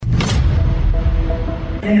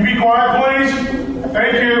Can you be quiet, please?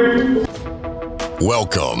 Thank you.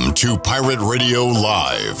 Welcome to Pirate Radio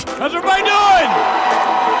Live. How's everybody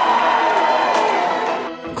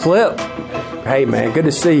doing? Clip. Hey, man, good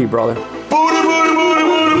to see you, brother. Booty, booty, booty,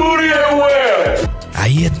 booty, booty everywhere.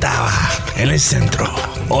 Ahí estaba, en el centro.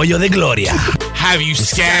 Hoyo de gloria. Have you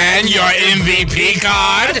scanned your MVP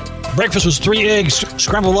card? Breakfast was 3 eggs,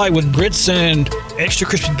 scrambled light with grits and extra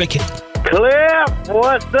crispy bacon. Clip,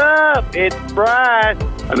 what's up? It's Bryce.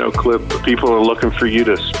 I know, Clip, people are looking for you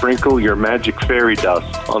to sprinkle your magic fairy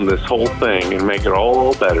dust on this whole thing and make it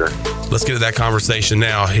all better. Let's get to that conversation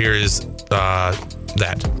now. Here is that.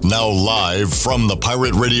 Now live from the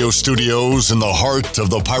Pirate Radio studios in the heart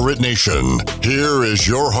of the Pirate Nation, here is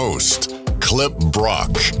your host, Clip Brock.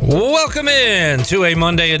 Welcome in to a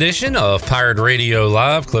Monday edition of Pirate Radio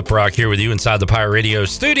Live. Clip Brock here with you inside the Pirate Radio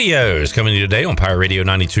studios. Coming to you today on Pirate Radio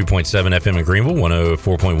 92.7 FM in Greenville,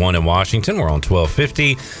 104.1 in Washington. We're on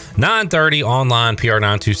 1250, 930 online,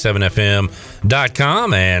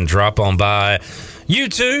 PR927FM.com, and drop on by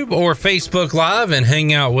YouTube or Facebook Live and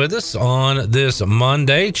hang out with us on this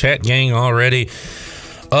Monday. Chat gang already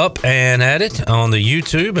up and at it on the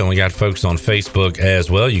YouTube, and we got folks on Facebook as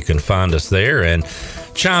well. You can find us there and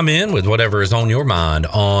chime in with whatever is on your mind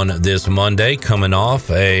on this Monday, coming off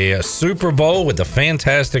a Super Bowl with a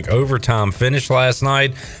fantastic overtime finish last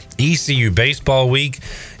night. ECU Baseball Week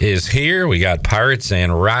is here. We got Pirates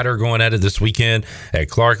and Rider going at it this weekend at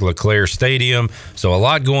Clark LeClaire Stadium. So a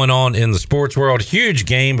lot going on in the sports world. Huge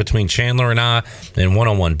game between Chandler and I, and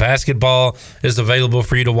one-on-one basketball is available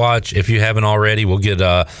for you to watch if you haven't already. We'll get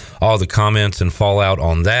all the comments and fallout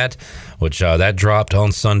on that, which that dropped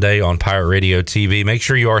on Sunday on Pirate Radio TV. Make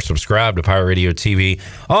sure you are subscribed to Pirate Radio TV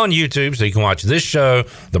on YouTube so you can watch this show,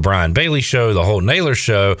 the Brian Bailey Show, the Holt Naylor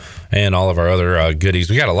Show, and all of our other goodies.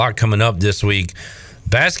 We got a lot coming up this week,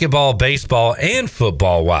 basketball, baseball, and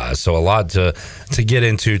football-wise. So a lot to get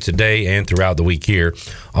into today and throughout the week here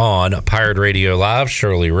on Pirate Radio Live.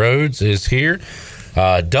 Shirley Rhodes is here.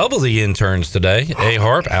 Double the interns today.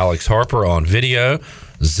 A-Harp, Alex Harper on video.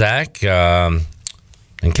 Zach, in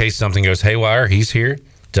case something goes haywire, he's here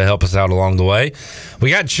to help us out along the way. We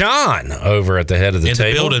got John over at the head of the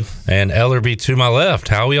table, building, and Ellerbe to my left.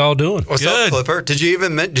 How we all doing? What's up, Clipper? Did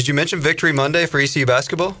you mention Victory Monday for ECU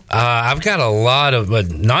basketball? I've got a lot of,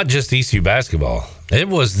 but not just ECU basketball. It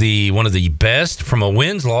was one of the best, from a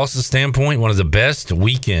wins-losses standpoint, one of the best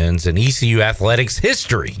weekends in ECU athletics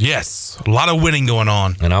history. Yes, a lot of winning going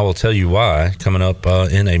on. And I will tell you why coming up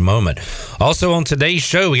in a moment. Also on today's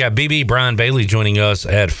show, we got BB Brian Bailey joining us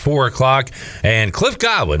at 4 o'clock, and Cliff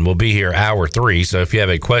Godwin will be here hour 3. So if you have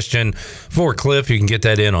a question for Cliff, you can get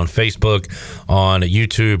that in on Facebook, on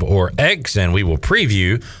YouTube, or X, and we will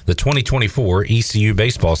preview the 2024 ECU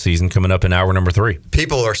baseball season coming up in hour number 3.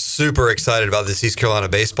 People are super excited about this East Carolina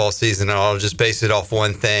baseball season, and I'll just base it off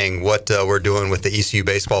one thing, what we're doing with the ECU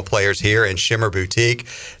baseball players here in Shimmer Boutique.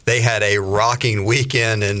 They had a rocking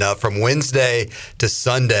weekend, and from Wednesday to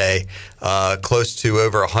Sunday, close to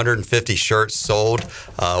over 150 shirts sold.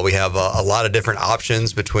 We have a lot of different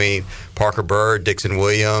options between Parker Bird, Dixon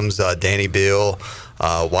Williams, Danny Beal,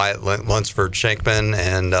 Wyatt Lunsford Schenkman,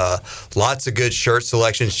 and lots of good shirt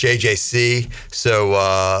selections, JJC.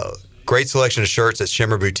 So great selection of shirts at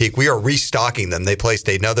Shimmer Boutique. We are restocking them. They placed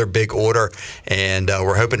another big order, and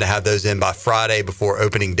we're hoping to have those in by Friday before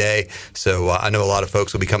opening day. So I know a lot of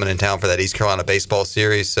folks will be coming in town for that East Carolina baseball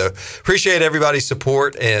series. So appreciate everybody's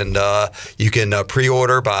support, and you can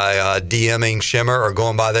pre-order by DMing Shimmer or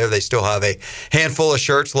going by there. They still have a handful of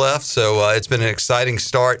shirts left. So it's been an exciting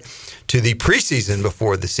start to the preseason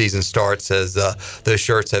before the season starts, as those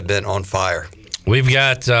shirts have been on fire. We've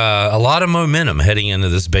got a lot of momentum heading into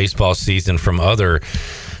this baseball season from other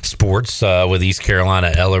sports with East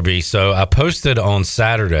Carolina Ellerbe. So I posted on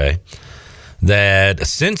Saturday that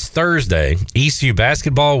since Thursday, ECU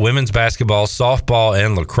basketball, women's basketball, softball,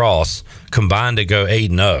 and lacrosse combined to go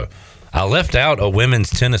 8-0. I left out a women's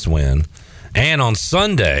tennis win. And on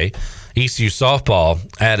Sunday, ECU softball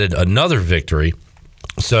added another victory.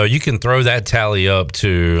 So you can throw that tally up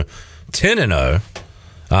to 10-0.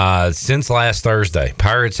 Since last Thursday.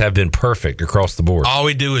 Pirates have been perfect across the board. All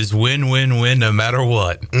we do is win, win, win, no matter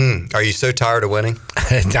what. Are you so tired of winning?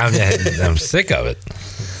 I'm sick of it.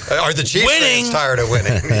 Are the Chiefs fans tired of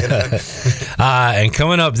winning? You know? And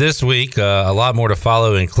coming up this week, a lot more to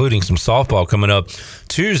follow, including some softball coming up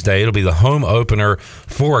Tuesday. It'll be the home opener,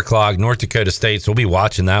 4 o'clock, North Dakota State. So we'll be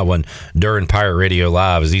watching that one during Pirate Radio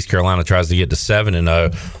Live as East Carolina tries to get to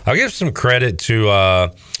 7-0. I'll give some credit to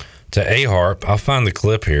A-Harp. I'll find the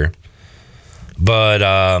clip here. But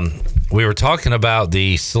we were talking about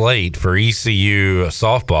the slate for ECU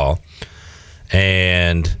softball,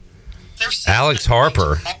 And Alex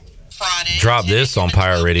Harper dropped this on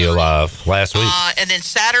Pirate Radio Live last week. And then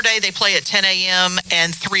Saturday they play at 10 a.m.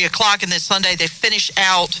 and 3 o'clock. And then Sunday they finish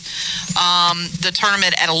out the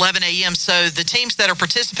tournament at 11 a.m. So the teams that are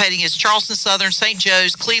participating is Charleston Southern, St.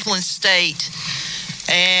 Joe's, Cleveland State,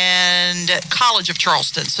 and College of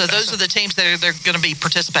Charleston. So those are the teams that they're going to be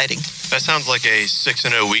participating. That sounds like a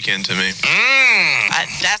 6-0 weekend to me.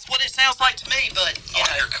 That's what it sounds like to me, but, you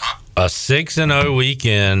know. A 6-0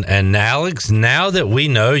 weekend. And Alex, now that we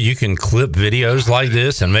know you can clip videos like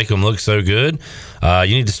this and make them look so good,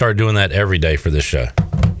 you need to start doing that every day for this show.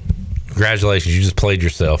 Congratulations, you just played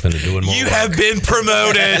yourself into doing more. You have been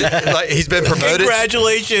promoted. Like, he's been promoted.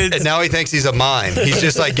 Congratulations. And now he thinks he's a mime. He's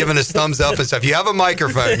just like giving us thumbs up and stuff. You have a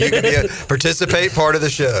microphone. You can participate part of the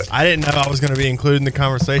show. I didn't know I was going to be included in the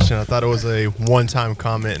conversation. I thought it was a one-time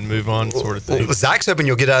comment and move on sort of thing. Well, Zach's hoping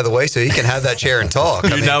you'll get out of the way so he can have that chair and talk.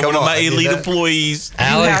 You're not one of my elite employees.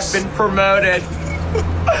 Alex. You have been promoted.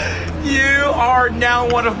 You are now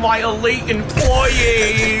one of my elite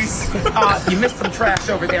employees. You missed some trash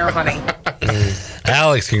over there, honey.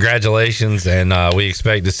 Alex, congratulations, and we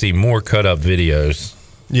expect to see more cut-up videos.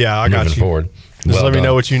 Yeah, I got you. Forward. Just let me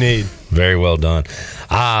know what you need. Very well done.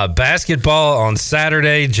 Basketball on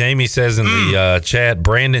Saturday. Jamie says in the chat,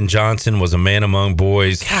 Brandon Johnson was a man among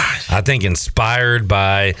boys. Gosh. I think inspired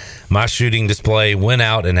by my shooting display, went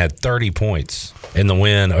out and had 30 points in the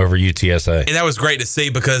win over UTSA. And that was great to see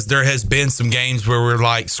because there has been some games where we're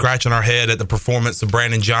like scratching our head at the performance of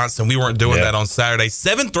Brandon Johnson. We weren't doing that on Saturday.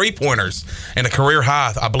 7 3-pointers and a career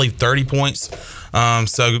high, I believe 30 points.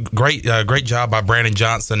 So great job by Brandon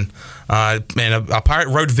Johnson. And a Pirate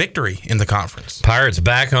Road victory in the conference. Pirates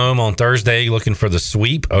back home on Thursday looking for the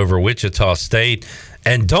sweep over Wichita State.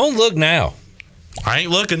 And don't look now. I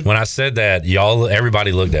ain't looking. When I said that,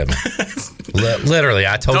 everybody looked at me. Literally,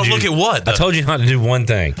 I told you. Don't look at what? I told you not to do one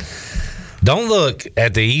thing. Don't look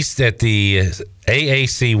at the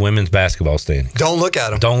AAC women's basketball standings. Don't look at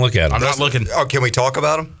them. Don't look at them. I'm not looking. Oh, can we talk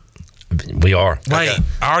about them? We are. Wait, Okay.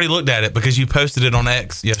 I already looked at it because you posted it on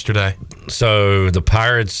X yesterday. So the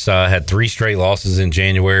Pirates had 3 straight losses in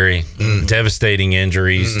January. Devastating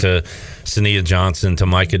injuries to Sania Johnson, to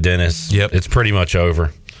Micah Dennis. Yep. It's pretty much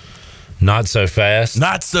over. Not so fast.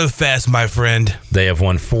 Not so fast, my friend. They have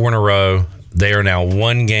won 4 in a row. They are now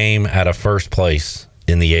 1 game out of first place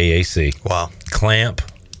in the AAC. Wow. Clamp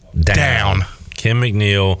down. Kim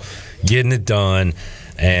McNeil getting it done.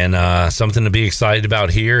 And something to be excited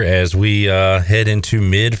about here as we head into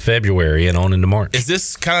mid-February and on into March. Is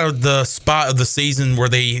this kind of the spot of the season where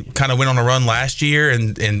they kind of went on a run last year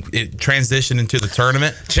and it transitioned into the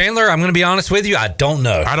tournament? Chandler, I'm going to be honest with you. I don't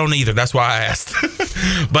know. I don't either. That's why I asked.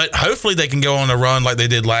 But hopefully they can go on a run like they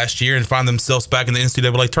did last year and find themselves back in the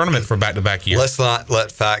NCAA tournament for back-to-back years. Let's not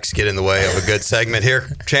let facts get in the way of a good segment here.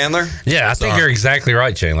 Chandler? Yeah, I think you're exactly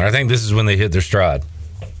right, Chandler. I think this is when they hit their stride.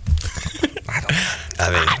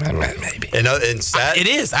 I mean, maybe. And sad, it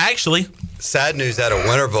is, actually. Sad news out of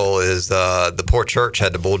Winterville is the poor church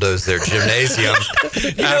had to bulldoze their gymnasium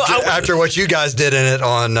after what you guys did in it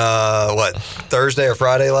on, Thursday or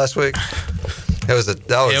Friday last week? It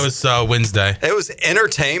was Wednesday. It was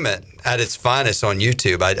entertainment at its finest on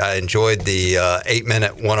YouTube. I enjoyed the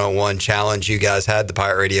 8-minute 101 challenge you guys had, the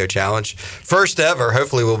Pirate Radio Challenge. First ever.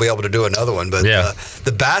 Hopefully we'll be able to do another one. But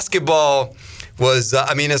the basketball was,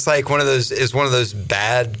 it's like one of those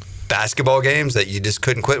bad basketball games that you just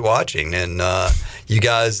couldn't quit watching. And you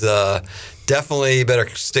guys definitely better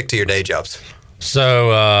stick to your day jobs.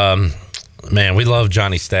 So, man, we love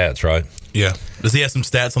Johnny Stats, right? Yeah. Does he have some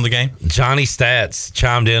stats on the game? Johnny Stats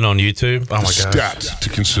chimed in on YouTube. Oh, my God. Stats to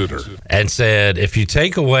consider. And said, if you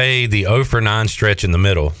take away the 0 for 9 stretch in the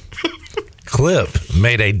middle, Clip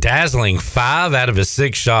made a dazzling 5 out of his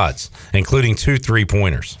 6 shots, including 2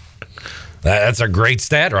 3-pointers. That's a great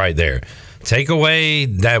stat right there. Take away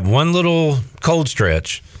that one little cold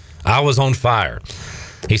stretch, I was on fire.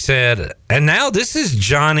 He said, and now this is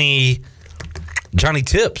Johnny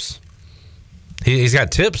Tips. He's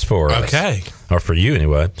got tips for us. Okay. Or for you,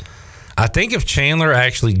 anyway. I think if Chandler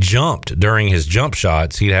actually jumped during his jump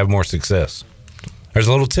shots, he'd have more success. There's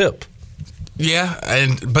a little tip. Yeah,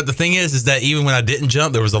 but the thing is that even when I didn't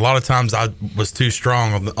jump, there was a lot of times I was too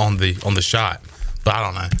strong on the shot. But I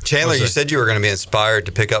don't know. Chandler, you said you were going to be inspired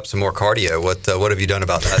to pick up some more cardio. What have you done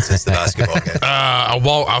about that since the basketball game?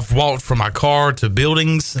 I've walked from my car to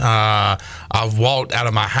buildings. I've walked out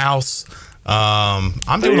of my house.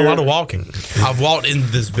 I'm doing a lot of walking. I've walked in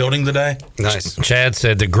this building today. Nice. Chad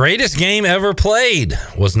said the greatest game ever played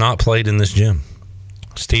was not played in this gym.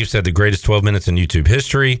 Steve said the greatest 12 minutes in YouTube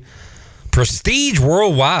history. Prestige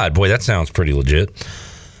worldwide. Boy, that sounds pretty legit.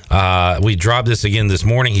 We dropped this again this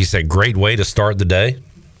morning. He said, great way to start the day.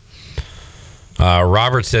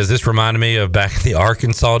 Robert says, this reminded me of back in the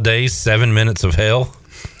Arkansas days, 7 minutes of hell.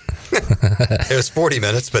 It was 40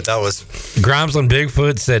 minutes, but that was... Grimesland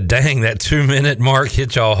Bigfoot said, dang, that 2-minute mark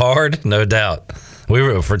hit y'all hard. No doubt. We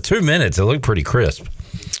were for 2 minutes. It looked pretty crisp.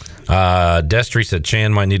 Destry said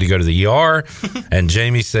Chan might need to go to the ER. And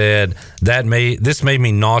Jamie said, this made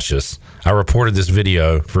me nauseous. I reported this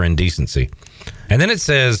video for indecency. And then it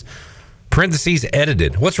says, parentheses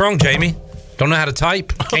edited. What's wrong, Jamie? Don't know how to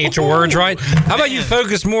type? Can't get your words right? How about you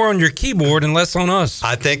focus more on your keyboard and less on us?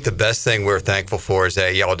 I think the best thing we're thankful for is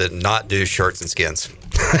that y'all did not do shirts and skins.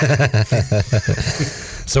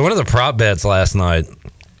 So one of the prop bets last night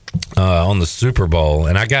on the Super Bowl,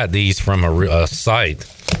 and I got these from a site,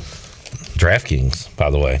 DraftKings,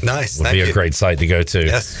 by the way. Nice. Would be a great site to go to.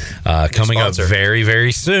 Yes. Coming up very,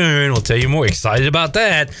 very soon. We'll tell you more. Excited about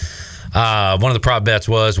that. One of the prop bets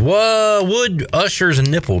was, would Usher's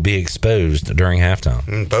nipple be exposed during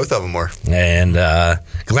halftime? Both of them were. And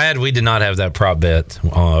glad we did not have that prop bet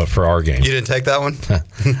for our game. You didn't take that one?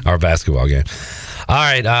 Our basketball game. All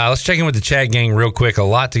right, let's check in with the chat gang real quick. A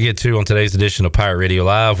lot to get to on today's edition of Pirate Radio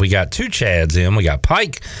Live. We got two Chads in. We got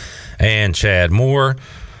Pike and Chad Moore.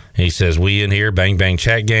 He says, we in here, bang, bang,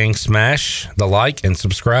 chat gang, smash the like and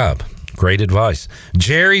subscribe. Great advice.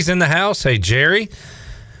 Jerry's in the house. Hey, Jerry.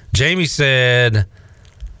 Jamie said,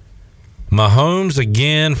 Mahomes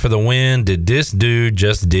again for the win. Did this dude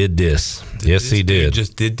just did this? Yes, he did.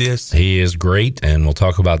 Just did this. He is great, and we'll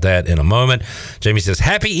talk about that in a moment. Jamie says,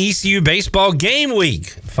 happy ECU baseball game week.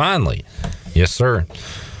 Finally. Yes, sir.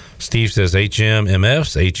 Steve says,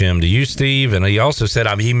 HMMFs. HM to you, Steve. And he also said,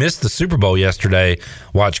 he missed the Super Bowl yesterday.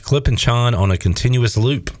 Watch Clip and Chon on a continuous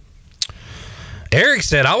loop. Eric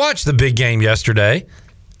said, I watched the big game yesterday.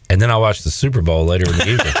 And then I watched the Super Bowl later in the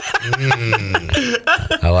evening.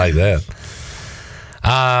 I like that.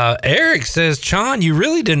 Eric says, Chon, you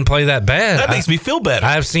really didn't play that bad. That makes me feel better.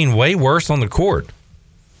 I've seen way worse on the court.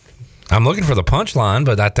 I'm looking for the punchline,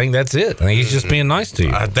 but I think that's it. I think he's just being nice to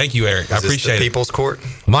you. Thank you, Eric. I appreciate it. People's Court.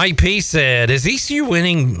 Mike P said, is ECU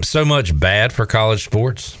winning so much bad for college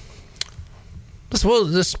sports?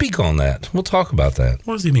 Let's speak on that. We'll talk about that.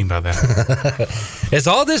 What does he mean by that? Is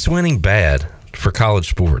all this winning bad for college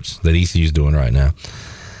sports that ECU's doing right now?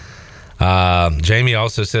 Jamie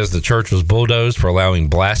also says the church was bulldozed for allowing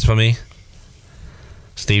blasphemy.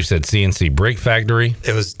 Steve said CNC Brick Factory.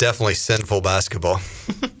 It was definitely sinful basketball.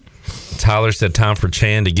 Tyler said time for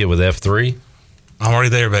Chan to get with F3. I'm already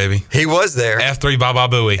there, baby. He was there. F3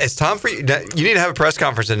 Baba Booey. It's time for you. You need to have a press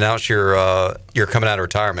conference and announce you're coming out of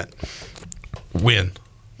retirement. When?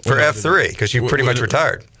 For F3, because you pretty much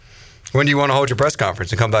retired. When do you want to hold your press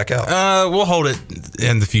conference and come back out? We'll hold it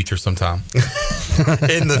in the future sometime.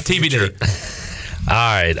 In the TBD.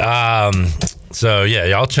 All right. So, yeah,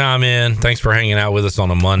 y'all chime in. Thanks for hanging out with us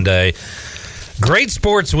on a Monday. Great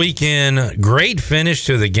sports weekend. Great finish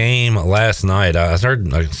to the game last night. I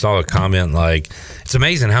saw a comment like, it's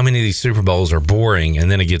amazing how many of these Super Bowls are boring and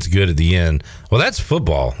then it gets good at the end. Well, that's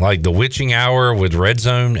football. Like the witching hour with Red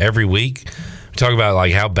Zone every week. We talk about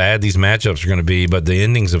like how bad these matchups are going to be, but the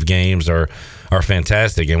endings of games are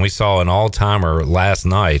fantastic. And we saw an all-timer last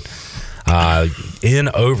night in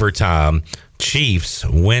overtime. Chiefs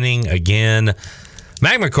winning again.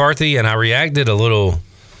 Mac McCarthy, and I reacted a little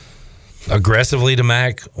aggressively to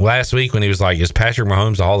Mac last week when he was like, is Patrick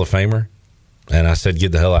Mahomes a Hall of Famer? And I said,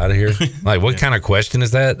 get the hell out of here. Like, what kind of question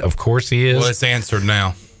is that? Of course he is. Well, it's answered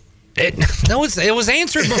now. It was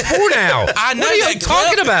answered before now. I know what are you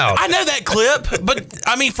talking about? I know that clip, but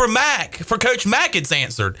I mean, for Coach Mac, it's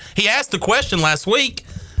answered. He asked the question last week.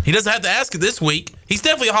 He doesn't have to ask it this week. He's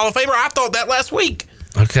definitely a Hall of Famer. I thought that last week.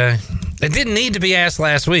 Okay. It didn't need to be asked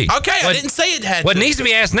last week. Okay, I didn't say it had What to. needs to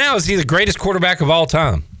be asked now is he the greatest quarterback of all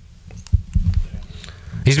time?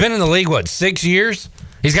 He's been in the league, 6 years?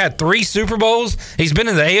 He's got 3 Super Bowls. He's been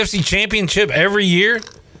in the AFC Championship every year.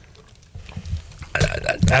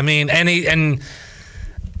 I mean, and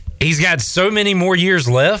he's got so many more years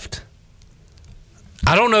left.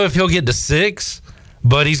 I don't know if he'll get to 6,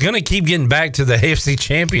 but he's going to keep getting back to the AFC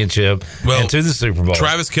Championship and to the Super Bowl.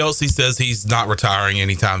 Travis Kelce says he's not retiring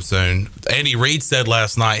anytime soon. Andy Reid said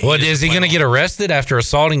last night. Is he going to get arrested after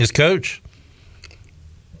assaulting his coach?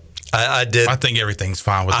 I did. I think everything's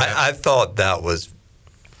fine with that. I thought that was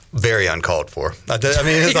very uncalled for. I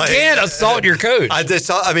mean, it's you can't assault your coach.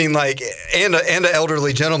 And an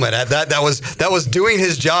elderly gentleman that was doing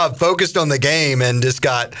his job, focused on the game, and just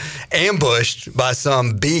got ambushed by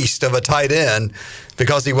some beast of a tight end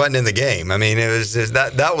because he wasn't in the game. I mean, it was just,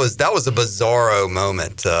 that was a bizarro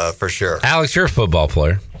moment for sure. Alex, you're a football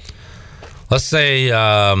player. let's say,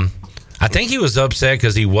 I think he was upset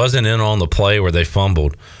because he wasn't in on the play where they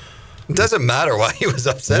fumbled. It doesn't matter why he was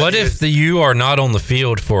upset. What if you are not on the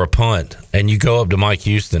field for a punt and you go up to Mike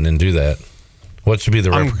Houston and do that? What should be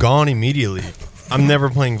the I'm gone immediately. I'm never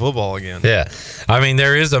playing football again. Yeah. I mean,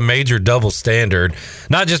 there is a major double standard,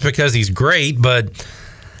 not just because he's great, but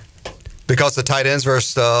because the tight ends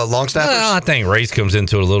versus long snappers? Well, I think race comes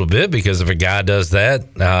into it a little bit because if a guy does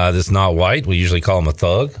that that's not white, we usually call him a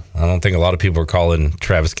thug. I don't think a lot of people are calling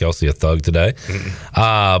Travis Kelce a thug today.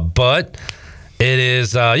 But it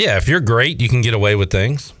is, if you're great, you can get away with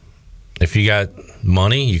things. If you got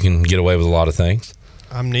money, you can get away with a lot of things.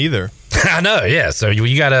 I'm neither. I know, yeah. So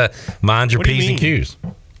you got to mind your P's and Q's.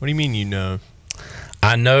 What do you mean you know?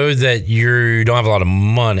 I know that you don't have a lot of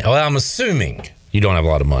money. Well, I'm assuming you don't have a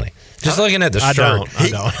lot of money. Just looking at the shirt. I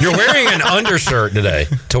don't. You're wearing an undershirt today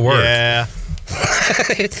to work. Yeah.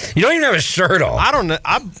 You don't even have a shirt on. I don't know.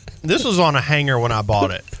 This was on a hanger when I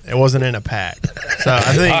bought it. It wasn't in a pack. So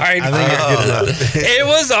I think, All right. I think it's good enough. It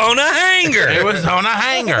was on a hanger. It was on a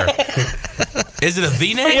hanger. Is it a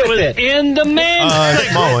V-neck? It was in the man.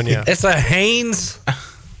 Small one, yeah. It's a Hanes.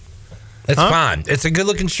 It's fine. It's a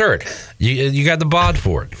good-looking shirt. You got the bod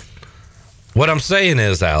for it. What I'm saying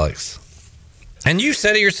is, Alex, and you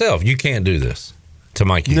said it yourself, you can't do this to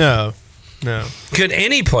Mike Houston. No. Could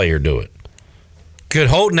any player do it? Could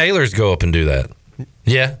Holton Ahlers go up and do that?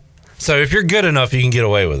 Yeah. So if you're good enough, you can get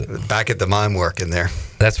away with it. Back at the mime work in there.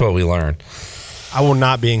 That's what we learned. I will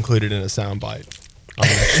not be included in a soundbite on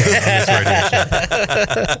this radio show.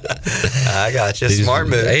 I got you. Smart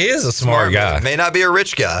move. He is a smart guy. Move. May not be a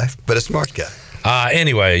rich guy, but a smart guy.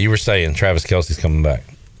 Anyway, you were saying Travis Kelce's coming back.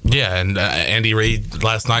 Yeah, and Andy Reid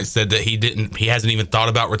last night said that he hasn't even thought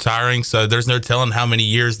about retiring. So there's no telling how many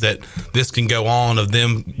years that this can go on of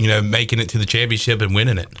them, making it to the championship and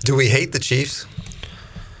winning it. Do we hate the Chiefs?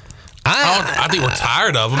 I think we're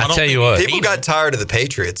tired of them. I tell you what, people got tired of the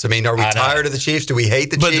Patriots. I mean, are we tired of the Chiefs? Do we hate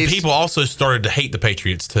the Chiefs? But the people also started to hate the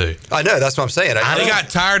Patriots too. I know, that's what I'm saying. They got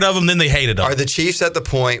tired of them, then they hated them. Are the Chiefs at the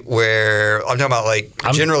point where I'm talking about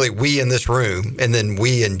generally we in this room and then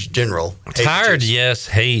we in general? Tired, yes.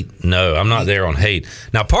 Hate, no. I'm not there on hate.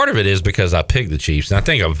 Now, part of it is because I picked the Chiefs, and I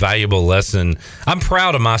think a valuable lesson. I'm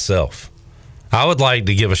proud of myself. I would like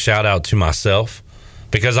to give a shout out to myself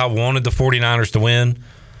because I wanted the 49ers to win.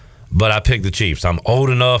 But I picked the Chiefs. I'm old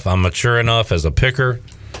enough. I'm mature enough as a picker.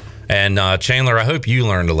 And Chandler, I hope you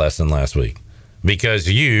learned a lesson last week because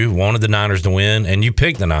you wanted the Niners to win and you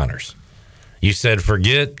picked the Niners. You said,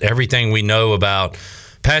 forget everything we know about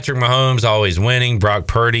Patrick Mahomes always winning. Brock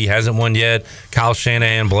Purdy hasn't won yet. Kyle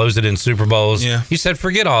Shanahan blows it in Super Bowls. Yeah. You said,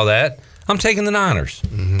 forget all that. I'm taking the Niners.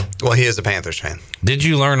 Mm-hmm. Well, he is a Panthers fan. Did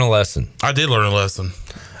you learn a lesson? I did learn a lesson.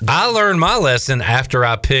 I learned my lesson after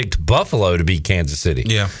I picked Buffalo to beat Kansas City.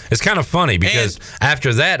 Yeah. It's kind of funny because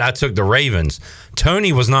after that, I took the Ravens.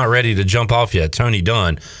 Tony was not ready to jump off yet. Tony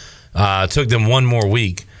Dunn took them one more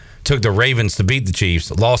week, took the Ravens to beat the Chiefs,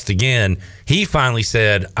 lost again. He finally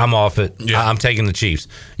said, I'm off it. Yeah. I'm taking the Chiefs.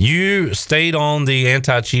 You stayed on the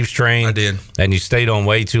anti-Chiefs train. I did. And you stayed on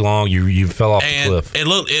way too long. You fell off the cliff. It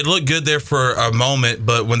looked good there for a moment,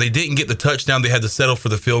 but when they didn't get the touchdown, they had to settle for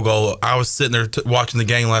the field goal. I was sitting there watching the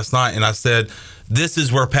game last night, and I said, this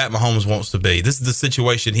is where Pat Mahomes wants to be. This is the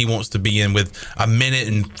situation he wants to be in with a minute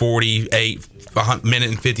and 50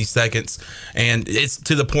 seconds. And it's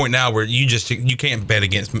to the point now where you can't bet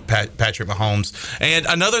against Patrick Mahomes. And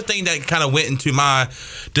another thing that kind of went into my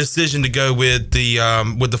decision to go with the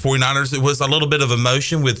 49ers, it was a little bit of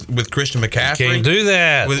emotion with Christian McCaffrey. Can't do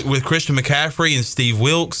that. With Christian McCaffrey and Steve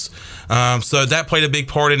Wilkes. So that played a big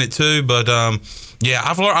part in it too. But I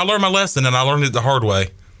learned my lesson, and I learned it the hard way.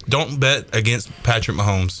 Don't bet against Patrick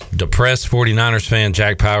Mahomes. Depressed 49ers fan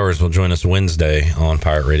Jack Powers will join us Wednesday on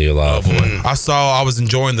Pirate Radio Live. Oh, boy. I was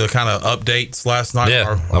enjoying the kind of updates last night.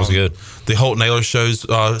 Yeah, that was good. The Holton Ahlers show's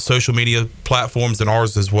social media platforms and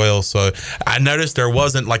ours as well. So I noticed there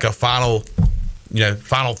wasn't like a final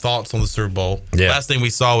thoughts on the Super Bowl. Yeah. Last thing we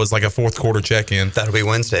saw was like a fourth quarter check-in. That'll be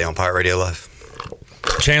Wednesday on Pirate Radio Live.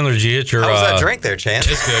 Chandler, did you hit your... How was that drink there, Chan?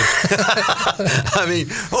 It's good. I mean,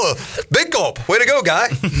 big gulp. Way to go, guy.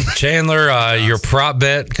 Chandler, your prop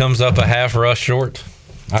bet comes up a half rush short.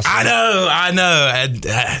 I know.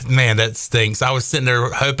 Man, that stinks. I was sitting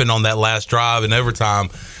there hoping on that last drive in overtime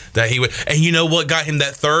that he would... And you know what got him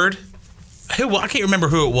that third? I can't remember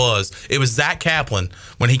who it was. It was Zach Kaplan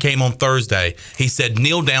when he came on Thursday. He said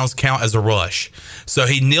kneel downs count as a rush. So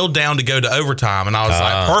he kneeled down to go to overtime, and I was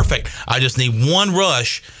like, perfect. I just need one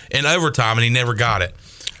rush in overtime, and he never got it.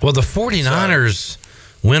 Well, the 49ers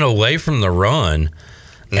went away from the run.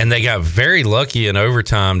 And they got very lucky in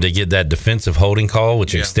overtime to get that defensive holding call,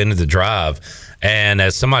 which extended the drive. And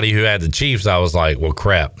as somebody who had the Chiefs, I was like, well,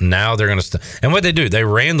 crap. Now they're going to and what they do, they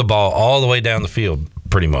ran the ball all the way down the field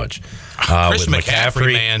pretty much. Christian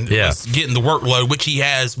McCaffrey, man, was getting the workload, which he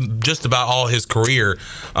has just about all his career.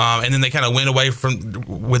 And then they kind of went away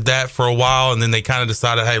with that for a while, and then they kind of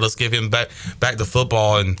decided, hey, let's give him back the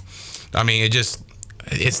football. And, I mean,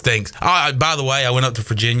 it stinks. By the way, I went up to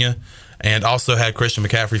Virginia and also had Christian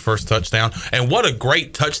McCaffrey first touchdown. And what a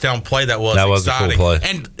great touchdown play that was. That was exciting. a cool play.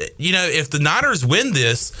 And, if the Niners win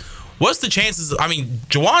this, what's the chances? I mean,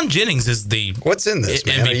 Juwan Jennings is the what's in this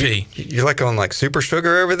MVP. You're like on like super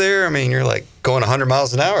sugar over there. I mean, you're like going 100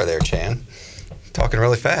 miles an hour there, Chan. Talking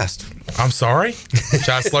really fast. I'm sorry. Should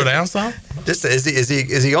I slow down some? Just is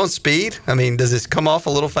he on speed? I mean, does this come off a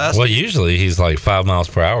little faster? Well, usually he's like 5 miles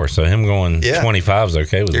per hour, so him going 25 is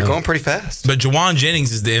okay with You're me. going pretty fast. But Juwan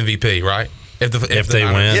Jennings is the MVP, right? If they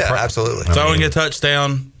win, yeah, absolutely. Throwing a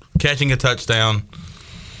touchdown, catching a touchdown.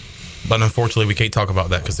 But unfortunately, we can't talk about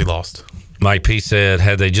that because he lost. Mike P said,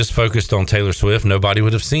 had they just focused on Taylor Swift, nobody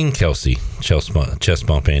would have seen Kelsey chest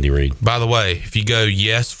bump Andy Reid. By the way, if you go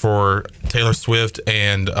yes for Taylor Swift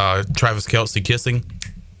and Travis Kelce kissing,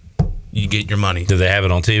 you get your money. Do they have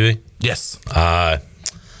it on TV? Yes.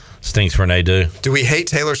 Stinks for they do. Do we hate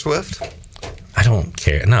Taylor Swift? I don't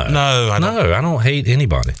care. No, I don't hate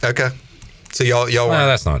anybody. Okay. So y'all No,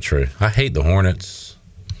 that's not true. I hate the Hornets.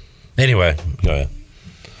 Anyway, go ahead.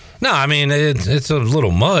 No, I mean, it's a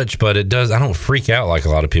little much, but it does. I don't freak out like a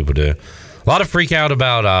lot of people do. A lot of freak out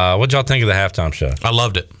about what y'all think of the halftime show. I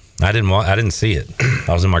loved it. I didn't see it.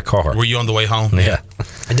 I was in my car. Were you on the way home? Yeah.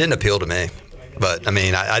 It didn't appeal to me. But, I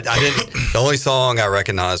mean, I didn't. The only song I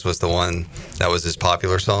recognized was the one that was his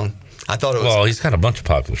popular song. I thought it was. Well, he's got a bunch of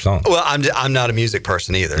popular songs. Well, I'm not a music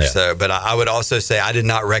person either. Yeah. So, but I would also say I did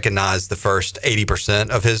not recognize the first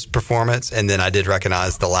 80% of his performance, and then I did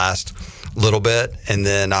recognize the last little bit. And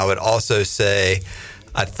then I would also say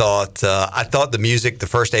I thought the music, the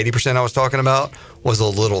first 80% I was talking about, was a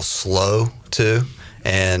little slow too,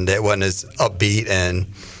 and it wasn't as upbeat and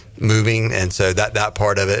moving. And so that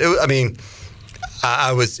part of it, I mean,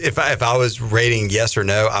 I was if I was rating yes or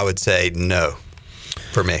no, I would say no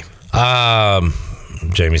for me.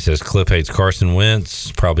 Jamie says Clip hates Carson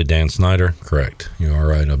Wentz. Probably Dan Snyder. Correct. You are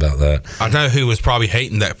right about that. I know who was probably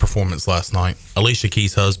hating that performance last night. Alicia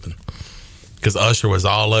Keys' husband. Because Usher was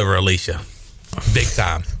all over Alicia. Big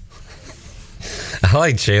time. I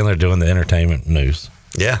like Chandler doing the entertainment news.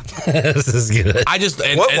 Yeah. This is good.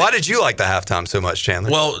 Why did you like the halftime so much,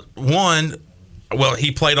 Chandler? Well,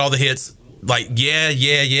 he played all the hits. Like,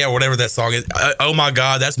 yeah, whatever that song is. Oh, my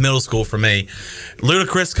God, that's middle school for me.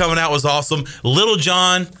 Ludacris coming out was awesome. Little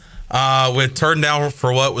John with Turn Down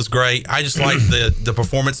for What was great. I just liked the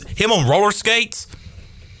performance. Him on roller skates,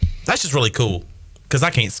 that's just really cool because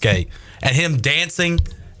I can't skate. And him dancing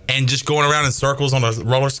and just going around in circles on a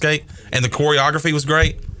roller skate, and the choreography was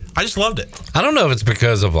great. I just loved it. I don't know if it's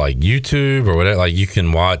because of like YouTube or whatever. Like you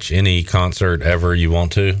can watch any concert ever you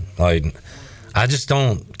want to. Like I just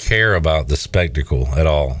don't care about the spectacle at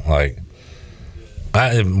all. Like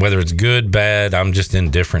whether it's good, bad, I'm just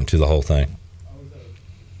indifferent to the whole thing.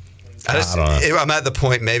 I don't know. I'm at the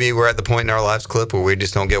point. Maybe we're at the point in our lives, Clip, where we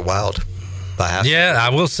just don't get wowed by half. Yeah, I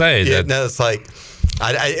will say that. No, it's like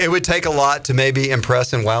it would take a lot to maybe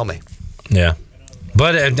impress and wow me. Yeah.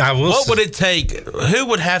 But I will. What would it take? Who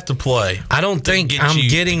would have to play? I don't think I'm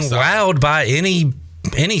getting wowed by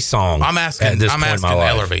any song. I'm asking. At this I'm point asking in my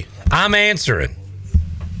Ellerbe. life. I'm answering.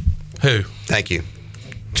 Who? Thank you.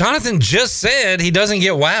 Jonathan just said he doesn't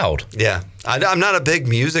get wowed. Yeah, I'm not a big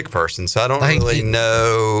music person, so I don't really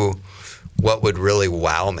know what would really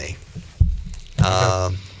wow me.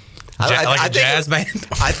 Like a jazz band?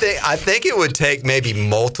 I think it would take maybe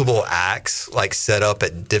multiple acts, like set up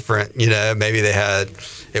at different, maybe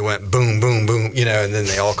it went boom, boom, boom, and then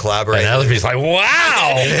they all collaborate. And Ellerbe's like,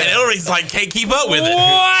 wow. And Ellerbe's like, can't keep up with it.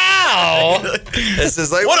 Wow. This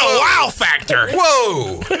is like, what a wow factor.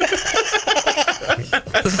 Whoa.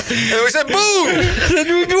 And we said,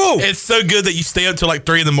 boom. It's so good that you stay up till like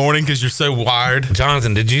 3 a.m. because you're so wired.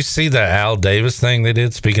 Jonathan, did you see the Al Davis thing they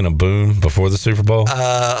did, speaking of boom, before the Super Bowl?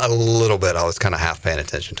 A little bit. I was kind of half paying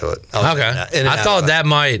attention to it. Okay. I thought that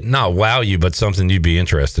might not wow you, but something you'd be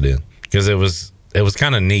interested in because it was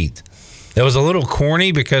kind of neat. It was a little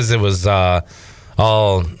corny because it was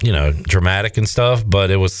all dramatic and stuff,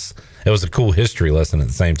 but it was a cool history lesson at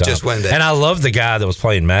the same time. Just when and I love the guy that was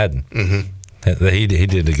playing Madden. Mm-hmm. He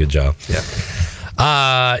did a good job.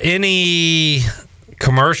 Yeah. Any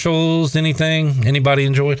commercials? Anything anybody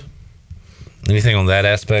enjoyed? Anything on that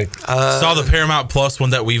aspect? Saw the Paramount Plus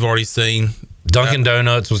one that we've already seen. Dunkin'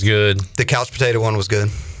 Donuts was good. The couch potato one was good.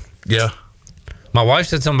 Yeah. My wife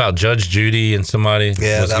said something about Judge Judy and somebody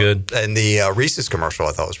was good. And the Reese's commercial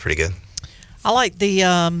I thought was pretty good. I like the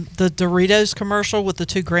Doritos commercial with the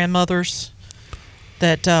two grandmothers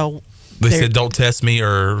that they said don't test me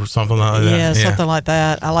or something like that. Yeah, something like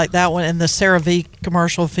that. I like that one. And the Sarah V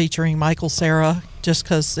commercial featuring Michael Cera, just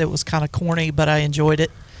because it was kind of corny, but I enjoyed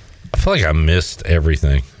it. I feel like I missed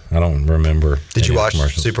everything. I don't remember. Did you watch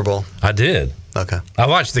Super Bowl? I did. Okay. I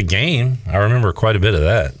watched the game. I remember quite a bit of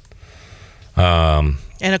that.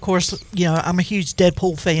 And of course, I'm a huge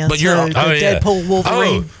Deadpool fan. But you're Deadpool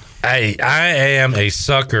Wolverine. Hey, I am a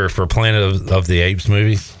sucker for Planet of the Apes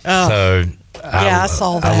movies. Oh. So I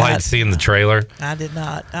saw that. I liked seeing the trailer. I did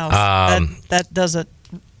not. That doesn't.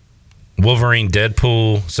 Wolverine,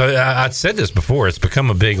 Deadpool. So I said this before. It's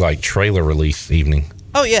become a big trailer release evening.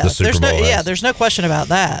 Oh yeah, the Super Bowl has. there's no question about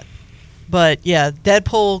that. But yeah,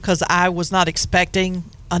 Deadpool, because I was not expecting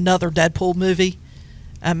another Deadpool movie.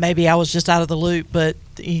 Maybe I was just out of the loop, but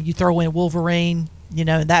you throw in Wolverine,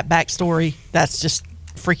 and that backstory, that's just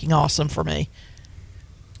freaking awesome for me.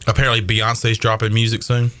 Apparently Beyonce's dropping music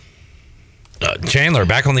soon. Chandler,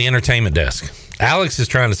 back on the entertainment desk. Alex is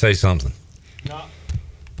trying to say something.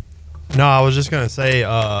 No, I was just going to say,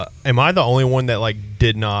 am I the only one that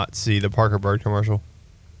did not see the Parker Bird commercial?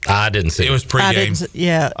 I didn't see it. It was pregame.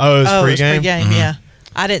 Yeah. Oh, it was pregame? It was pregame, Mm-hmm. yeah.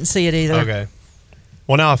 I didn't see it either. Okay.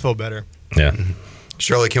 Well, now I feel better. Yeah.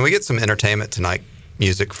 Shirley, can we get some Entertainment Tonight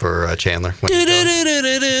music for Chandler?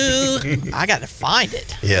 I got to find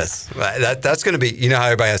it. Yes. That's going to be, how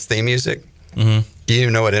everybody has theme music? Mm-hmm. Do you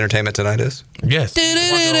know what Entertainment Tonight is? Yes.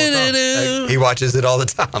 He watches it all the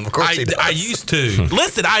time. Of course he does. I used to.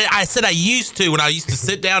 Listen, I said I used to when I used to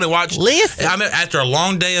sit down and watch. Listen. After a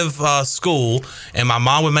long day of school, and my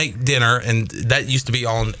mom would make dinner, and that used to be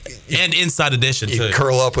on, and Inside Edition, too. You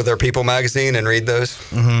curl up with our People magazine and read those?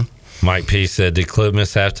 Mm-hmm. Mike P. said, did Clip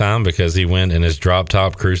miss halftime because he went in his drop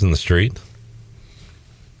top cruising the street?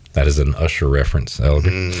 That is an Usher reference,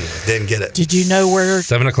 Ellerbe. Didn't get it. Did you know where...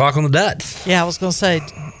 7 o'clock on the dot. Yeah, I was going to say,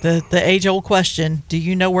 the age-old question, do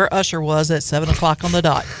you know where Usher was at 7 o'clock on the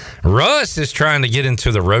dot? Russ is trying to get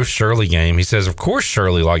into the roast Shirley game. He says, of course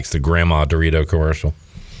Shirley likes the Grandma Dorito commercial.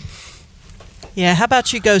 Yeah, how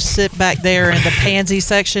about you go sit back there in the pansy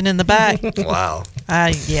section in the back? Wow.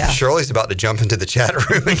 Yeah. Shirley's about to jump into the chat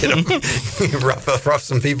room and get rough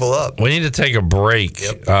some people up. We need to take a break.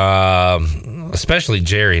 Yep. Especially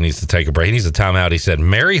Jerry needs to take a break. He needs a timeout. He said,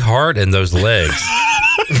 Mary Hart and those legs.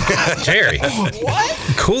 Jerry.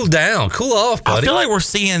 What? Cool down. Cool off, buddy. I feel like we're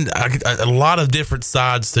seeing a lot of different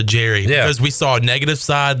sides to Jerry. Yeah. Because we saw a negative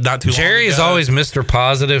side not too long ago. Jerry is always Mr.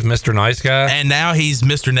 Positive, Mr. Nice Guy. And now he's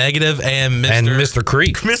Mr. Negative and Mr.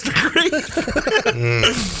 Creep. Mr. Creep.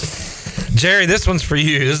 Jerry, this one's for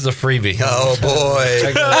you. This is a freebie. Oh,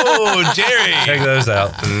 boy. Oh, Jerry. Check those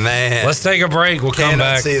out. Man. Let's take a break. We'll come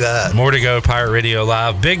back. See that. More to go. Pirate Radio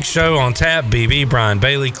Live. Big show on tap. BB, Brian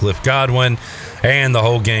Bailey, Cliff Godwin, and the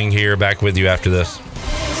whole gang here. Back with you after this.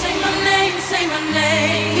 Say my name,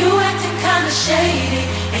 you acting kinda shady.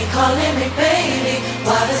 Ain't calling me baby,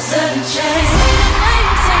 why the sudden change? Say my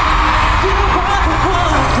name, you want the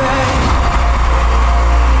one thing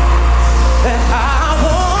that I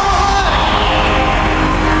want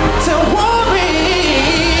to worry.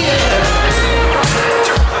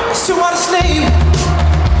 So what a slave,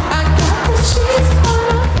 I got the sheets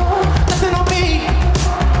on, nothing on me.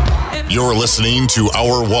 You're listening to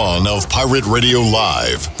Hour 1 of Pirate Radio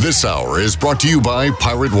Live. This hour is brought to you by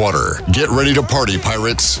Pirate Water. Get ready to party,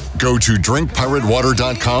 pirates. Go to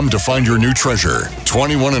drinkpiratewater.com to find your new treasure.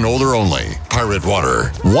 21 and older only. Pirate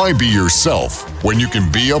Water. Why be yourself when you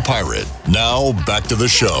can be a pirate? Now, back to the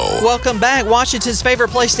show. Welcome back. Washington's favorite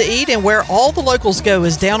place to eat and where all the locals go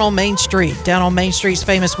is down on Main Street. Down on Main Street's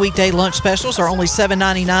famous weekday lunch specials are only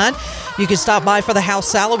 $7.99. You can stop by for the house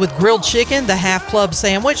salad with grilled chicken, the half club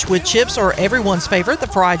sandwich with chips, or everyone's favorite, the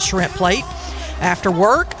fried shrimp plate. After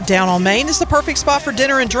work, down on Main is the perfect spot for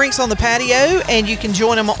dinner and drinks on the patio, and you can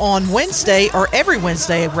join them on Wednesday, or every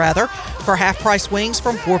Wednesday rather, for half-price wings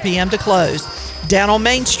from 4 p.m. to close. Down on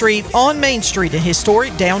Main Street in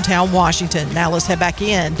historic downtown Washington. Now let's head back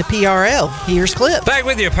in to PRL. Here's Clip. Back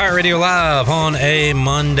with you, Pirate Radio Live on a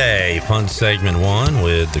Monday. Fun segment one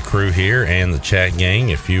with the crew here and the chat gang.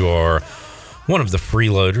 If you are one of the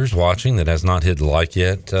freeloaders watching that has not hit the like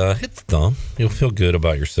yet, hit the thumb. You'll feel good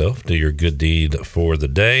about yourself. Do your good deed for the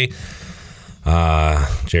day.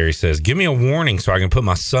 Jerry says, give me a warning so I can put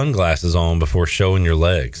my sunglasses on before showing your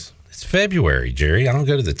legs. It's February, Jerry. I don't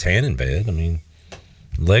go to the tanning bed. I mean,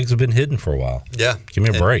 legs have been hidden for a while. Yeah. Give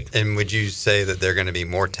me a break. And would you say that they're going to be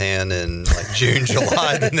more tan in like June,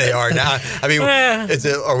 July than they are now? I mean,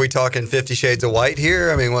 are we talking 50 Shades of White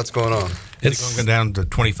here? I mean, what's going on? It's going down to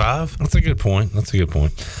 25. That's a good point.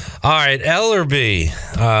 All right, Ellerbe,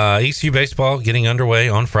 ECU baseball getting underway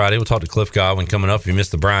on Friday. We'll talk to Cliff Godwin coming up. If you missed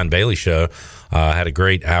the Brian Bailey show, had a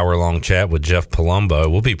great hour-long chat with Jeff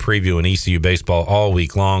Palumbo. We'll be previewing ECU baseball all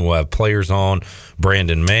week long. We'll have players on,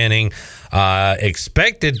 Brandon Manning.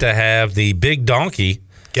 Expected to have the big donkey.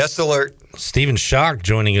 Guest alert. Stephen Schock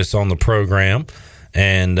joining us on the program.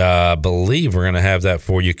 And I believe we're going to have that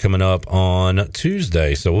for you coming up on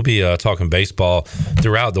Tuesday. So we'll be talking baseball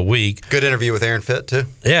throughout the week. Good interview with Aaron Fitt, too.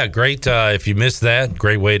 Yeah, great. If you missed that,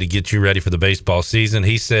 great way to get you ready for the baseball season.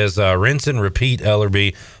 He says, rinse and repeat,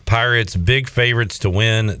 Ellerbe. Pirates, big favorites to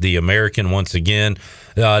win the American once again.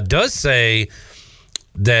 Does say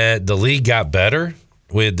that the league got better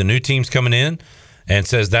with the new teams coming in and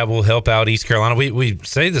says that will help out East Carolina. We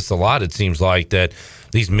say this a lot, it seems like, that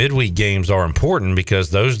these midweek games are important because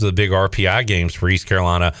those are the big RPI games for East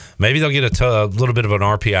Carolina. Maybe they'll get a little bit of an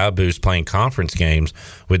RPI boost playing conference games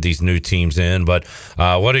with these new teams in. But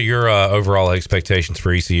what are your overall expectations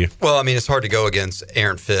for ECU? Well, I mean, it's hard to go against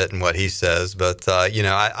Aaron Fitt and what he says. But,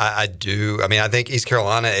 I do. I mean, I think East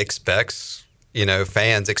Carolina expects,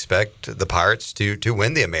 fans expect the Pirates to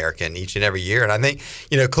win the American each and every year. And I think,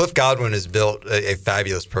 Cliff Godwin has built a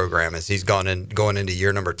fabulous program as he's going into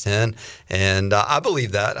year number 10. And I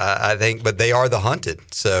believe that. I think, but they are the hunted.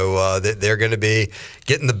 So they're going to be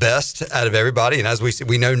getting the best out of everybody. And as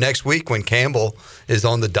we know next week when Campbell is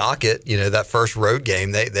on the docket, that first road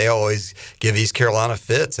game, they always give East Carolina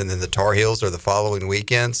fits. And then the Tar Heels are the following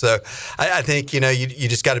weekend. So I think, you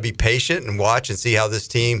just got to be patient and watch and see how this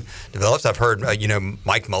team develops. I've heard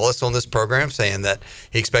Mike Mullis on this program saying that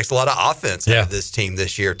he expects a lot of offense out of this team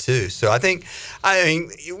this year too. So I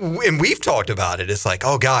mean, and we've talked about it. It's like,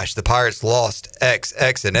 oh gosh, the Pirates lost X,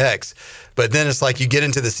 and X. But then it's like you get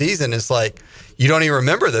into the season, it's like you don't even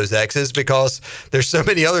remember those X's because there's so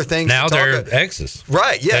many other things. Now they're X's.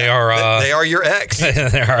 Right, yeah. They are your X.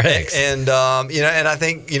 They are X. And and I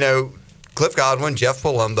think, Cliff Godwin, Jeff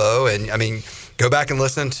Palumbo, and I mean, go back and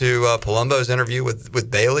listen to Palumbo's interview with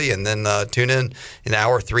Bailey, and then tune in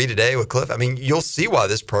hour 3 today with Cliff. I memean, you'll see why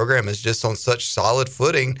this program is just on such solid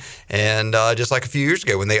footing. And just like a few years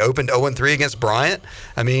ago when they opened 0-3 against Bryant,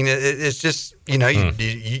 I mean, it's just, you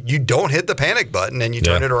don't hit the panic button and you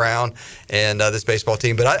turn it around. And this baseball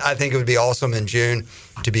team, but I think it would be awesome in June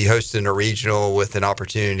to be hosting a regional with an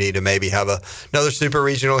opportunity to maybe have another super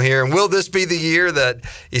regional here. And will this be the year that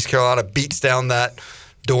East Carolina beats down that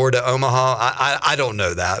door to Omaha? I don't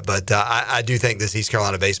know that, but I do think this East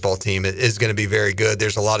Carolina baseball team is going to be very good.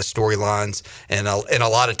 There's a lot of storylines and a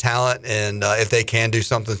lot of talent, and if they can do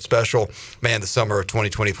something special, man, the summer of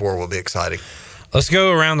 2024 will be exciting. Let's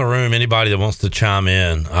go around the room. Anybody that wants to chime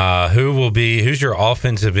in, who's your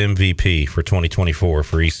offensive MVP for 2024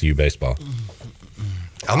 for ECU baseball?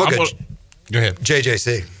 I'm gonna go ahead,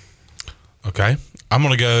 JJC. Okay, I'm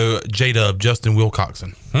gonna go J-Dub, Justin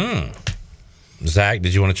Wilcoxon. Zach,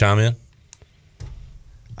 did you want to chime in?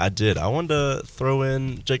 I did. I wanted to throw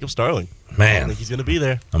in Jacob Starling. Man, I think he's going to be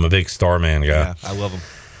there. I'm a big Starman guy. Yeah, I love him.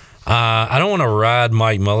 I don't want to ride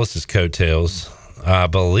Mike Mullis's coattails. I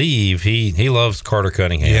believe he loves Carter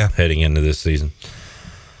Cunningham heading into this season.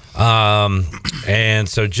 And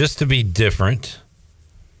so just to be different,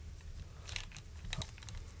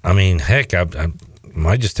 I mean, heck, I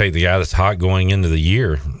might just take the guy that's hot going into the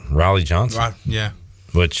year, Riley Johnson. Right. Yeah.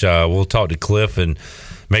 Which we'll talk to Cliff and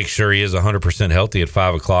make sure he is 100% healthy at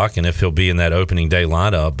 5 o'clock and if he'll be in that opening day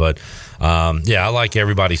lineup. But, I like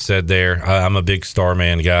everybody said there. I'm a big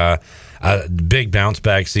Starman guy. Big bounce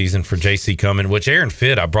back season for J.C. Cummins, which Aaron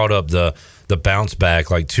Fitt, I brought up the bounce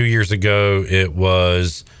back. Like 2 years ago, it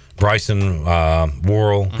was Bryson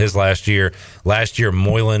Worrell, his last year. Last year,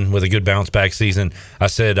 Moylan with a good bounce back season. I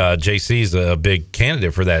said JC's a big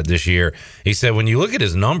candidate for that this year. He said when you look at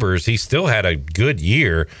his numbers, he still had a good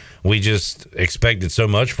year. We just expected so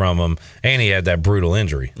much from him, and he had that brutal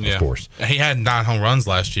injury, of course. He had 9 home runs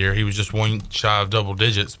last year. He was just one shy of double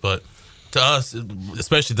digits, but to us,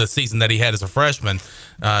 especially the season that he had as a freshman,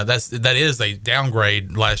 that is a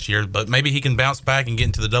downgrade last year. But maybe he can bounce back and get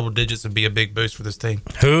into the double digits and be a big boost for this team.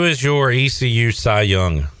 Who is your ECU Cy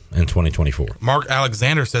Young in 2024? Mark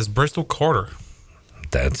Alexander says Bristol Carter.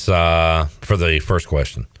 That's for the first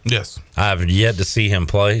question. Yes. I've yet to see him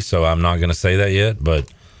play, so I'm not going to say that yet, but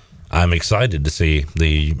I'm excited to see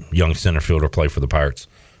the young center fielder play for the Pirates.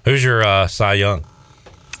 Who's your Cy Young?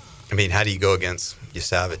 I mean, how do you go against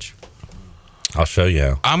Savage? I'll show you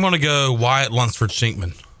how. I'm going to go Wyatt Lunsford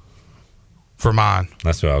Shinkman for mine.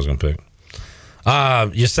 That's what I was going to pick.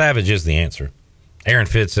 Savage is the answer. Aaron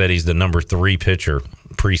Fitz said he's the number 3 pitcher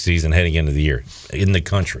preseason heading into the year in the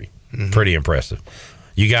country. Mm-hmm. Pretty impressive.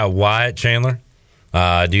 You got Wyatt, Chandler.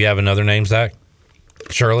 Do you have another name, Zach?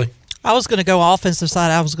 Shirley? I was going to go offensive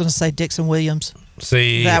side. I was going to say Dixon Williams.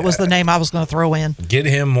 See, that was the name I was going to throw in. Get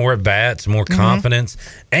him more at bats, more confidence,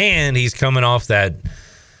 and he's coming off that,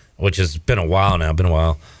 which has been a while now,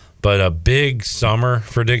 but a big summer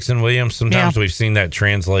for Dixon Williams. Sometimes we've seen that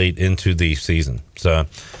translate into the season. So,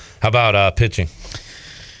 how about pitching?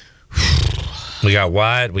 We got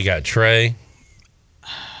Wyatt, we got Trey.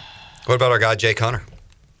 What about our guy Jay Connor?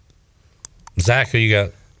 Zach, who you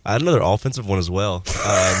got? I had another offensive one as well.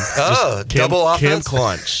 Double offense? Cam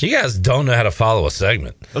Clonch. You guys don't know how to follow a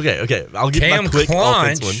segment. Okay. I'll give my quick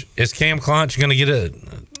offense one. Is Cam Clonch going to get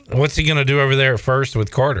what's he going to do over there at first with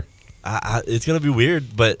Carter? It's going to be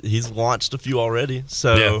weird, but he's launched a few already.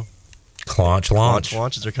 So yeah. Clonch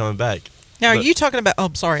launches are coming back. Now, are you talking about? Oh,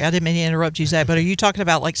 I'm sorry, I didn't mean to interrupt you, Zach. But are you talking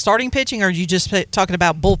about like starting pitching, or are you just talking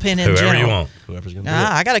about bullpen in general? Whoever you want. Whoever's going to do it.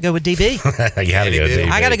 I got to go with DB. You got to go DB.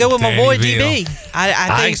 I got to go with my boy DB.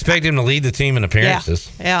 I expect him to lead the team in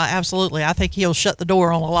appearances. Yeah, absolutely. I think he'll shut the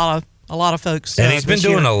door on a lot of folks. And he's been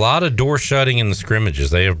doing a lot of door shutting in the scrimmages.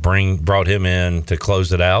 They have brought him in to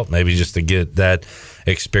close it out, maybe just to get that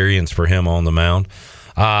experience for him on the mound.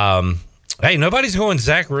 Hey, nobody's going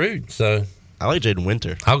Zach Root, so I like Jaden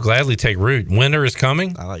Winter. I'll gladly take Root. Winter is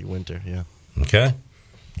coming. I like Winter. Yeah. Okay.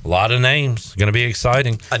 A lot of names. Going to be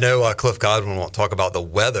exciting. I know Cliff Godwin won't talk about the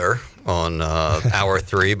weather on hour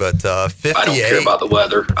 3, but 58. I don't care about the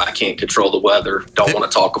weather. I can't control the weather. Don't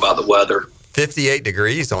want to talk about the weather. 58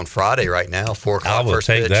 degrees on Friday right now, 4 o'clock I will first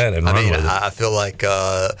take pitch. that and run with it. I feel like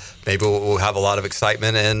maybe we'll have a lot of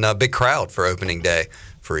excitement and a big crowd for opening day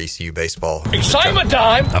for ECU baseball. Excitement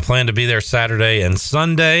time! I plan to be there Saturday and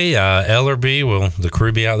Sunday. Ellerbe, will the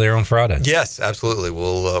crew be out there on Friday? Yes, absolutely.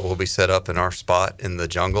 We'll be set up in our spot in the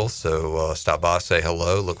jungle. So stop by, say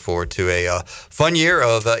hello. Look forward to a fun year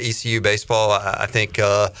of ECU baseball. I think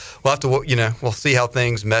we'll have to, we'll see how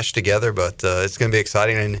things mesh together, but it's going to be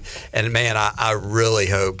exciting. And man, I really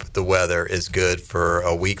hope the weather is good for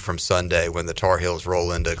a week from Sunday when the Tar Heels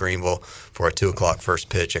roll into Greenville for a 2 o'clock first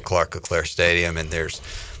pitch at Clark LeClaire Stadium, and there's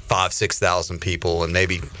 5,000-6,000 people and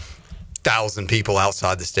maybe 1,000 people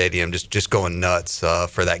outside the stadium just going nuts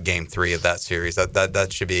for that game 3 of that series.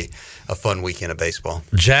 That should be a fun weekend of baseball.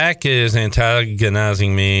 Jack is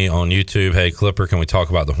antagonizing me on YouTube. Hey, Clipper, can we talk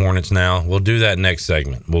about the Hornets now? We'll do that next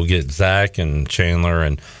segment. We'll get Zach and Chandler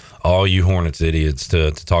and all you Hornets idiots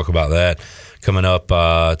to talk about that. Coming up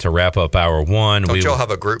to wrap up hour 1. Don't y'all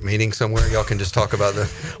have a group meeting somewhere? Y'all can just talk about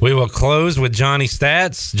that. We will close with Johnny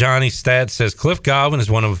Stats. Johnny Stats says Cliff Godwin is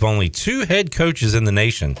one of only 2 head coaches in the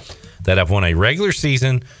nation that have won a regular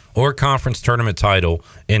season or conference tournament title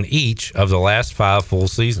in each of the last 5 full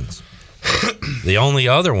seasons. The only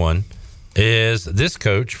other one is this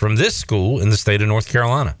coach from this school in the state of North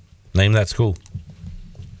Carolina. Name that school.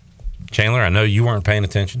 Chandler, I know you weren't paying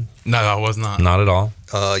attention. No, I was not. Not at all.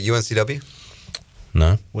 UNCW?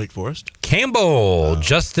 No. Wake Forest? Campbell.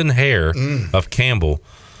 Justin Hare of Campbell.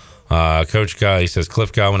 Coach Guy, he says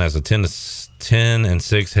Cliff Godwin has a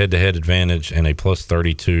 10-6 head-to-head advantage and a plus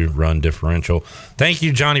 32 run differential. Thank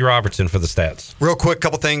you, Johnny Robertson, for the stats. Real quick,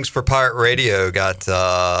 couple things for Pirate Radio.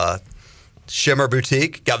 Got Shimmer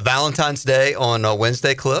Boutique. Got Valentine's Day on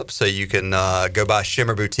Wednesday clip, so you can go by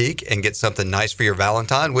Shimmer Boutique and get something nice for your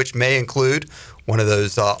Valentine, which may include one of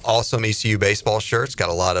those awesome ECU baseball shirts. Got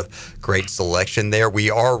a lot of great selection there. We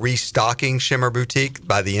are restocking Shimmer Boutique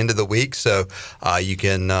by the end of the week, so you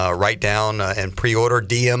can write down and pre-order,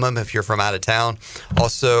 DM them if you're from out of town.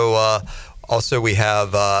 Also we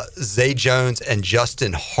have Zay Jones and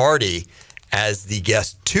Justin Hardy as the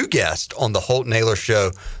two guests on the Holt Naylor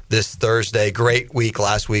Show this Thursday. Great week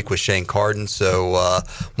last week with Shane Carden, so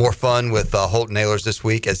more fun with Holt Naylors this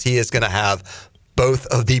week, as he is going to have both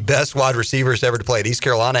of the best wide receivers ever to play at East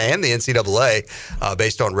Carolina and the NCAA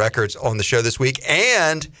based on records on the show this week.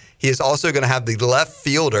 And he is also going to have the left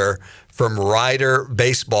fielder from Rider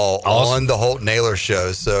Baseball on the Holt Naylor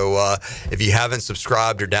Show. So if you haven't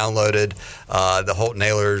subscribed or downloaded the Holt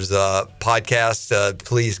Naylors podcast,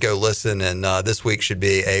 please go listen. And this week should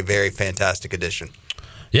be a very fantastic edition.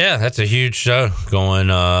 Yeah, that's a huge show, going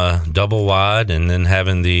double wide and then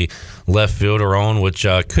having the left fielder on, which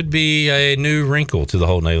could be a new wrinkle to the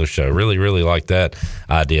Holt Naylor Show. Really, really like that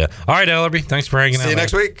idea. All right, Ellerbe, thanks for hanging out. See you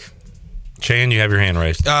next week. Chan, you have your hand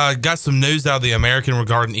raised. Got some news out of the American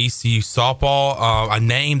regarding ECU softball. A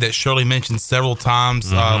name that Shirley mentioned several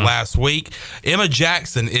times last week. Emma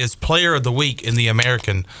Jackson is Player of the Week in the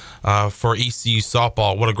American for ECU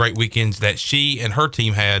softball. What a great weekend that she and her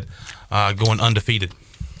team had going undefeated.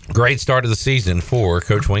 Great start of the season for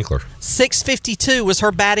Coach Winkler. 652 was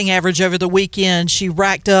her batting average over the weekend. She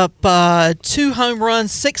racked up 2 home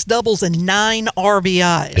runs, 6 doubles, and 9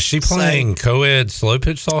 RBIs. Is she playing co-ed slow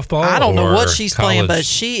pitch softball? I don't know what she's playing, college? but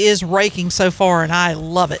she is raking so far, and I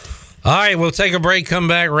love it. All right, we'll take a break, come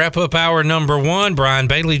back, wrap up hour number 1. Brian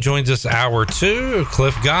Bailey joins us hour 2.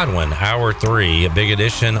 Cliff Godwin, hour 3. A big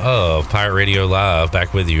edition of Pirate Radio Live.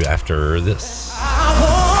 Back with you after this.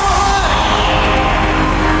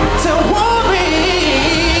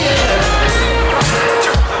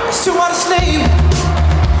 To what a slave.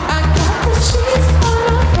 I got the sheets on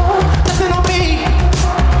my floor, nothing on me,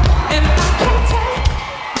 and I can't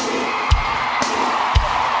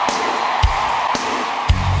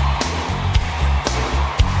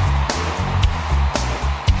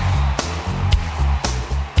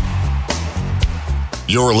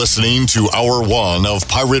You're listening to Hour 1 of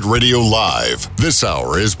Pirate Radio Live. This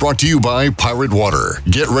hour is brought to you by Pirate Water.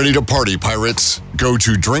 Get ready to party, pirates. Go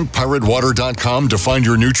to drinkpiratewater.com to find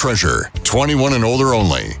your new treasure. 21 and older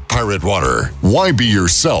only. Pirate Water. Why be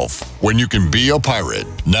yourself when you can be a pirate?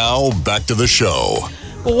 Now, back to the show.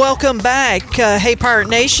 Welcome back. Hey, Pirate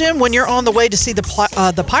Nation. When you're on the way to see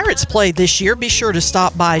the Pirates play this year, be sure to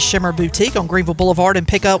stop by Shimmer Boutique on Greenville Boulevard and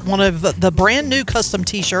pick up one of the brand new custom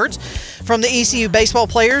T-shirts from the ECU baseball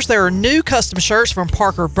players. There are new custom shirts from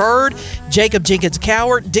Parker Bird, Jacob Jenkins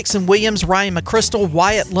Cowart, Dixon Williams, Ryan McChrystal,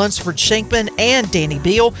 Wyatt Lunsford Shankman, and Danny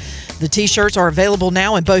Beal. The T-shirts are available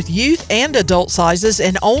now in both youth and adult sizes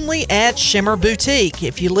and only at Shimmer Boutique.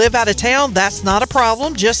 If you live out of town, that's not a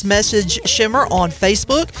problem. Just message Shimmer on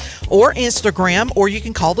Facebook or Instagram, or you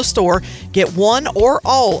can call the store. Get one or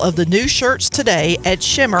all of the new shirts today at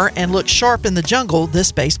Shimmer and look sharp in the jungle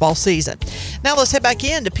this baseball season. Now let's head back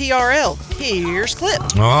into PRL. Here's Clip.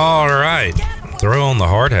 All right. Throw on the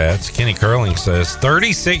hard hats. Kenny Curling says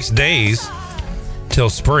 36 days till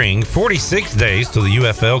spring, 46 days till the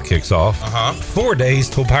UFL kicks off, 4 days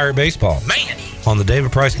till Pirate Baseball. Man! On the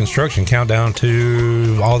David Price Construction countdown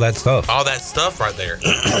to all that stuff. All that stuff right there.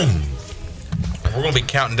 We're going to be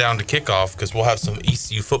counting down to kickoff because we'll have some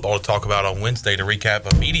ECU football to talk about on Wednesday to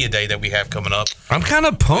recap a media day that we have coming up. I'm kind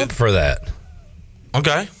of pumped for that.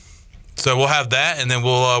 Okay. So we'll have that, and then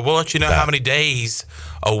we'll let you know how many days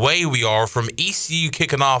away we are from ECU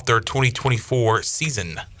kicking off their 2024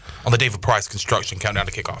 season on the David Price Construction countdown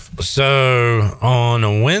to kickoff. So on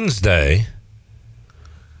a Wednesday,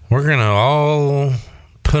 we're going to all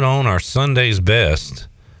put on our Sunday's best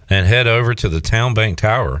and head over to the Town Bank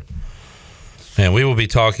Tower. And we will be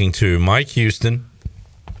talking to Mike Houston,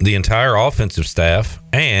 the entire offensive staff,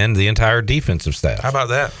 and the entire defensive staff. How about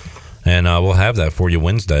that? And we'll have that for you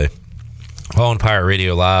Wednesday on Pirate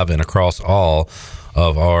Radio Live and across all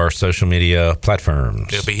of our social media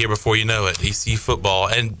platforms. It'll be here before you know it. ECU football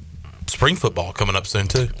and spring football coming up soon,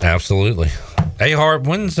 too. Absolutely. Hey, Harp,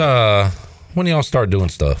 when do y'all start doing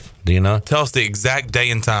stuff? Do you know? Tell us the exact day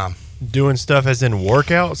and time. Doing stuff as in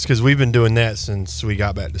workouts? Because we've been doing that since we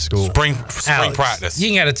got back to school. Spring practice.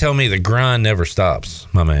 You got to tell me the grind never stops,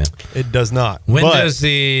 my man. It does not. When does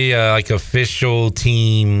the official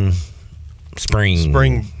team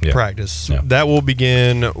spring practice? Yeah. That will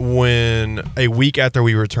begin when a week after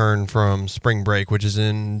we return from spring break, which is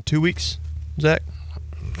in 2 weeks, Zach.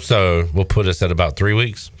 So we'll put us at about 3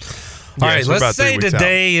 weeks. All right, so let's say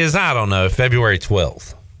today is, I don't know, February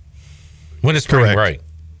 12th. When is spring break?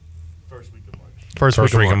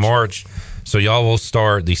 First week of March. So y'all will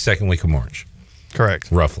start the second week of March.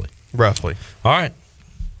 Correct. Roughly. All right.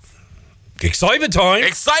 Excitement time.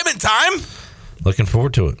 Excitement time. Looking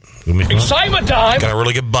forward to it. Excitement time. Got a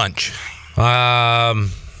really good bunch. How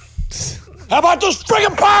about those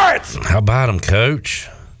friggin' Pirates? How about them, Coach?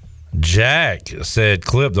 Jack said,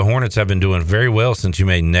 Clip, the Hornets have been doing very well since you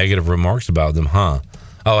made negative remarks about them, huh?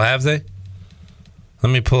 Oh, have they?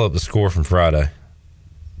 Let me pull up the score from Friday.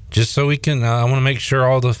 Just so we can, I want to make sure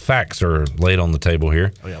all the facts are laid on the table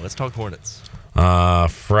here. Oh, yeah, let's talk Hornets.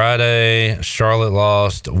 Friday, Charlotte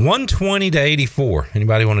lost 120-84.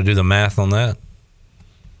 Anybody want to do the math on that?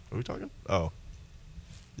 What are we talking? Oh.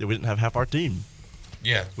 Yeah, we didn't have half our team.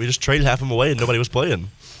 Yeah. We just traded half them away and nobody was playing.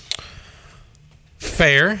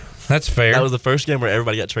 Fair. That's fair. That was the first game where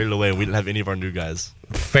everybody got traded away and we didn't have any of our new guys.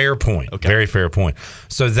 Fair point. Okay. Very fair point.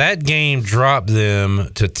 So that game dropped them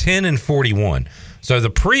to 10-41. So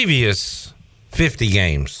the previous 50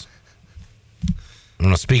 games, I'm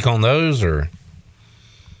going to speak on those, or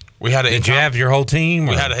We had Did you have your whole team?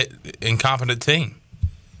 We or- had an incompetent team.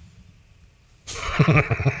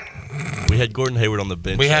 We had Gordon Hayward on the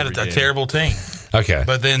bench. We had every a game. terrible team. Okay.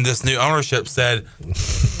 But then this new ownership said,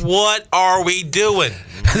 "What are we doing?"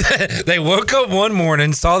 They woke up one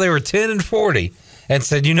morning, saw they were 10-40, and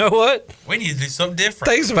said, "You know what? We need to do something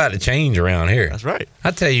different." Things about to change around here." That's right.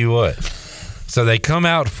 I tell you what. So they come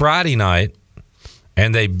out Friday night,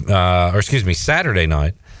 and Saturday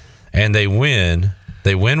night, and they win.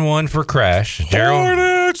 They win one for Crash.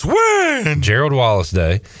 Hornets win. Gerald Wallace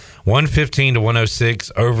Day,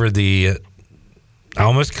 115-106 over the. I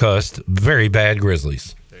almost cussed. Very bad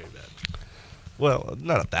Grizzlies. Well,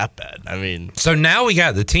 not that bad. I mean, So now we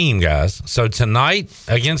got the team, guys. So tonight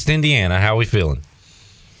against Indiana, how we feeling?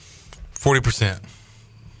 40%.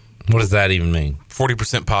 What does that even mean?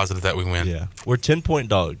 40% positive that we win. yeah, we're 10-point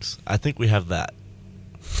dogs. I think we have that.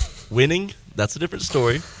 Winning, that's a different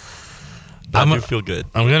story. But I do feel good.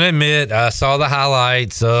 I'm going to admit, I saw the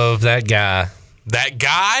highlights of that guy. That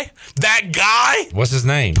guy? That guy? What's his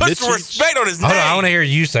name? Put some respect on his name. Hold on, I want to hear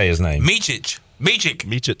you say his name. Mičić. I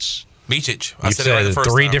You said said it right the first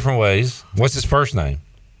three time. different ways. What's his first name?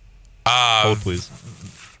 Hold, please.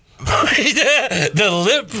 The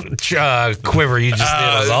lip quiver you just did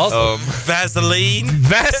was awesome. Vaseline.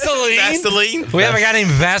 Vaseline? We have a guy named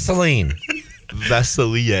Vaseline.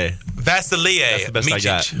 Vasilie. That's the best I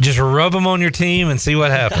got. Just rub him on your team and see what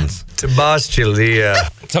happens. Tabaschalia.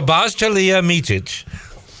 Tabaschalia Mičić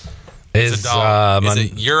is a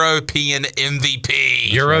European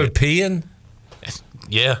MVP. European?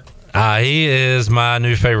 Yeah. He is my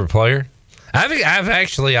new favorite player. I've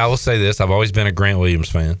actually, I will say this, I've always been a Grant Williams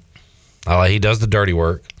fan. He does the dirty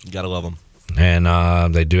work. You gotta love him.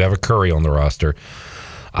 And they do have a Curry on the roster.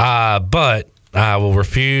 But I will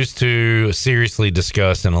refuse to seriously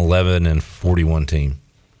discuss an 11-41 team.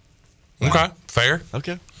 Okay. Fair.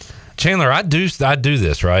 Okay. Chandler, I do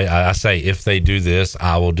this, right? I say if they do this,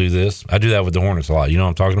 I will do this. I do that with the Hornets a lot. You know what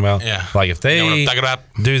I'm talking about? Yeah. Like if they You know what I'm talking about?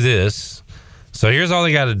 do this, so here's all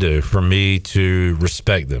they got to do for me to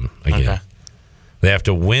respect them again. Okay. They have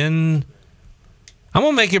to win. I'm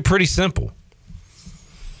going to make it pretty simple.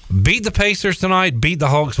 Beat the Pacers tonight, beat the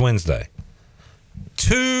Hawks Wednesday.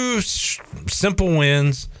 2 simple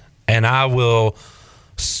wins, and I will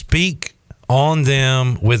speak on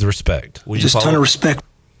them with respect. Will you just ton of respect.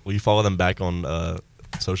 Will you follow them back on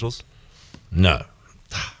socials? No.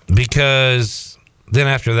 Because then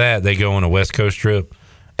after that, they go on a West Coast trip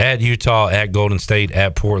at Utah, at Golden State,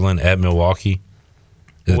 at Portland, at Milwaukee.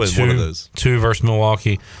 Always one of those. 2 versus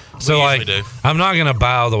Milwaukee. So, usually do. I'm not going to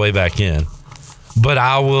buy all the way back in, but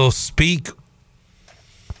I will speak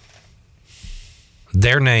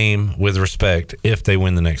their name with respect if they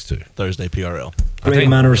win the next 2. Thursday PRL. Great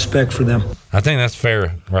amount of respect for them. I think that's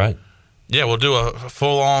fair, right? Yeah, we'll do a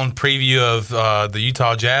full-on preview of the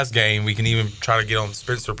Utah Jazz game. We can even try to get on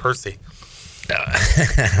Spencer Percy.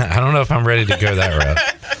 I don't know if I'm ready to go that route.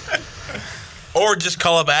 Or just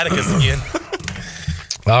call up Atticus again.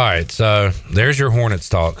 All right, so there's your Hornets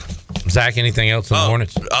talk. Zach, anything else on the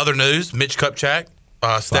Hornets? Other news, Mitch Kupchak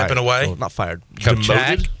stepping Fired. away. Oh, not fired. Kupchak?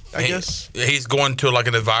 Demoted, I guess. He's going to like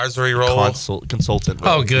an advisory role. Consultant.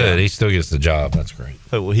 Oh, good. Yeah. He still gets the job. That's great.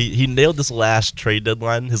 Oh, well, he nailed this last trade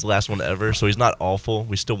deadline, his last one ever. So he's not awful.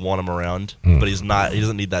 We still want him around, but he's not. He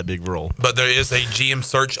doesn't need that big role. But there is a GM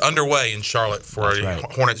search underway in Charlotte for a right.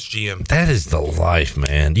 Hornets GM. That is the life,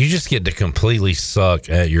 man. You just get to completely suck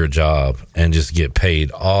at your job and just get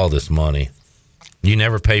paid all this money. You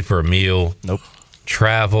never pay for a meal. Nope.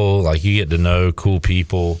 Travel, like you get to know cool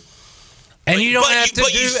people. And you don't have to do.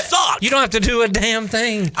 You suck. You don't have to do a damn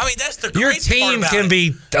thing. I mean, that's the Your crazy part team about can it.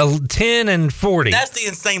 be 10-40. That's the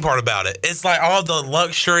insane part about it. It's like all the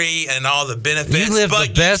luxury and all the benefits. You live but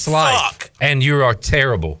the best you life, suck and you are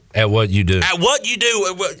terrible at what you do. at what you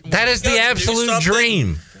do. That is the absolute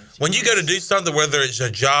dream. When you go to do something, whether it's a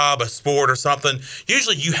job, a sport, or something,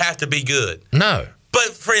 usually you have to be good. No, But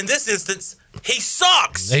for in this instance, he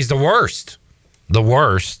sucks. he's the worst. The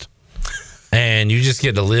worst. And you just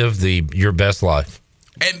get to live your best life.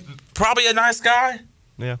 And probably a nice guy.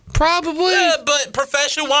 Yeah. Probably. Yeah, but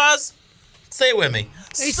profession-wise, say it with me.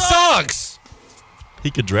 He sucks.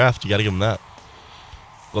 He could draft. You got to give him that.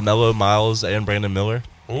 LaMelo, Miles, and Brandon Miller.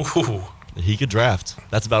 Ooh. He could draft.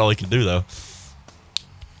 That's about all he can do, though.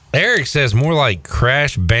 Eric says more like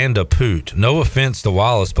Crash Bandicoot. No offense to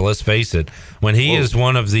Wallace, but let's face it. When he is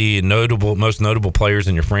one of the most notable players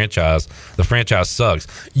in your franchise, the franchise sucks.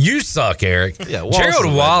 You suck, Eric. Yeah, Wallace Gerald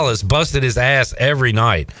is Wallace busted his ass every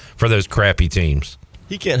night for those crappy teams.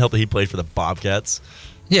 He can't help that he played for the Bobcats.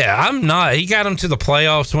 Yeah, I'm not. He got him to the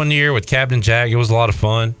playoffs one year with Captain Jack. It was a lot of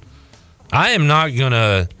fun. I am not going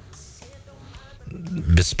to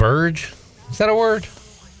Besparage? Is that a word?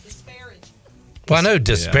 Well, I know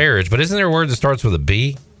disparage, but isn't there a word that starts with a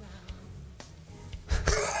B?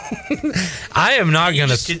 I am not going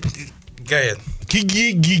to... Go ahead.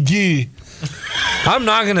 I'm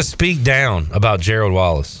not going to speak down about Gerald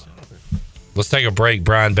Wallace. Let's take a break.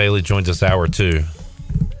 Brian Bailey joins us hour 2.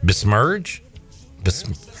 Besmirch?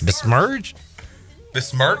 Besmirch?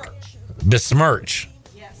 Besmirk? Besmirch.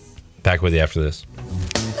 Yes. Back with you after this.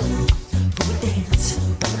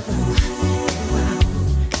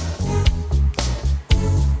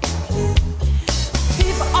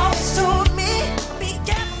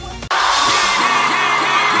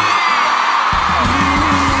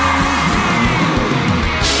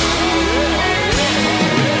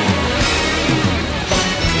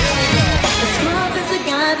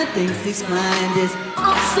 Thinks he's blind is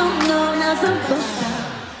also known as a buster.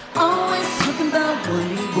 Always talking about what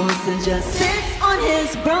he wants and just sits on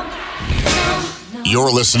his broke.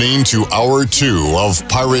 You're listening to Hour 2 of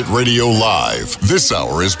Pirate Radio Live. This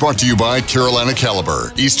hour is brought to you by Carolina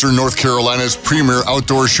Caliber, Eastern North Carolina's premier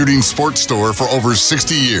outdoor shooting sports store for over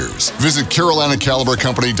 60 years. Visit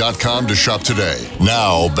CarolinaCaliberCompany.com to shop today.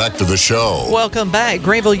 Now, back to the show. Welcome back.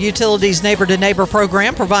 Greenville Utilities Neighbor to Neighbor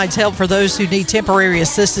program provides help for those who need temporary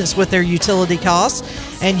assistance with their utility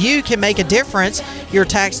costs, and you can make a difference. Your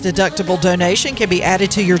tax-deductible donation can be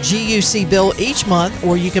added to your GUC bill each month,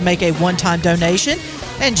 or you can make a one-time donation,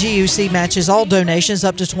 and GUC matches all donations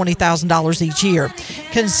up to $20,000 each year.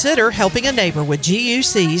 Consider helping a neighbor with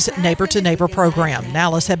GUC's Neighbor to Neighbor program.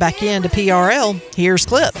 Now let's head back into PRL. Here's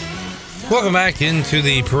Clip. Welcome back into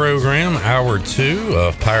the program, hour 2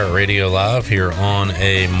 of Pirate Radio Live here on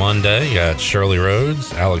a Monday. You got Shirley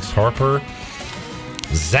Rhodes, Alex Harper,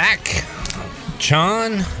 Zach,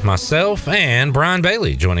 John, myself, and Brian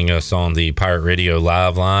Bailey joining us on the Pirate Radio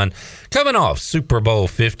Live line. Coming off Super Bowl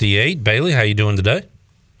 58. Bailey, how you doing today?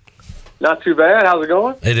 Not too bad. How's it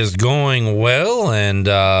going? It is going well. And,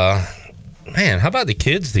 man, how about the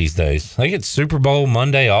kids these days? They get Super Bowl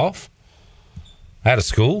Monday off out of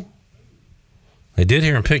school. They did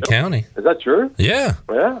here in Pitt County. Is that true? Yeah.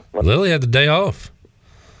 Yeah. Lily had the day off.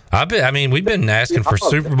 We've been asking for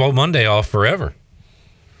Super Bowl Monday off forever.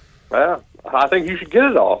 Yeah. I think you should get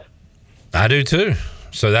it off. I do, too.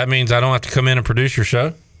 So that means I don't have to come in and produce your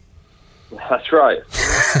show? That's right.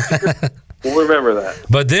 We'll remember that.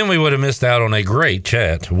 But then we would have missed out on a great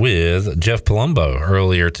chat with Jeff Palumbo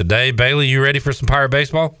earlier today. Bailey, you ready for some Pirate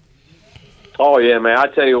baseball? Oh yeah, man! I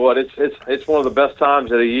tell you what, it's one of the best times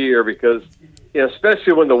of the year because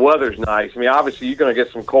especially when the weather's nice. I mean, obviously you're going to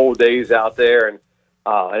get some cold days out there, and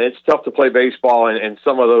it's tough to play baseball in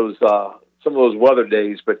some of those weather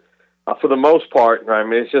days. But for the most part, I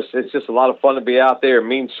mean, it's just a lot of fun to be out there. It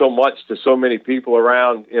means so much to so many people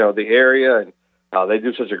around the area, and they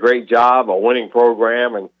do such a great job, a winning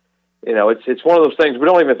program, and it's one of those things we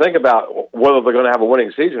don't even think about whether they're going to have a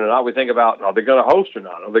winning season or not. We think about are they going to host or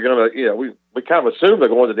not? Are they going to we kind of assume they're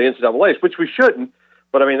going to the NCAA, which we shouldn't.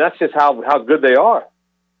 But I mean that's just how good they are.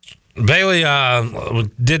 Bailey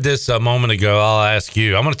did this a moment ago. I'll ask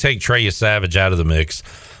you. I'm going to take Trey Savage out of the mix.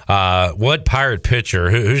 What Pirate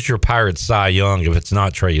pitcher? Who's your Pirate Cy Young if it's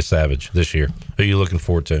not Trey Savage this year? Who are you looking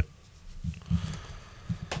forward to?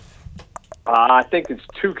 I think it's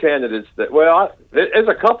two candidates there's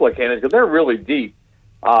a couple of candidates because they're really deep.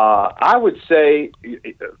 I would say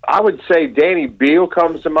Danny Beal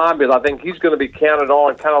comes to mind because I think he's going to be counted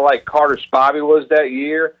on kind of like Carter Spivey was that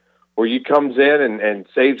year, where he comes in and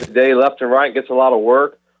saves the day left and right, gets a lot of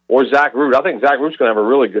work. Or Zach Root. I think Zach Root's going to have a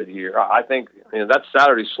really good year. I think that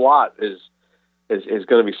Saturday slot is going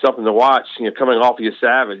to be something to watch. Coming off of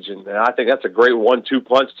Savage, and I think that's a great 1-2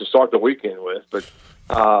 punch to start the weekend with. But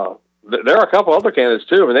there are a couple other candidates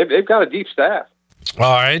too. I mean, they've got a deep staff.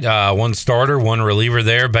 All right, one starter, one reliever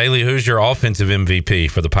there. Bailey, who's your offensive MVP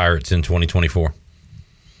for the Pirates in 2024?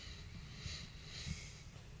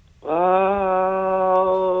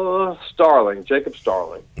 Jacob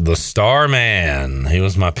Starling. The Star Man. He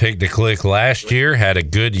was my pick to click last year, had a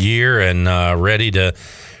good year, and ready to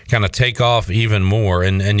kind of take off even more.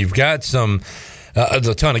 And you've got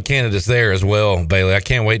a ton of candidates there as well, Bailey. I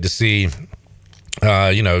can't wait to see,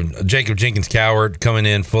 Jacob Jenkins Coward coming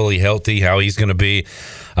in fully healthy, how he's going to be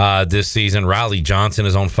this season. Riley Johnson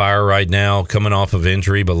is on fire right now, coming off of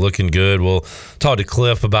injury, but looking good. We'll talk to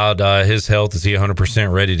Cliff about his health. Is he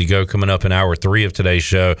 100% ready to go coming up in hour 3 of today's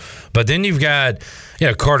show? But then you've got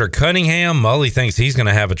Carter Cunningham. Mully thinks he's going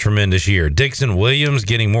to have a tremendous year. Dixon Williams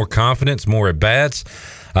getting more confidence, more at-bats.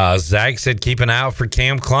 Zach said keep an eye out for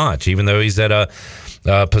Cam Clonch, even though he's at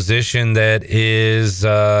a position that is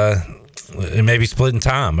maybe splitting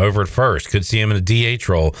time over at first. Could see him in a DH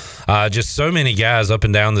role. Just so many guys up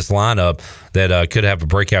and down this lineup that could have a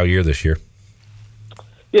breakout year this year.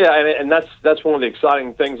 Yeah, and that's one of the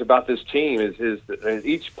exciting things about this team is that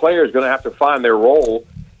each player is going to have to find their role,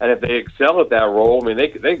 and if they excel at that role, I mean,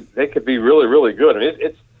 they could be really, really good. I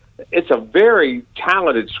mean, it's a very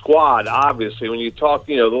talented squad. Obviously, when you talk,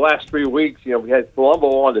 the last 3 weeks, we had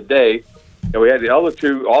Colombo on today, and we had the other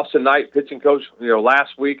two, Austin Knight, pitching coach,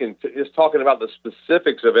 last week, and just talking about the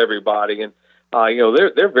specifics of everybody, and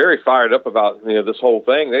they're very fired up about this whole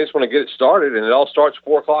thing. They just want to get it started, and it all starts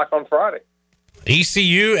 4:00 on Friday.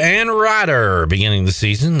 ECU and Ryder beginning the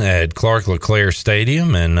season at Clark LeClaire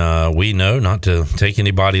Stadium, and we know not to take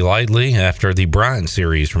anybody lightly after the Bryant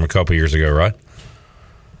series from a couple years ago, right?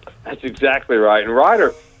 That's exactly right. And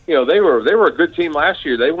Ryder, they were a good team last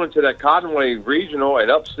year. They went to that Conway Regional and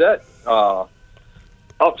upset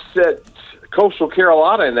Coastal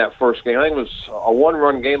Carolina in that first game. I think it was a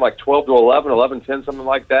one-run game, like 12-11, 11-10, something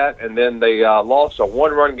like that. And then they lost a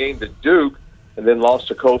one-run game to Duke, and then lost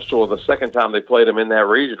to Coastal the second time they played them in that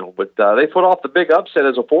regional. But they put off the big upset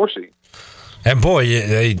as a 4 seed. And boy,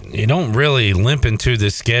 you don't really limp into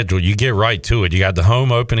this schedule. You get right to it. You got the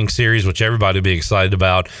home opening series, which everybody will be excited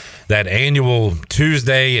about. That annual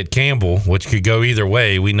Tuesday at Campbell, which could go either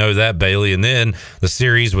way. We know that, Bailey. And then the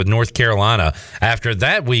series with North Carolina. After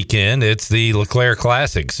that weekend, it's the LeClaire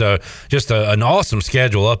Classic. So just an awesome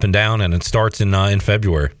schedule up and down, and it starts in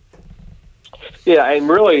February. Yeah, and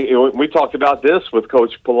really, we talked about this with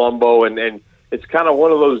Coach Palumbo, and it's kind of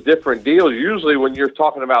one of those different deals. Usually when you're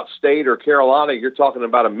talking about State or Carolina, you're talking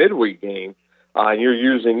about a midweek game, and you're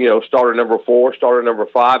using, starter number 4, starter number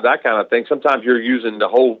 5, that kind of thing. Sometimes you're using the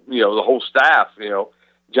whole staff,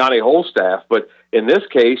 Johnny whole staff. But in this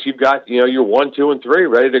case, you've got, your 1, 2, and 3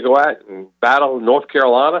 ready to go out and battle North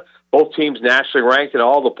Carolina. Both teams nationally ranked in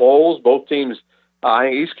all the polls. Both teams, I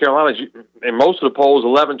think East Carolina's in most of the polls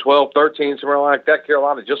 11, 12, 13, somewhere like that.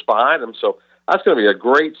 Carolina just behind them. So that's going to be a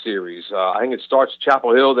great series. I think it starts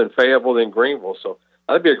Chapel Hill, then Fayetteville, then Greenville. So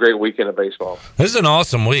that'd be a great weekend of baseball. This is an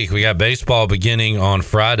awesome week. We got baseball beginning on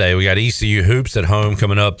Friday. We got ECU Hoops at home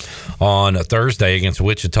coming up on Thursday against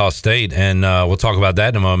Wichita State, and we'll talk about that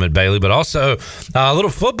in a moment, Bailey. But also a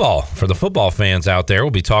little football for the football fans out there.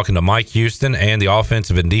 We'll be talking to Mike Houston and the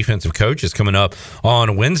offensive and defensive coaches coming up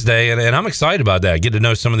on Wednesday, and I'm excited about that. Get to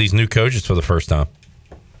know some of these new coaches for the first time.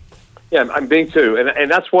 Yeah, I'm being too,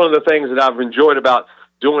 and that's one of the things that I've enjoyed about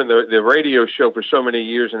doing the radio show for so many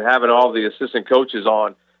years and having all the assistant coaches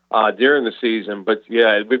on during the season. But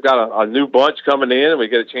yeah, we've got a new bunch coming in, and we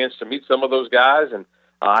get a chance to meet some of those guys, and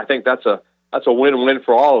I think that's a win-win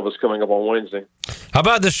for all of us coming up on Wednesday. How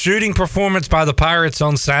about the shooting performance by the Pirates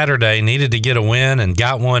on Saturday? Needed to get a win and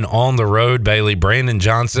got one on the road, Bailey. Brandon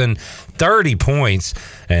Johnson, 30 points,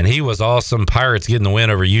 and he was awesome. Pirates getting the win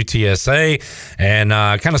over UTSA and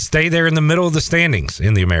kind of stay there in the middle of the standings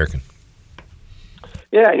in the American.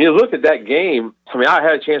 Yeah, and you look at that game. I mean, I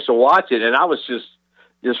had a chance to watch it, and I was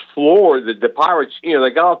just floored that the Pirates, they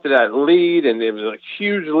got off to that lead, and it was a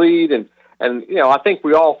huge lead, and I think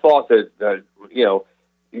we all thought that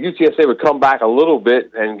UTSA would come back a little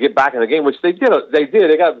bit and get back in the game, which they did. They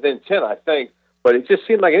got within 10, I think. But it just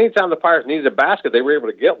seemed like anytime the Pirates needed a basket, they were able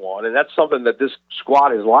to get one, and that's something that this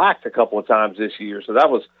squad has lacked a couple of times this year. So that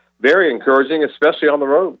was very encouraging, especially on the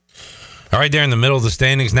road. All right, there in the middle of the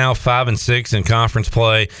standings now, 5-6 in conference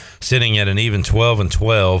play, sitting at an even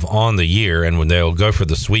 12-12 on the year, and when they'll go for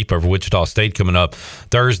the sweep over Wichita State coming up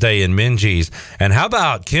Thursday in Minges. And how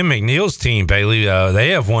about Kim McNeil's team, Bailey?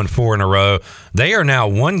 They have won 4 in a row. They are now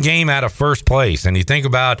 1 game out of first place, and you think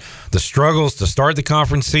about the struggles to start the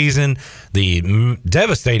conference season, the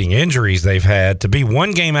devastating injuries they've had, to be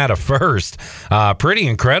 1 game out of first, pretty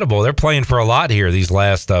incredible. They're playing for a lot here these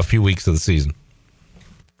last few weeks of the season.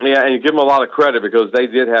 Yeah, and you give them a lot of credit because they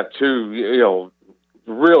did have 2,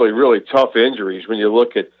 really, really tough injuries. When you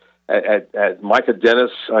look at Micah Dennis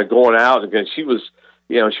going out again, she was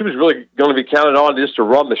really going to be counted on just to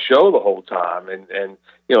run the show the whole time, and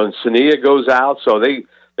Sania goes out, so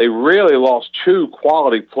they really lost 2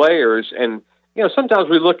 quality players. And sometimes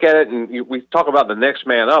we look at it and we talk about the next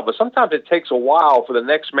man up, but sometimes it takes a while for the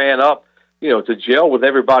next man up, to gel with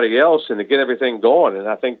everybody else and to get everything going. And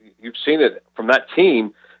I think you've seen it from that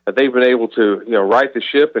team, that they've been able to, right the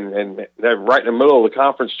ship and they're right in the middle of the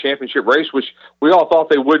conference championship race, which we all thought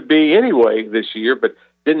they would be anyway this year, but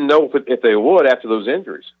didn't know if they would after those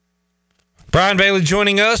injuries. Brian Bailey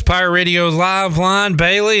joining us, Pirate Radio Live Line.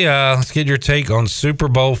 Bailey, let's get your take on Super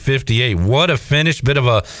Bowl 58. What a finish, bit of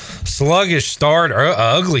a sluggish start, or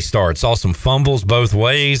ugly start. Saw some fumbles both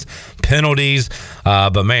ways, penalties,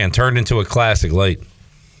 but man, turned into a classic late.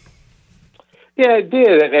 Yeah, it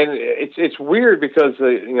did, and it's weird because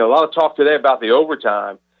a lot of talk today about the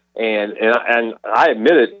overtime, and I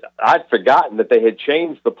admit it, I'd forgotten that they had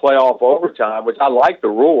changed the playoff overtime, which I like the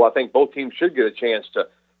rule. I think both teams should get a chance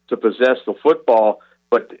to possess the football,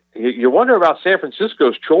 but you wonder about San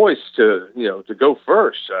Francisco's choice to go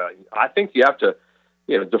first. I think you have to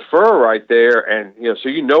defer right there, and so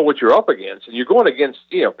you know what you're up against, and you're going against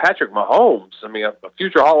Patrick Mahomes. I mean, a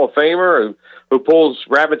future Hall of Famer who pulls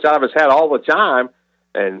rabbits out of his hat all the time,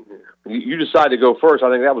 and you decide to go first. I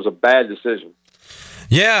think that was a bad decision.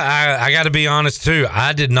 Yeah, I got to be honest too.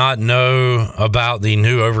 I did not know about the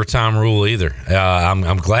new overtime rule either.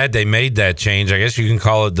 I'm glad they made that change. I guess you can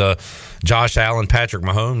call it the Josh Allen, Patrick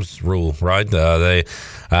Mahomes rule, right? They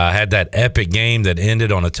had that epic game that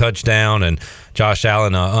ended on a touchdown, and Josh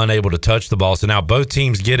Allen unable to touch the ball. So now both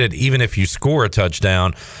teams get it, even if you score a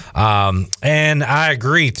touchdown. And I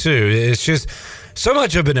agree too. It's just so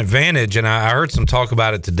much of an advantage, and I heard some talk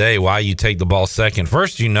about it today, why you take the ball second.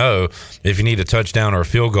 First, if you need a touchdown or a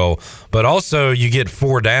field goal, but also you get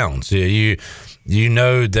 4 downs. You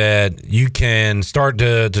know that you can start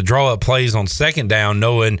to draw up plays on second down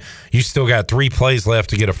knowing you still got 3 plays left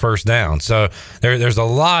to get a first down. So there's a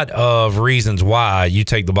lot of reasons why you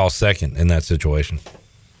take the ball second in that situation.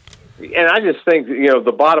 And I just think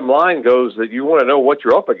the bottom line goes that you want to know what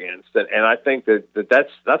you're up against, and I think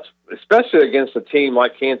that's especially against a team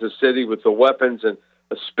like Kansas City with the weapons, and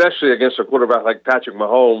especially against a quarterback like Patrick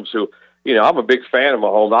Mahomes, who I'm a big fan of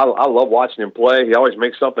Mahomes. I love watching him play. He always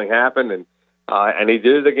makes something happen, and he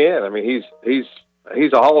did it again. I mean, he's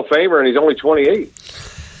a Hall of Famer, and he's only 28.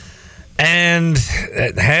 And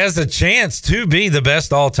has a chance to be the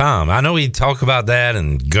best all time. I know we talk about that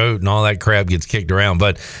and GOAT and all that crap gets kicked around,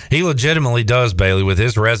 but he legitimately does, Bailey, with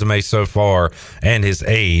his resume so far and his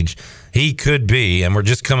age. He could be, and we're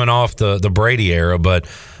just coming off the Brady era, but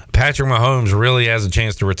Patrick Mahomes really has a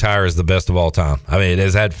chance to retire as the best of all time. I mean,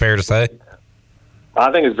 is that fair to say?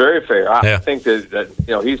 I think it's very fair. I think that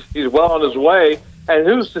he's well on his way. And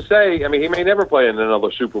who's to say? I mean, he may never play in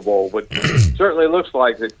another Super Bowl, but it certainly looks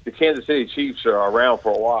like the Kansas City Chiefs are around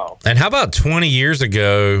for a while. And how about 20 years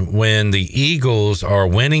ago when the Eagles are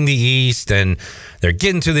winning the East and they're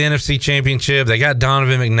getting to the NFC Championship? They got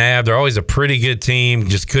Donovan McNabb. They're always a pretty good team,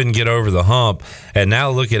 just couldn't get over the hump. And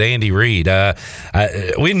now look at Andy Reid.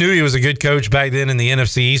 We knew he was a good coach back then in the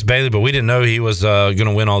NFC East, Bailey, but we didn't know he was going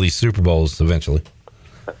to win all these Super Bowls eventually.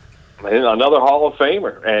 Another Hall of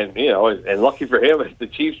Famer, and lucky for him, the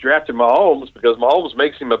Chiefs drafted Mahomes because Mahomes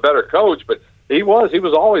makes him a better coach. But he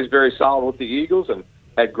was always very solid with the Eagles and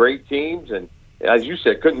had great teams, and as you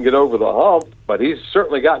said, couldn't get over the hump. But he's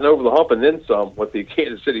certainly gotten over the hump and then some with the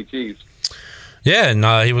Kansas City Chiefs. Yeah, and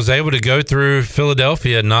he was able to go through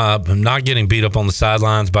Philadelphia, not getting beat up on the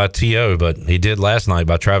sidelines by T.O., but he did last night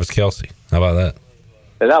by Travis Kelce. How about that?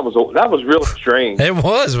 And that was really strange. It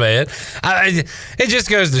was, man. It just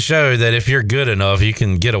goes to show that if you're good enough, you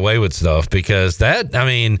can get away with stuff because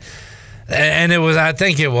and it was, I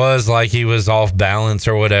think it was like he was off balance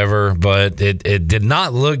or whatever, but it did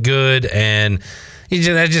not look good, and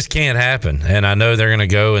that just can't happen. And I know they're going to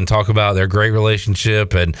go and talk about their great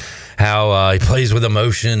relationship and how he plays with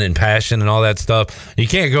emotion and passion and all that stuff. You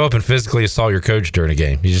can't go up and physically assault your coach during a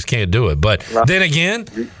game. You just can't do it. But then again,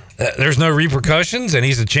 there's no repercussions, and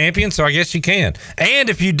he's a champion, so I guess you can.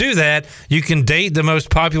 And if you do that, you can date the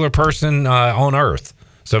most popular person on Earth.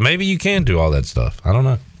 So maybe you can do all that stuff. I don't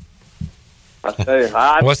know. I tell you,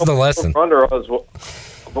 what's the lesson? I don't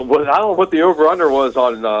know what the over-under was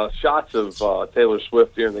on shots of Taylor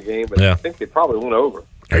Swift during the game, but I think they probably went over.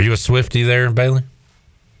 Are you a Swiftie there, Bailey?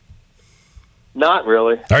 Not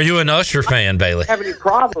really. Are you an Usher fan, Bailey? I didn't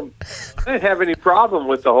have any problem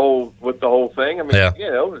with the whole thing. I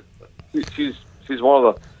mean, she's one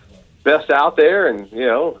of the best out there, and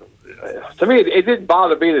to me, it didn't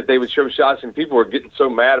bother me that they would show shots and people were getting so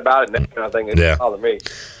mad about it and that kind of thing. It didn't bother me.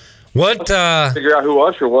 Figure out who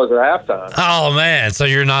Usher was at halftime. Oh man, so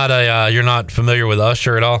you're not familiar with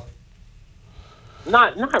Usher at all?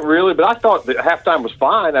 Not really, but I thought the halftime was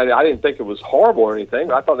fine. I didn't think it was horrible or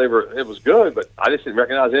anything. I thought it was good, but I just didn't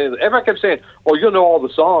recognize any of it. Everybody kept saying, "Oh, you'll know all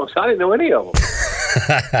the songs." I didn't know any of them.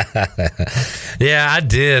 Yeah, I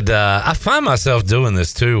did. I find myself doing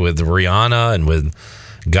this too with Rihanna and with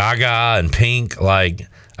Gaga and Pink. Like,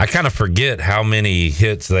 I kind of forget how many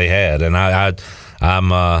hits they had, and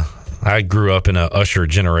I grew up in a Usher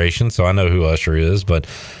generation, so I know who Usher is, but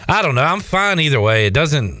I don't know. I'm fine either way. It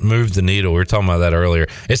doesn't move the needle. We were talking about that earlier.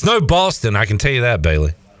 It's no Boston, I can tell you that,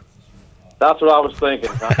 Bailey. That's what I was thinking.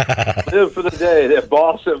 I live for the day that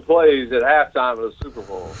Boston plays at halftime of the Super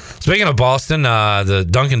Bowl. Speaking of Boston, the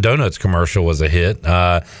Dunkin' Donuts commercial was a hit.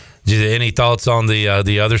 Any thoughts on the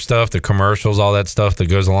other stuff, the commercials, all that stuff that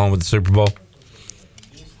goes along with the Super Bowl?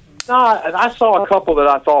 No, I saw a couple that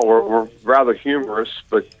I thought were rather humorous,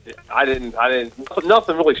 but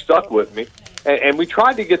nothing really stuck with me. And we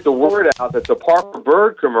tried to get the word out that the Parker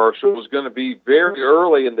Bird commercial was going to be very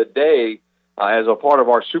early in the day as a part of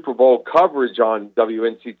our Super Bowl coverage on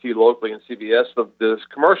WNCT locally and CBS. The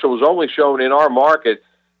commercial was only shown in our market,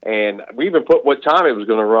 and we even put what time it was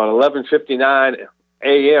going to run, 11:59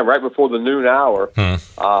 a.m., right before the noon hour.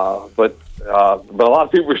 But a lot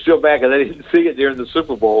of people were still back, and they didn't see it during the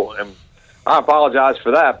Super Bowl, and I apologize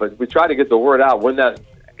for that. But we tried to get the word out when that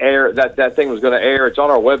thing was going to air. It's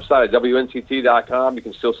on our website at WNCT.com. You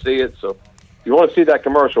can still see it. So if you want to see that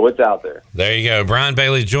commercial, it's out there. There you go. Brian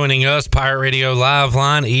Bailey joining us, Pirate Radio Live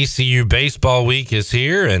Line. ECU Baseball Week is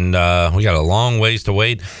here, and we got a long ways to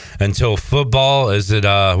wait until football. Is it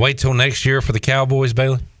wait till next year for the Cowboys,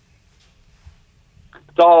 Bailey?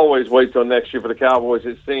 It's always wait till next year for the Cowboys,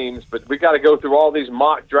 it seems. But we got to go through all these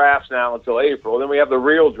mock drafts now until April. Then we have the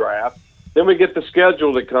real draft. Then we get the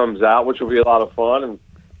schedule that comes out, which will be a lot of fun. And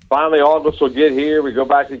finally, August will get here. We go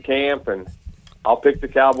back to camp, and I'll pick the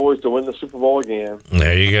Cowboys to win the Super Bowl again.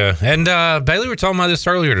 There you go. And Bailey, we were talking about this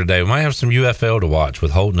earlier today. We might have some UFL to watch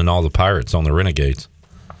with Holton and all the Pirates on the Renegades.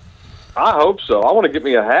 I hope so. I want to get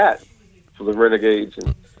me a hat for the Renegades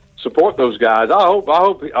and support those guys. I hope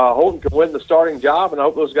Holton can win the starting job, and I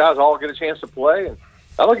hope those guys all get a chance to play, and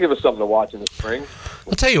that'll give us something to watch in the spring.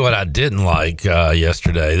 I'll tell you what I didn't like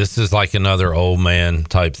yesterday. This is like another old man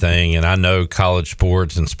type thing, and I know college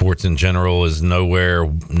sports and sports in general is nowhere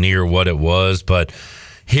near what it was, but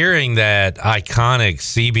hearing that iconic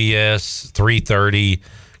CBS 3:30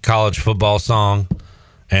 college football song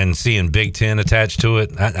and seeing Big Ten attached to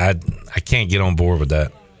it, I can't get on board with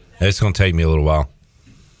that. It's going to take me a little while.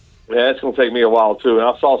 Yeah, it's going to take me a while, too, and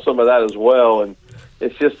I saw some of that as well, and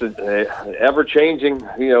it's just an ever-changing,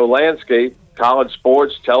 landscape. College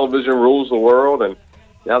sports, television rules the world, and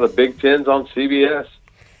now the Big Ten's on CBS.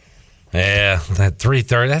 Yeah, that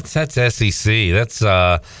 3:30. That's SEC.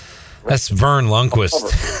 That's Vern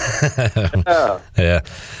Lundquist.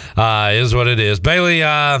 Yeah, is what it is. Bailey,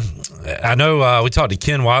 I know we talk to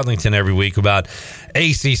Ken Wadlington every week about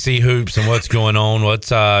ACC hoops and what's going on. What's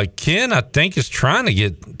Ken? I think is trying to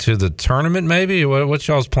get to the tournament. Maybe what's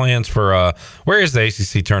y'all's plans for? Where is the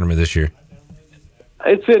ACC tournament this year?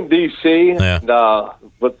 It's in D.C. Yeah. And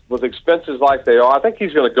with expenses like they are, I think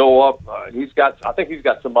he's going to go up. I think he's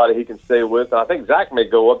got somebody he can stay with. I think Zach may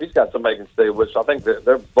go up. He's got somebody he can stay with. So I think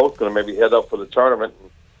they're both going to maybe head up for the tournament and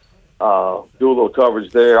do a little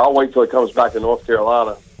coverage there. I'll wait till it comes back to North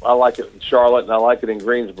Carolina. I like it in Charlotte and I like it in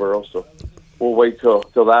Greensboro. So we'll wait till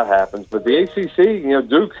that happens. But the ACC,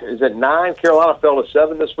 Duke is at 9. Carolina fell to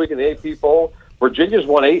 7 this week in the AP poll. Virginia's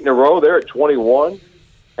won 8 in a row. They're at 21.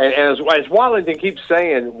 And as Wadlington keeps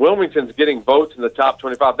saying, Wilmington's getting votes in the top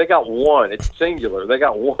 25. They got one. It's singular. They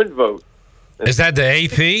got one vote. Is that the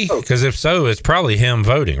AP? Because if so, it's probably him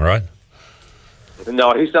voting, right?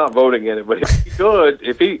 No, he's not voting in it. But if he could,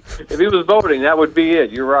 if he was voting, that would be it.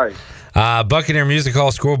 You're right. Buccaneer Music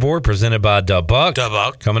Hall scoreboard presented by Buck.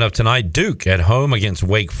 Coming up tonight, Duke at home against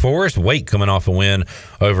Wake Forest. Wake coming off a win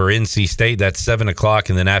over NC State. That's 7 o'clock.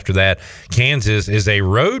 And then after that, Kansas is a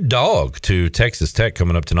road dog to Texas Tech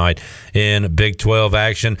coming up tonight in Big 12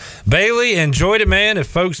 action. Bailey, enjoyed it, man. If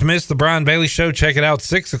folks missed the Brian Bailey Show, check it out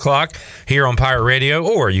 6 o'clock here on Pirate Radio,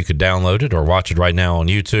 or you could download it or watch it right now on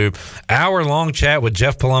YouTube. Hour-long chat with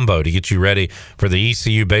Jeff Palumbo to get you ready for the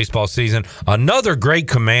ECU baseball season. Another great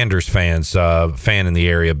Commanders fan in the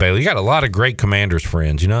area, Bailey. You got a lot of great Commanders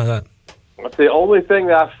friends. You know that? That's the only thing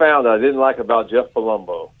that I found that I didn't like about Jeff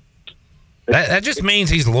Palumbo. That just means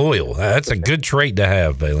he's loyal. That's a good trait to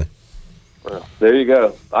have, Bailey. Well, there you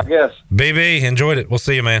go, I guess. BB, enjoyed it. We'll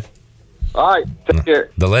see you, man. All right, take care.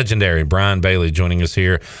 The legendary Brian Bailey joining us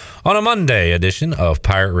here on a Monday edition of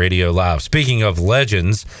Pirate Radio Live. Speaking of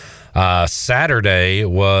legends, Saturday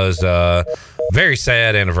was a very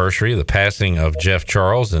sad anniversary of the passing of Jeff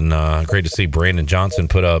Charles, and great to see Brandon Johnson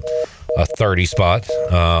put up a 30 spot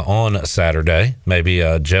on Saturday. Maybe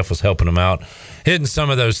Jeff was helping him out, hitting some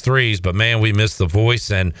of those threes, but man, we missed the voice.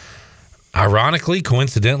 And ironically,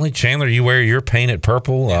 coincidentally, Chandler, you wear your painted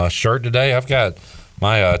purple shirt today. I've got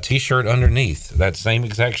my T-shirt underneath that same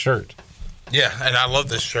exact shirt. Yeah, and I love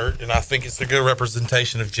this shirt, and I think it's a good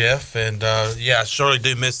representation of Jeff. And I surely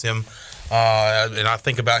do miss him, and I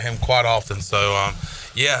think about him quite often. So,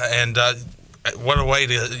 what a way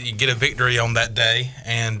to get a victory on that day,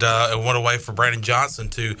 and what a way for Brandon Johnson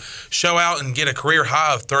to show out and get a career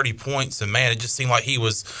high of 30 points. And man, it just seemed like he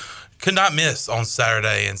was could not miss on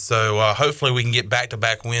Saturday. And so hopefully we can get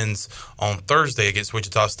back-to-back wins on Thursday against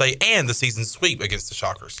Wichita State and the season sweep against the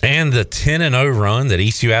Shockers. And the 10-0 run that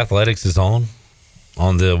ECU Athletics is on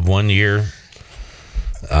the 1 year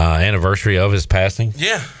anniversary of his passing.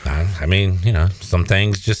 Yeah. I mean, some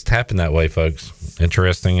things just happen that way, folks.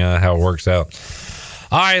 Interesting how it works out.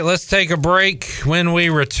 All right, let's take a break. When we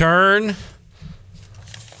return,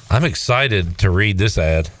 I'm excited to read this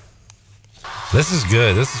ad. This is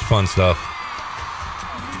good. This is fun stuff.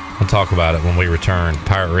 We'll talk about it when we return.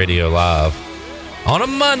 Pirate Radio Live on a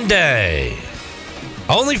Monday.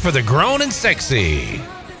 Only for the grown and sexy.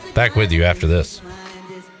 Back with you after this.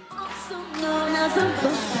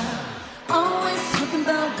 Always talking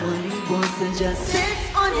about what he wants and just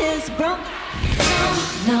sits on his broke.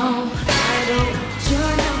 No, I don't want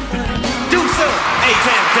your number. No. Do so.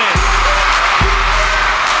 A-10-10.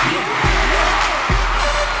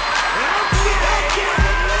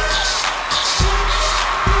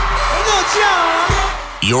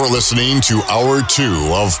 You're listening to Hour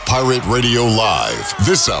 2 of Pirate Radio Live.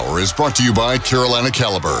 This hour is brought to you by Carolina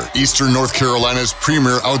Caliber, Eastern North Carolina's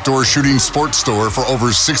premier outdoor shooting sports store for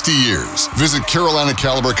over 60 years. Visit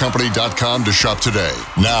CarolinaCaliberCompany.com to shop today.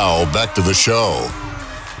 Now, back to the show.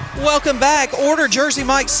 Welcome back. Order Jersey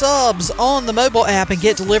Mike's subs on the mobile app and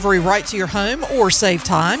get delivery right to your home, or save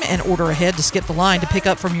time and order ahead to skip the line to pick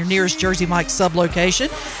up from your nearest Jersey Mike's sub location.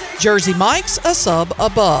 Jersey Mike's, a sub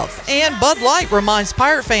above. And Bud Light reminds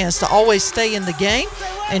Pirate fans to always stay in the game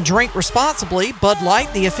and drink responsibly. Bud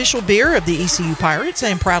Light, the official beer of the ECU Pirates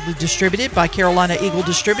and proudly distributed by Carolina Eagle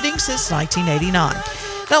Distributing since 1989.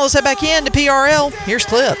 Now let's head back in to PRL. Here's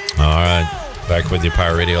Clip. All right, back with you,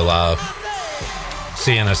 Pirate Radio Live.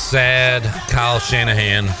 Seeing a sad Kyle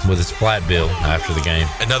Shanahan with his flat bill after the game.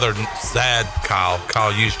 Another sad Kyle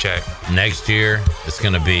Juszczyk. Next year, it's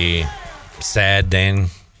going to be sad Dan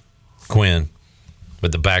Quinn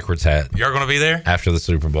with the backwards hat. You're going to be there? After the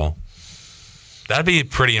Super Bowl. That'd be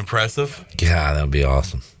pretty impressive. God, that would be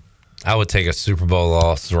awesome. I would take a Super Bowl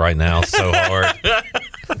loss right now so hard.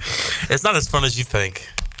 It's not as fun as you think.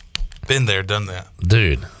 Been there, done that.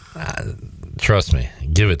 Dude, trust me.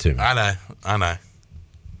 Give it to me. I know.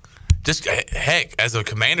 Just heck, as a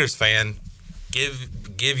Commanders fan,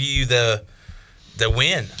 give you the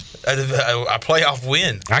win, a playoff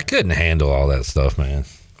win. I couldn't handle all that stuff, man.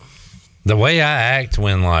 The way I act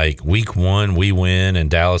when week 1 we win and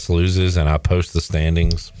Dallas loses and I post the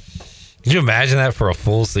standings. Can you imagine that for a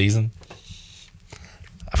full season?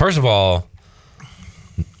 First of all,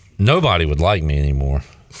 nobody would like me anymore.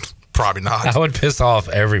 Probably not. I would piss off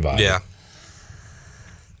everybody. Yeah.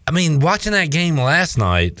 I mean, watching that game last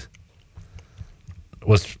night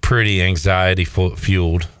was pretty anxiety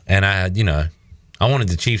fueled, and I wanted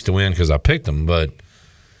the Chiefs to win because I picked them, but I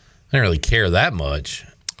didn't really care that much.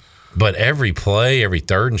 But every play, every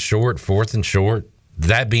 3rd and short, 4th and short,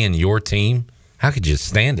 that being your team, how could you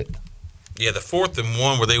stand it? Yeah, the 4th and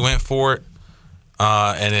 1 where they went for it,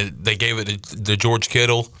 and they gave it to George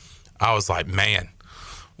Kittle. I was like, man,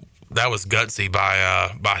 that was gutsy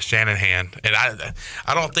by Shanahan, and I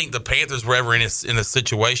don't think the Panthers were ever in a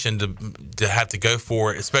situation to have to go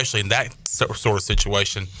for it, especially in that sort of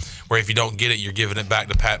situation where if you don't get it, you're giving it back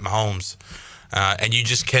to Pat Mahomes, and you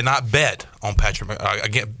just cannot bet on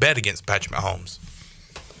bet against Patrick Mahomes.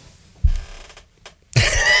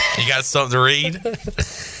 You got something to read?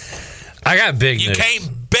 I got big news. You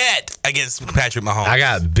can't bet against Patrick Mahomes. I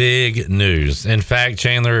got big news. In fact,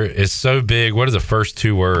 Chandler, is so big. What are the first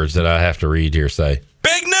 2 words that I have to read here say?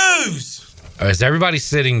 Big news! Is everybody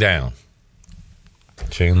sitting down?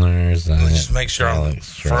 Chandler's. Just make sure I'm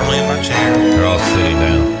firmly in my chair. They're all sitting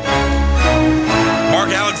down. Mark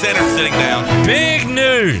Alexander's sitting down. Big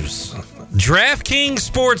news. DraftKings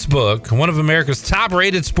Sportsbook, one of America's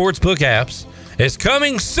top-rated sportsbook apps, is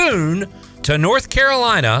coming soon to North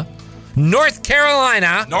Carolina on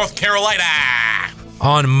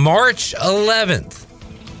March 11th.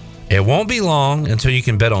 It won't be long until you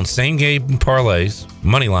can bet on same-game parlays,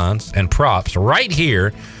 money lines, and props right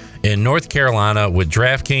here in North Carolina with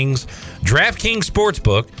DraftKings. DraftKings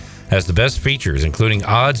Sportsbook has the best features, including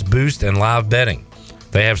odds boost and live betting.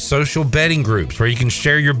 They have social betting groups where you can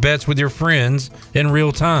share your bets with your friends in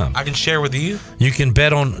real time. I can share with you? You can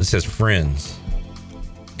bet on, it says friends.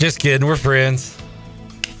 Just kidding, we're friends.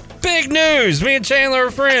 Big news! Me and Chandler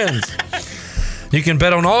are friends. You can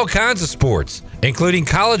bet on all kinds of sports, including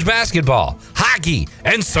college basketball, hockey,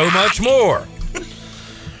 and so much more.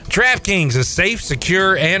 DraftKings is safe,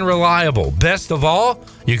 secure, and reliable. Best of all,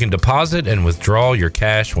 you can deposit and withdraw your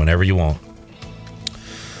cash whenever you want.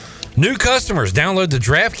 New customers, download the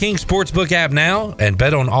DraftKings Sportsbook app now and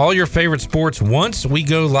bet on all your favorite sports once we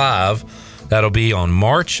go live. That'll be on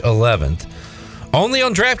March 11th. Only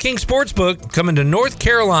on DraftKings Sportsbook, coming to North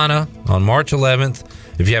Carolina on March 11th.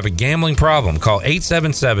 If you have a gambling problem, call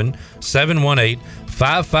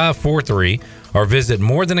 877-718-5543 or visit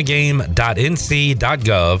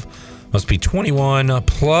morethanagame.nc.gov. Must be 21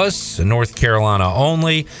 plus, North Carolina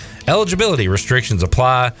only. Eligibility restrictions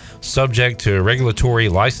apply, subject to regulatory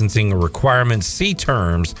licensing requirements. See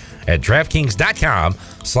terms at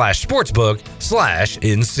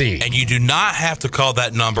DraftKings.com/sportsbook/NC. And you do not have to call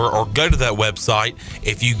that number or go to that website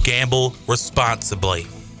if you gamble responsibly.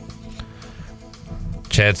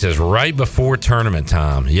 Chad says right before tournament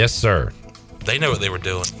time. Yes, sir. They know what they were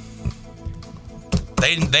doing.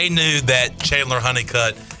 They knew that Chandler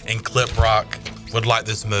Honeycutt and Clip Rock would like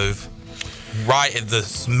this move right at the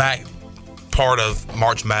smack part of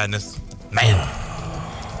March Madness. Man.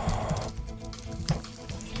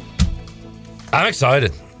 I'm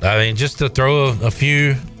excited. I mean, just to throw a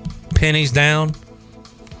few pennies down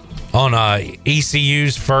on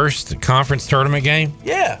ECU's first conference tournament game.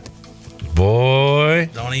 Yeah. Boy.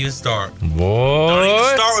 Don't even start. Boy. Don't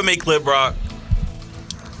even start with me, Clip Rock.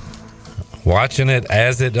 Watching it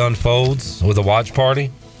as it unfolds with a watch party.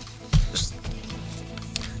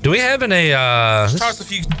 Do we have Just toss a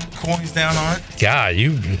few coins down on it. God,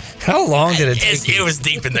 how long did it take? It was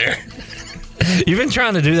deep in there. You've been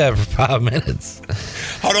trying to do that for 5 minutes.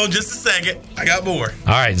 Hold on just a second. I got more.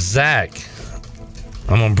 All right, Zach.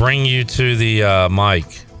 I'm going to bring you to the mic.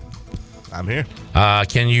 I'm here.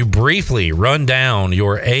 Can you briefly run down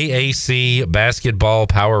your AAC basketball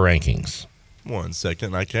power rankings? 1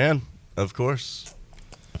 second. I can. Of course.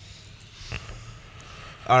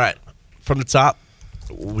 All right. From the top,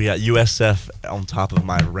 we got USF on top of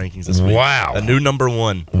my rankings this week. Wow. A new number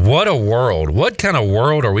 1. What a world. What kind of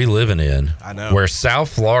world are we living in? I know. Where South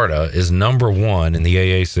Florida is number 1 in the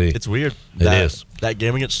AAC. It's weird. It is. That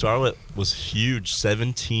game against Charlotte was huge.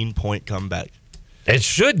 17-point comeback. It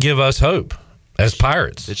should give us hope as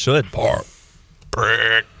Pirates. It should. All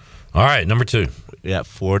right, number 2. Yeah,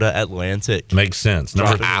 Florida Atlantic. Makes sense.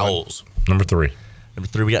 Number Owls. Number 3. Number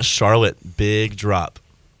 3, we got Charlotte. Big drop.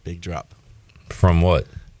 Big drop. From what?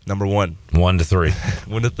 Number 1. 1 to 3.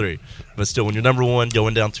 1 to 3. But still, when you're number 1,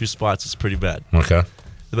 going down 2 spots is pretty bad. Okay.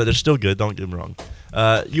 But they're still good. Don't get me wrong.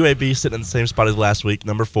 UAB sitting in the same spot as last week.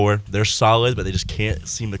 Number 4. They're solid, but they just can't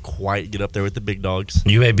seem to quite get up there with the big dogs.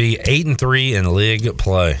 UAB 8-3 in league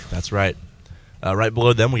play. That's right. Right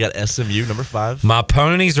below them, we got SMU, number 5. My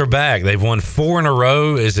ponies are back. They've won 4 in a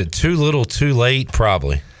row. Is it too little, too late?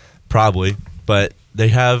 Probably. But they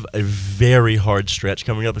have a very hard stretch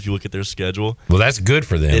coming up if you look at their schedule. Well, that's good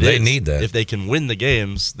for them. They need that. If they can win the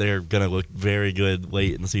games, they're going to look very good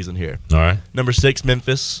late in the season here. All right. Number 6,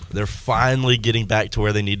 Memphis. They're finally getting back to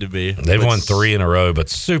where they need to be. They've won 3 in a row, but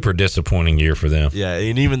super disappointing year for them. Yeah,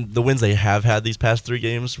 and even the wins they have had these past 3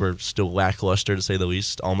 games were still lackluster, to say the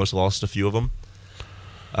least. Almost lost a few of them.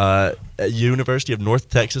 At University of North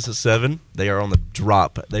Texas at 7, they are on the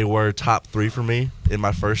drop. They were top 3 for me in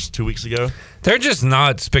my first 2 weeks ago. They're just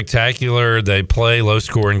not spectacular. They play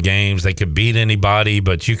low-scoring games. They could beat anybody,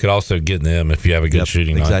 but you could also get them if you have a good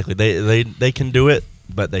shooting night. Exactly. They can do it,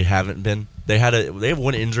 but they haven't been. They have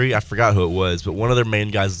one injury. I forgot who it was, but one of their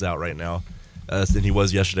main guys is out right now, and he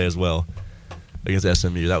was yesterday as well against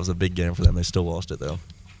SMU. That was a big game for them. They still lost it though.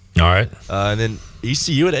 All right. And then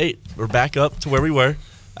ECU at 8. We're back up to where we were.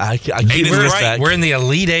 I keep back. We're in the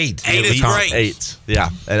Elite 8. 8 is great. 8, yeah.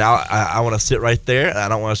 And I want to sit right there. I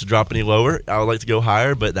don't want us to drop any lower. I would like to go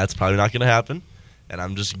higher, but that's probably not going to happen. And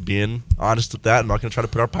I'm just being honest with that. I'm not going to try to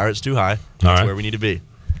put our Pirates too high. That's where we need to be.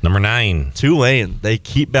 Number 9. Tulane. They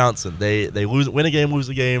keep bouncing. They win a game, lose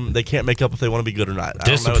a game. They can't make up if they want to be good or not.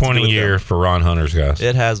 Disappointing year for Ron Hunter's guys.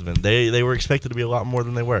 It has been. They were expected to be a lot more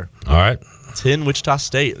than they were. All right. 10, Wichita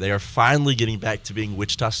State. They are finally getting back to being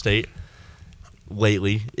Wichita State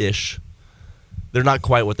lately-ish. They're not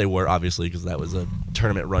quite what they were, obviously, because that was a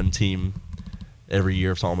tournament-run team every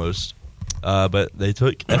year almost. But they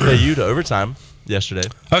took FAU to overtime yesterday.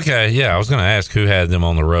 Okay, yeah. I was going to ask who had them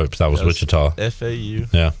on the ropes. That was Wichita. FAU.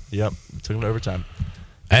 Yeah. Yep. Took them to overtime.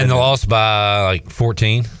 And they lost by, like,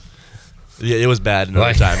 14? Yeah, it was bad in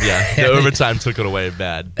overtime. Yeah, the overtime took it away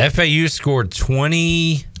bad. FAU scored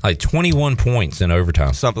 21 points in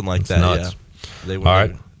overtime. Something like that, nuts. yeah. They were all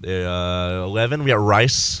right. 11, we got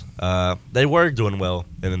Rice. They were doing well,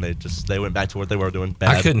 and then they went back to what they were doing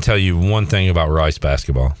bad. I couldn't tell you one thing about Rice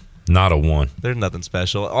basketball. Not a one. They're nothing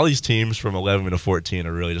special. All these teams from 11 to 14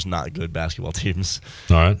 are really just not good basketball teams.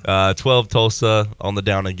 All right. 12, Tulsa on the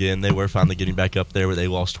down again. They were finally getting back up there, but they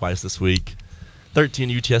lost twice this week. 13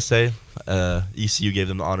 UTSA. ECU gave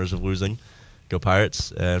them the honors of losing. Go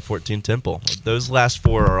Pirates. And 14 Temple. Those last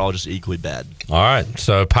 4 are all just equally bad. All right.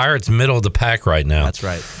 So Pirates middle of the pack right now. That's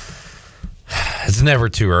right. It's never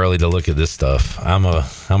too early to look at this stuff. I'm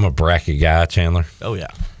a bracket guy, Chandler. Oh, yeah.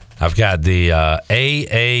 I've got the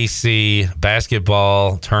AAC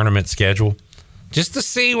basketball tournament schedule just to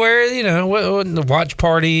see where, what the watch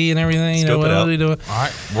party and everything. What are we doing? All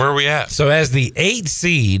right. Where are we at? So as the 8th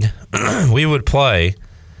seed, we would play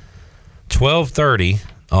 12:30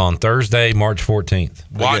 on Thursday, March 14th.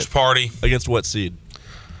 Watch party. Against what seed?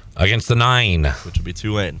 Against the 9. Which would be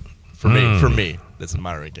Tulane. For me. That's in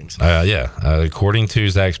my rankings. According to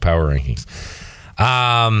Zach's power rankings.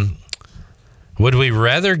 Would we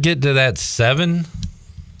rather get to that 7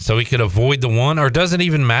 so we could avoid the 1, or does it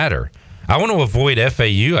even matter? I want to avoid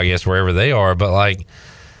FAU, I guess, wherever they are, but like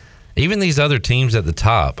even these other teams at the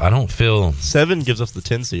top, I don't feel 7 gives us the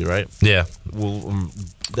 10 seed, right? Yeah. Well,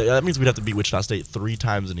 that means we'd have to beat Wichita State 3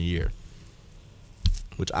 times in a year,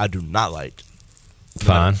 which I do not like.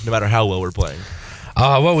 Fine. No matter how well we're playing.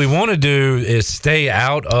 What we want to do is stay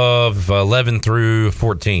out of 11 through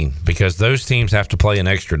 14 because those teams have to play an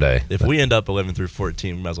extra day. If we end up 11 through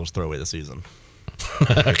 14, we might as well throw away the season.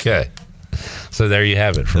 Okay. So there you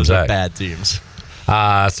have it from Those Zach. are bad teams.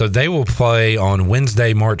 So they will play on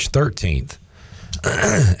Wednesday, March 13th.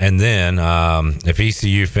 And then if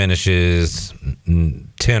ECU finishes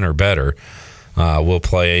 10 or better, we'll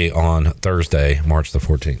play on Thursday, March the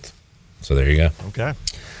 14th. So there you go. Okay.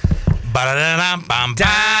 By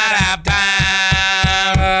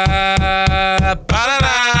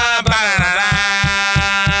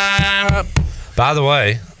the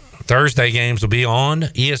way, Thursday games will be on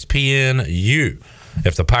ESPNU.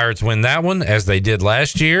 If the Pirates win that one, as they did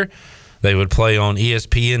last year, they would play on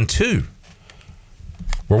ESPN2.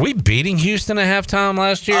 Were we beating Houston at halftime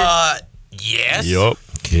last year? Yes. Yup.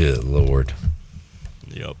 Good Lord.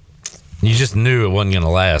 Yep. You just knew it wasn't going to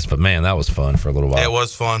last, but man, that was fun for a little while. It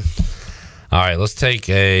was fun. All right, let's take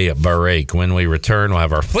a break. When we return, we'll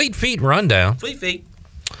have our Fleet Feet rundown. Fleet Feet.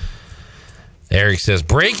 Eric says,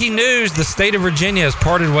 breaking news, the state of Virginia has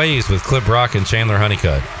parted ways with Clip Rock and Chandler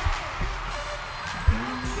Honeycutt.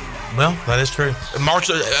 Well, that is true.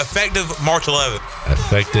 Effective March 11th.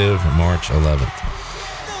 Effective March 11th.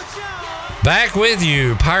 Back with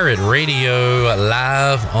you, Pirate Radio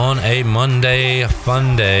live on a Monday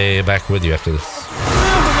fun day. Back with you after this.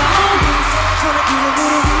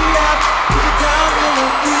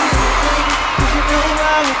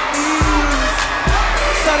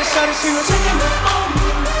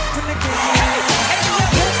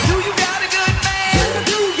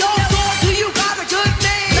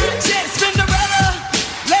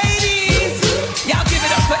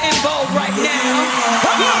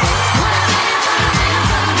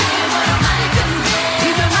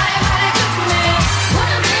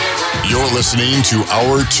 Listening to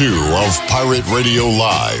Hour 2 of Pirate Radio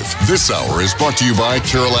Live. This hour is brought to you by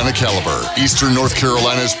Carolina Caliber, Eastern North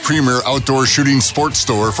Carolina's premier outdoor shooting sports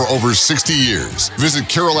store for over 60 years. Visit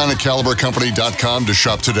CarolinaCaliberCompany.com to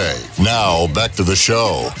shop today. Now, back to the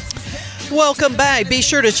show. Welcome back. Be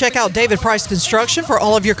sure to check out David Price Construction for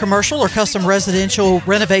all of your commercial or custom residential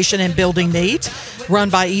renovation and building needs. Run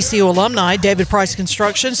by ECU alumni, David Price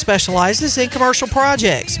Construction specializes in commercial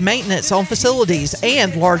projects, maintenance on facilities,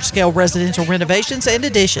 and large-scale residential renovations and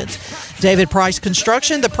additions. David Price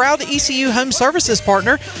Construction, the proud ECU home services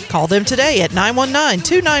partner. Call them today at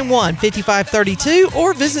 919-291-5532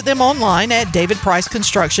 or visit them online at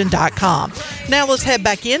davidpriceconstruction.com. Now let's head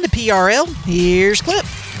back into PRL. Here's Clip.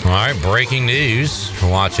 All right, breaking news. We're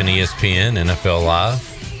watching ESPN NFL Live.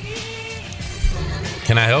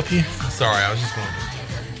 Can I help you? Sorry, I was just going.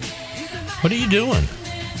 What are you doing?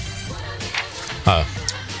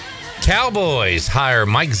 Cowboys hire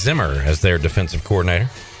Mike Zimmer as their defensive coordinator.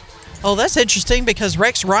 Oh, that's interesting because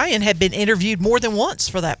Rex Ryan had been interviewed more than once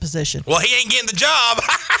for that position. Well, he ain't getting the job.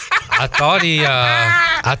 I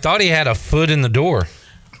thought he had a foot in the door.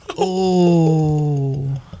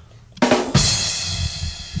 Oh.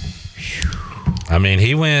 I mean,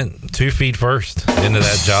 he went 2 feet first into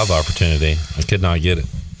that job opportunity. I could not get it.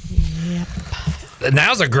 Yep.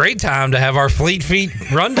 Now's a great time to have our Fleet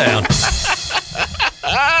Feet rundown.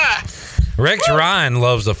 Rex Ryan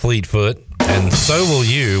loves a Fleet Foot, and so will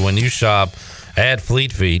you when you shop at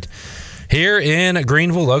Fleet Feet. Here in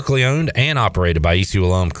Greenville, locally owned and operated by ECU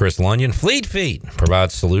alum Chris Lunyon, Fleet Feet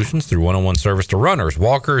provides solutions through one-on-one service to runners,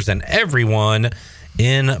 walkers, and everyone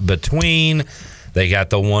in between. They got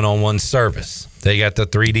the one-on-one service. They got the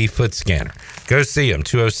 3D foot scanner. Go see them,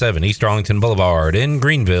 207 East Arlington Boulevard in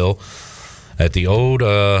Greenville. at the old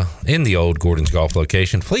in the old Gordon's Golf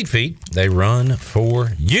location. Fleet Feet, they run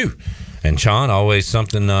for you. And Sean, always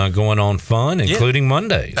something going on fun, including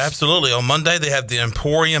Mondays. Absolutely. On Monday, they have the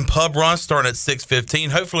Emporium Pub Run starting at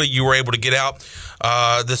 6:15. Hopefully, you were able to get out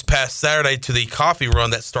this past Saturday to the coffee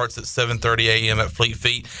run that starts at 7:30 a.m. at Fleet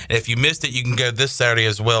Feet. And if you missed it, you can go this Saturday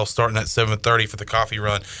as well, starting at 7:30 for the coffee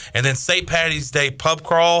run. And then St. Patty's Day Pub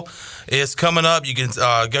Crawl is coming up. You can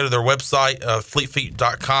go to their website,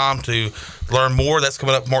 fleetfeet.com, to learn more. That's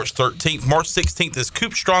coming up March 13th. March 16th is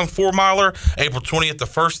Coop Strong 4-miler. April 20th, the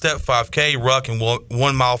First Step 5K, Ruck, and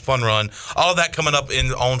 1 mile fun run. All of that coming up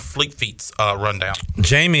on Fleet Feet's rundown.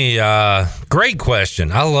 Jamie, great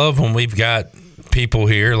question. I love when we've got people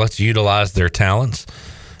here. Let's utilize their talents.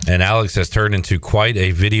 And Alex has turned into quite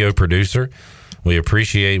a video producer. We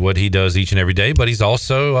appreciate what he does each and every day, but he's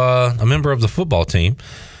also a member of the football team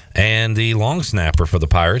and the long snapper for the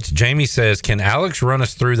Pirates. Jamie says, can Alex run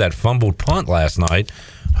us through that fumbled punt last night?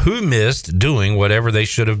 Who missed doing whatever they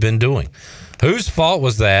should have been doing? Whose fault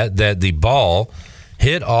was that the ball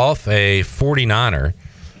hit off a 49er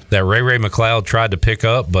that Ray McLeod tried to pick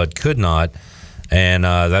up but could not, and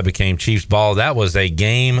that became Chiefs ball? That was a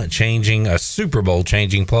game-changing, a Super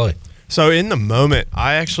Bowl-changing play. So in the moment,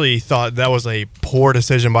 I actually thought that was a poor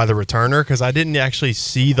decision by the returner because I didn't actually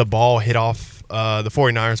see the ball hit off the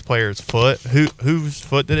 49ers player's foot. Whose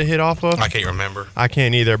foot did it hit off of? I can't remember. I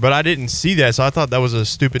can't either, but I didn't see that, so I thought that was a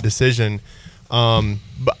stupid decision.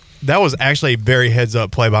 But that was actually a very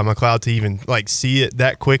heads-up play by McLeod to even see it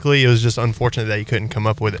that quickly. It was just unfortunate that he couldn't come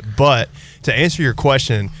up with it. But to answer your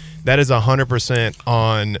question, that is 100%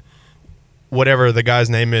 on whatever the guy's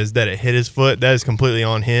name is that it hit his foot. That is completely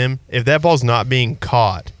on him. If that ball's not being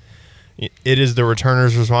caught, it is the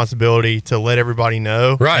returner's responsibility to let everybody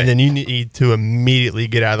know. Right. And then you need to immediately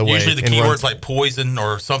get out of the way. Usually the keyword's like poison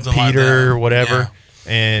or something like that. Peter or whatever.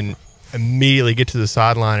 Yeah. And immediately get to the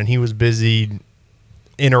sideline, and he was busy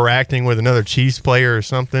interacting with another Chiefs player or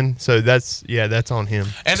something. So that's on him.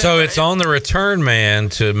 And so it's on the return man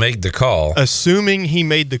to make the call. Assuming he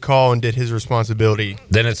made the call and did his responsibility.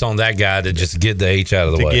 Then it's on that guy to just get the H out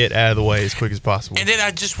of the way. To get out of the way as quick as possible. And then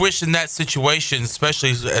I just wish in that situation,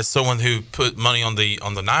 especially as someone who put money on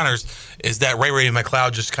the Niners, is that Ray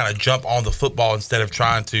McLeod just kind of jump on the football instead of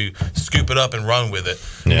trying to scoop it up and run with it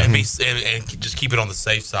and just keep it on the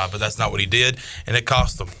safe side. But that's not what he did, and it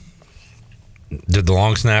cost them. Did the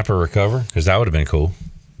long snapper recover? Because that would have been cool.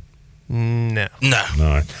 No.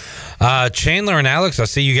 All right. Chandler and Alex, I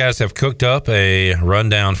see you guys have cooked up a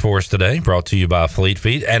rundown for us today, brought to you by Fleet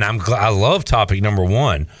Feet. And I love topic number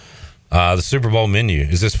one, the Super Bowl menu.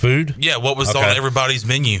 Is this food? Yeah, what was on everybody's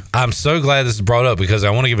menu? I'm so glad this is brought up because I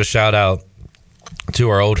want to give a shout out to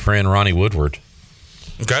our old friend Ronnie Woodward,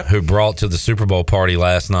 who brought to the Super Bowl party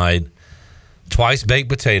last night twice baked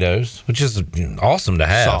potatoes, which is awesome to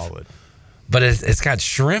have. Solid. But it's got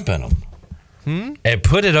shrimp in them. And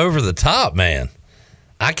put it over the top, man.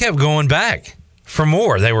 I kept going back for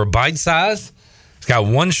more. They were bite-sized. It's got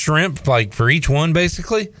one shrimp for each one,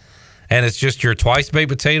 basically. And it's just your twice-baked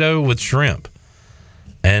potato with shrimp.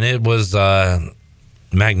 And it was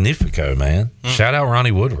magnifico, man. Shout out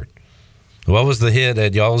Ronnie Woodward. What was the hit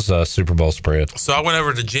at y'all's Super Bowl spread? So I went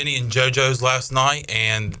over to Jenny and JoJo's last night,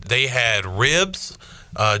 and they had ribs.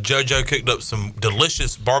 JoJo cooked up some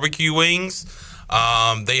delicious barbecue wings.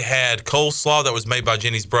 They had coleslaw that was made by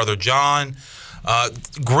Jenny's brother John.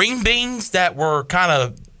 Green beans that were kind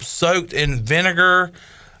of soaked in vinegar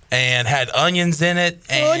and had onions in it.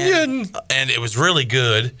 And it was really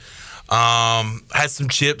good. Had some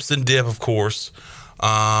chips and dip, of course.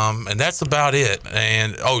 And that's about it.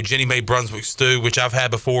 And Jenny made Brunswick stew, which I've had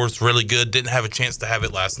before. It's really good. Didn't have a chance to have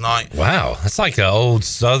it last night. Wow, that's like an old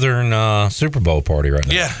Southern Super Bowl party right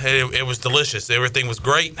now. Yeah, it was delicious. Everything was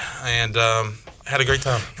great, and had a great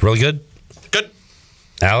time. Really good. Good.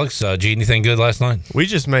 Alex, did you eat anything good last night? We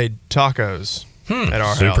just made tacos at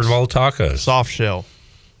our Super house. Bowl tacos, soft shell.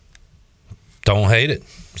 Don't hate it.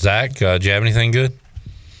 Zach, did you have anything good?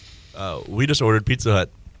 We just ordered Pizza Hut.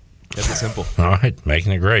 Kept it simple. All right,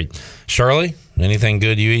 making it great. Shirley, anything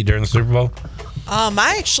good you eat during the Super Bowl?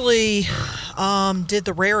 I actually did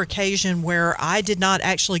the rare occasion where I did not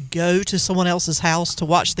actually go to someone else's house to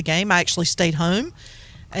watch the game. I actually stayed home.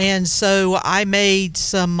 And so I made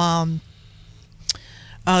some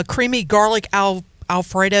creamy garlic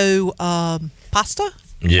Alfredo pasta.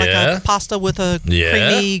 Yeah. Like a pasta with a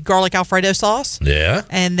creamy garlic Alfredo sauce. Yeah.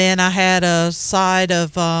 And then I had a side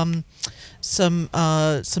of some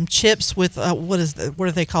chips with what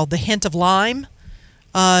are they called? The hint of lime.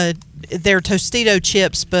 They're Tostito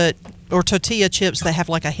chips, but or tortilla chips that have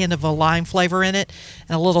like a hint of a lime flavor in it,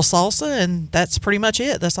 and a little salsa, and that's pretty much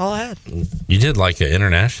it. That's all I had. You did like an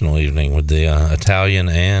international evening with the Italian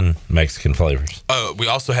and Mexican flavors. Oh, we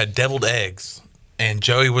also had deviled eggs, and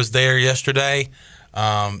Joey was there yesterday,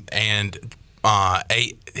 and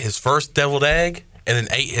ate his first deviled egg, and then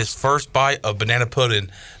ate his first bite of banana pudding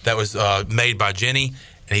that was made by Jenny,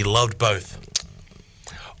 and he loved both.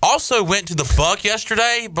 Also went to the Buck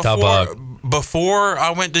yesterday before I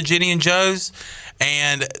went to Jenny and Joe's,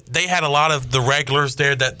 and they had a lot of the regulars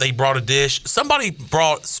there that they brought a dish. Somebody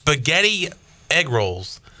brought spaghetti egg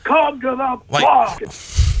rolls. Come to the Buck!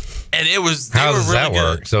 And it was. How does that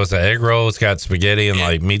work? So it's an egg roll. It's got spaghetti and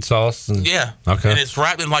like meat sauce. Yeah. Okay. And it's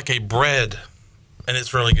wrapped in like a bread, and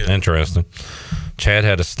it's really good. Interesting. Chad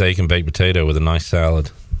had a steak and baked potato with a nice salad.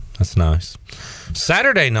 That's nice.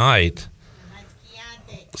 Saturday night.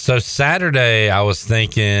 So Saturday, I was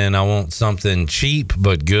thinking I want something cheap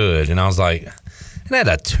but good, and I was like, I hadn't had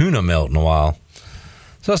a tuna melt in a while.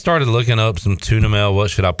 So I started looking up some tuna melt. What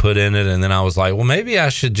should I put in it? And then I was like, well, maybe I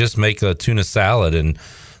should just make a tuna salad and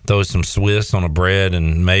throw some Swiss on a bread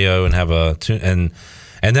and mayo and have a tuna. And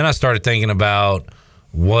then I started thinking about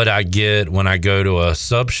what I get when I go to a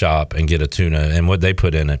sub shop and get a tuna and what they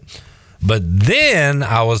put in it. But then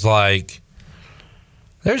I was like,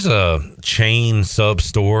 there's a chain sub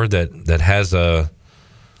store that has a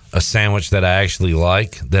sandwich that I actually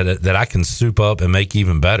like that I can soup up and make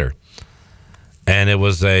even better. And it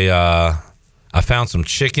was I found some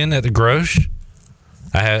chicken at the Grosh.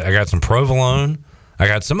 I got some provolone. I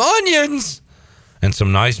got some onions and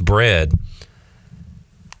some nice bread.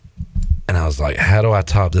 And I was like, how do I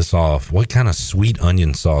top this off? What kind of sweet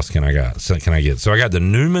onion sauce can I get? So I got the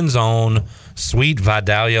Newman's Own sweet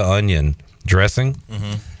Vidalia onion dressing.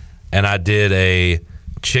 Mm-hmm. And I did a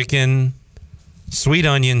sweet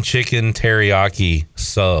onion chicken teriyaki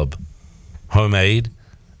sub, homemade,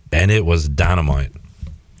 and it was dynamite.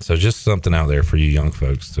 So just something out there for you young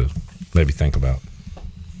folks to maybe think about.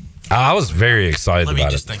 I was very excited about it. Let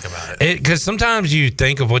me just think about it. Because sometimes you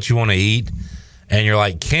think of what you want to eat, and you're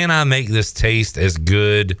like, can I make this taste as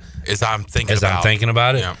good as I'm thinking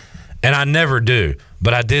about it? Yeah. And I never do.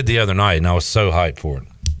 But I did the other night, and I was so hyped for it.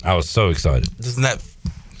 I was so excited. Doesn't that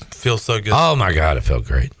feel so good? Oh, my God. It felt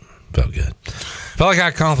great. Felt good. Felt like I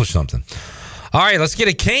accomplished something. All right, let's get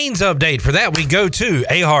a Canes update. For that, we go to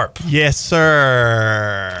A-Harp. Yes,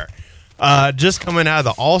 sir. Just coming out of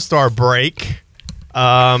the All-Star break.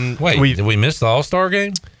 Wait, did we miss the All-Star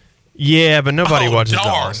game? Yeah, but nobody watches the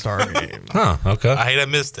All-Star game. Huh, okay. I hate I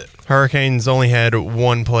missed it. Hurricanes only had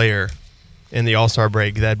one player in the All-Star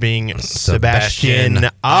break, that being Sebastian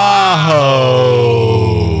Aho.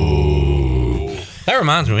 That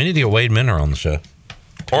reminds me, we need to get Wade Minter on the show.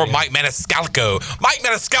 Or Mike Maniscalco. Mike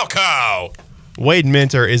Maniscalco! Wade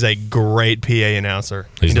Minter is a great PA announcer.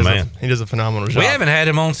 He's the man. He does a phenomenal job. We haven't had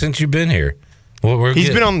him on since you've been here. He's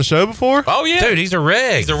been on the show before? Oh, yeah. Dude, he's a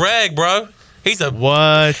reg. He's a reg, bro. He's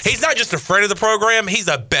not just a friend of the program. He's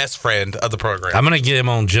a best friend of the program. I'm going to get him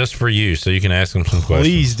on just for you so you can ask him some questions.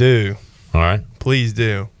 Please do. All right. Please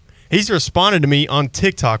do. He's responded to me on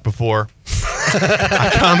TikTok before.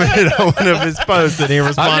 I commented on one of his posts and he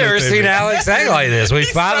responded. I've never seen Alex act like this. We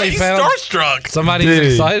finally found starstruck. Somebody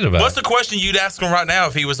he's excited about. What's the question you'd ask him right now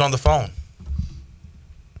if he was on the phone?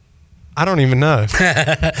 I don't even know.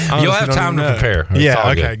 You'll have time to prepare.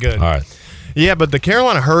 Yeah, okay, good. All right. Yeah, but the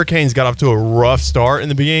Carolina Hurricanes got off to a rough start in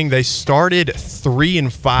the beginning. They started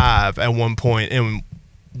 3-5 at one point and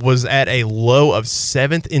was at a low of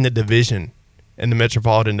 7th in the division, in the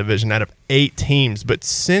Metropolitan Division, out of 8 teams. But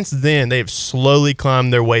since then, they have slowly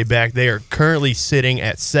climbed their way back. They are currently sitting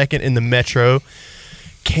at 2nd in the Metro.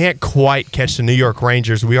 Can't quite catch the New York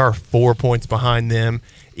Rangers. We are 4 points behind them,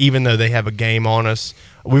 even though they have a game on us.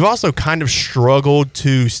 We've also kind of struggled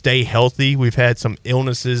to stay healthy. We've had some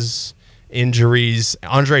illnesses, injuries.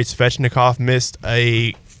 Andrei Svechnikov missed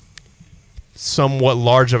a somewhat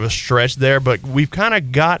large of a stretch there, but we've kind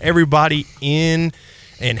of got everybody in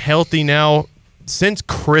and healthy now. Since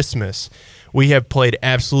Christmas, we have played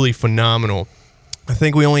absolutely phenomenal. I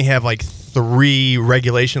think we only have like 3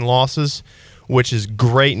 regulation losses, which is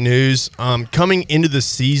great news. Coming into the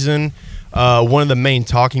season, one of the main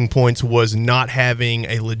talking points was not having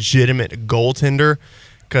a legitimate goaltender,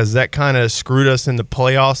 because that kind of screwed us in the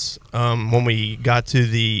playoffs when we got to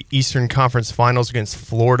the Eastern Conference Finals against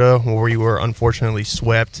Florida, where we were unfortunately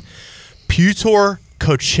swept. Pyotr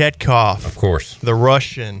Kochetkov, of course, the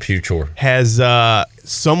Russian, has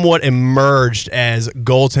somewhat emerged as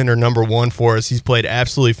goaltender number 1 for us. He's played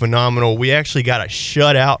absolutely phenomenal. We actually got a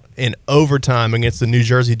shutout in overtime against the New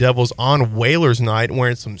Jersey Devils on Whalers night,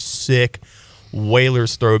 wearing some sick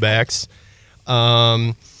Whalers throwbacks,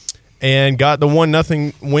 and got the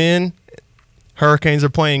 1-0 win. Hurricanes are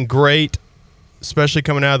playing great, especially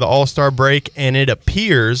coming out of the All-Star break, and it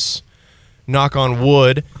appears, knock on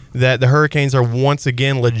wood, that the Hurricanes are once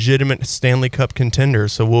again legitimate Stanley Cup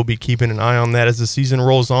contenders. So we'll be keeping an eye on that as the season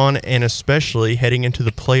rolls on, and especially heading into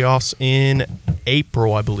the playoffs in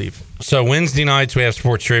April, I believe. So Wednesday nights we have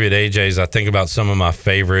Sports Trivia at AJ's. I think about some of my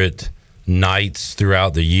favorite nights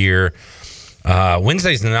throughout the year.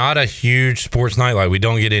 Wednesday's not a huge sports night. Like, we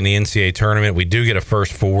don't get any NCAA tournament. We do get a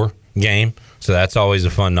first four game, so that's always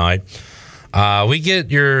a fun night. We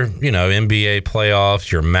get your, NBA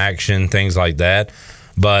playoffs, your MACtion, things like that.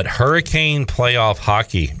 But Hurricane playoff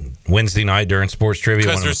hockey Wednesday night during Sports Trivia.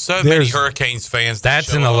 Because there's so many Hurricanes fans.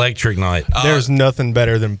 That's an electric night. There's nothing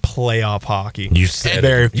better than playoff hockey. You said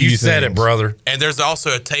it, brother. And there's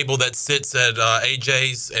also a table that sits at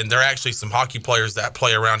AJ's, and there are actually some hockey players that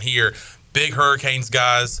play around here. Big Hurricanes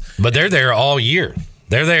guys. But they're there all year.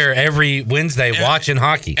 They're there every Wednesday watching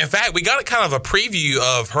hockey. In fact, we got kind of a preview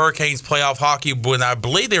of Hurricanes playoff hockey when I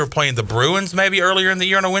believe they were playing the Bruins maybe earlier in the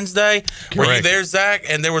year on a Wednesday. Correct. Were you there, Zach?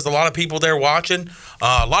 And there was a lot of people there watching.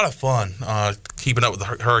 A lot of fun keeping up with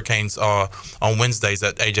the Hurricanes on Wednesdays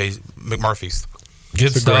at AJ McMurphy's.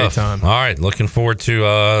 Good stuff. Great time. All right, looking forward to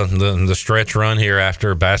the stretch run here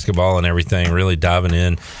after basketball and everything. Really diving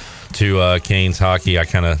in to Canes hockey. I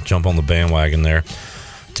kind of jump on the bandwagon there.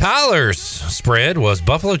 Tyler's spread was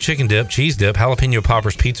buffalo chicken dip, cheese dip, jalapeno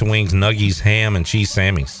poppers, pizza wings, nuggies, ham, and cheese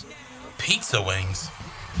sammies. Pizza wings?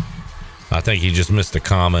 I think he just missed a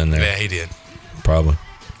comma in there. Yeah, he did. Probably.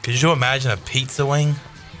 Could you imagine a pizza wing?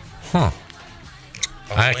 Huh.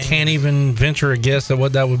 I can't even venture a guess at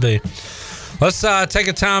what that would be. Let's take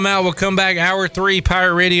a time out. We'll come back. Hour 3,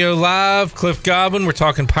 Pirate Radio Live. Cliff Godwin. We're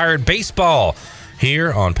talking Pirate Baseball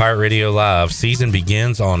here on Pirate Radio Live. Season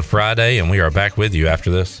begins on Friday, and we are back with you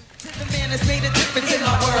after this. The man has made a difference in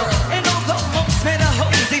my world. And although most men are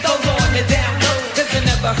hoes, he goes on the down low. 'Cause I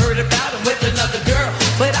never heard about him with another girl.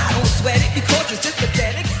 But I don't sweat it because it's just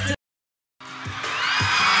pathetic.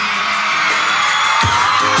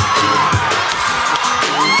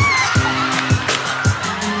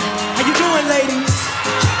 How you doing, ladies?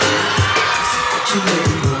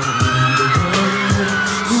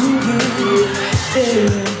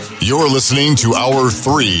 You're listening to Hour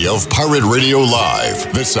 3 of Pirate Radio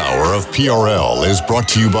Live. This hour of PRL is brought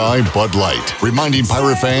to you by Bud Light, reminding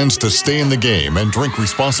Pirate fans to stay in the game and drink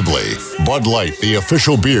responsibly. Bud Light, the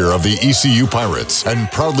official beer of the ECU Pirates, and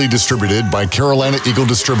proudly distributed by Carolina Eagle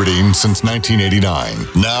Distributing since 1989.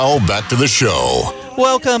 Now, back to the show.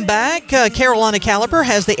 Welcome back. Carolina Caliber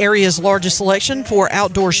has the area's largest selection for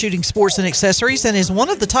outdoor shooting sports and accessories and is one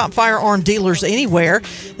of the top firearm dealers anywhere.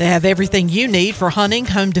 They have everything you need for hunting,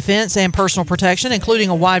 home defense, and personal protection, including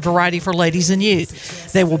a wide variety for ladies and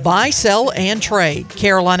youth. They will buy, sell, and trade.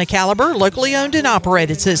 Carolina Caliber, locally owned and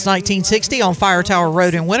operated since 1960 on Fire Tower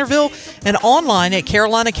Road in Winterville and online at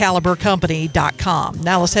carolinacalibercompany.com.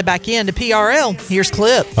 Now let's head back into PRL. Here's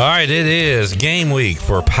Clip. All right, it is game week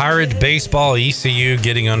for Pirate Baseball. ECU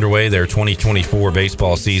getting underway their 2024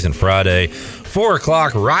 baseball season Friday. 4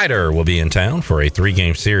 o'clock, Ryder will be in town for a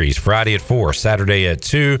 3-game series. Friday at 4, Saturday at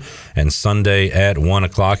 2, and Sunday at 1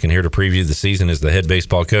 o'clock. And here to preview the season is the head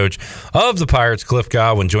baseball coach of the Pirates, Cliff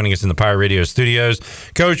Godwin, joining us in the Pirate Radio studios.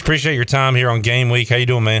 Coach, appreciate your time here on Game Week. How you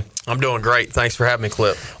doing, man? I'm doing great. Thanks for having me,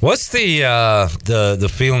 Cliff. What's the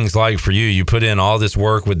feelings like for you? You put in all this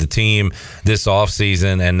work with the team this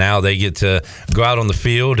offseason, and now they get to go out on the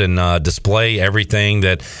field and display everything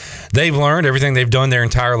that they've learned, everything they've done their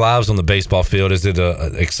entire lives on the baseball field. Is it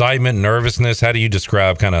excitement, nervousness? How do you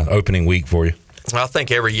describe kind of opening week for you? Well, I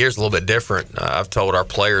think every year is a little bit different. I've told our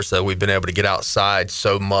players that we've been able to get outside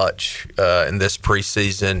so much in this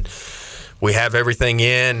preseason. We have everything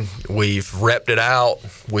in. We've repped it out.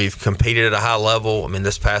 We've competed at a high level. I mean,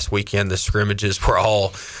 this past weekend, the scrimmages were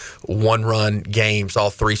all one-run games, all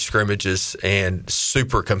 3 scrimmages, and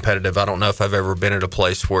super competitive. I don't know if I've ever been at a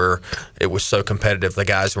place where it was so competitive. The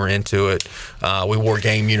guys were into it. We wore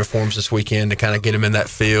game uniforms this weekend to kind of get them in that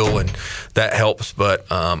feel, and that helps. But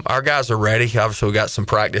our guys are ready. Obviously, we got some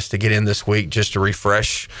practice to get in this week just to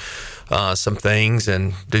refresh some things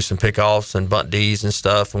and do some pickoffs and bunt Ds and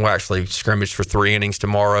stuff. And we're actually scrimmage for 3 innings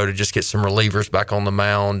tomorrow to just get some relievers back on the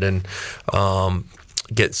mound and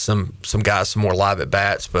get some guys some more live at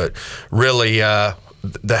bats. But really,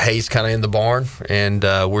 the hay's kind of in the barn, and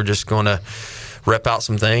we're just going to rep out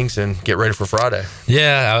some things and get ready for Friday.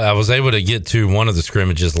 Yeah, I was able to get to one of the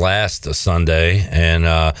scrimmages last Sunday,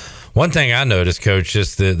 and one thing I noticed, Coach,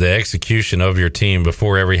 just the execution of your team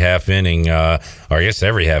before every half inning, or I guess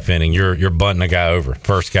every half inning, you're bunting a guy over,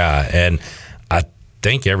 first guy. And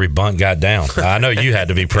think every bunt got down. I know you had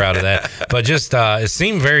to be proud of that, but just it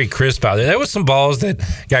seemed very crisp out there. There was some balls that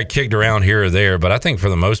got kicked around here or there, but I think for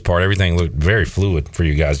the most part, everything looked very fluid for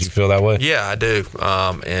you guys. Do you feel that way? Yeah, I do.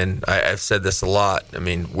 And I've said this a lot. I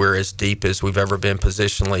mean, we're as deep as we've ever been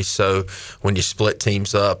positionally. So when you split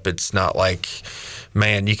teams up, it's not like,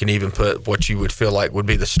 man, you can even put what you would feel like would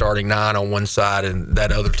be the starting 9 on one side, and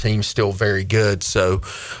that other team's still very good. So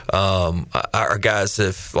our guys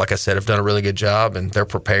have, like I said, have done a really good job, and they're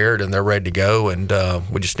prepared and they're ready to go. And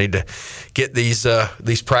we just need to get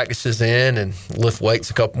these practices in and lift weights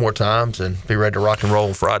a couple more times and be ready to rock and roll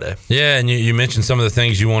on Friday. Yeah, and you mentioned some of the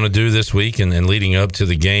things you want to do this week and leading up to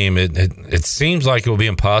the game. It seems like it will be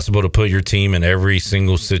impossible to put your team in every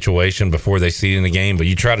single situation before they see it in the game, but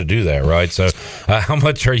you try to do that, right? So how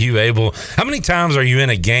many times are you in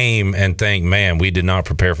a game and think, man, we did not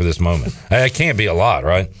prepare for this moment? It can't be a lot,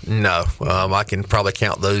 right? No. I can probably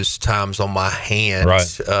count those times on my hand.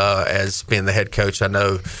 Right. As being the head coach, I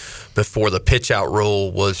know before the pitch out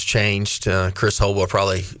rule was changed, Chris Holt will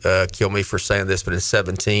probably kill me for saying this, but in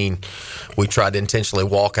 2017, we tried to intentionally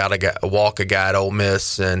walk a guy at Ole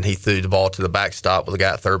Miss, and he threw the ball to the backstop with a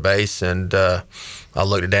guy at third base, and I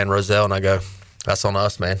looked at Dan Roselle and I go, that's on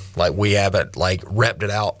us, man. Like, we haven't repped it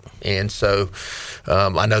out. And so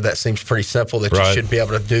I know that seems pretty simple that you should be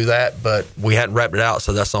able to do that, but we hadn't repped it out,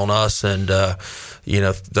 so that's on us. And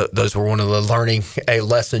those were one of the learning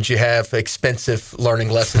lessons you have, expensive learning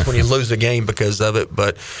lessons when you lose a game because of it.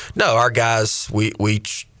 But no, our guys, we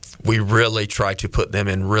really try to put them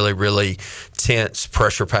in really, really tense,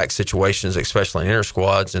 pressure-packed situations, especially in inter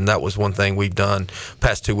squads. And that was one thing we've done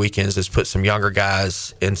past 2 weekends, is put some younger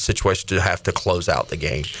guys in situations to have to close out the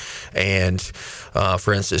game. And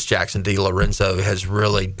for instance, Jackson D. Lorenzo has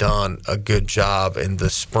really done a good job in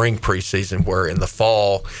the spring preseason, where in the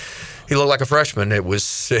fall he looked like a freshman. It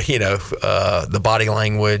was, the body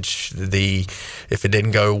language, if it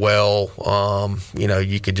didn't go well,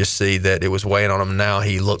 you could just see that it was weighing on him. Now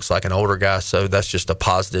he looks like an older guy, so that's just a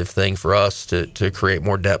positive thing for us to create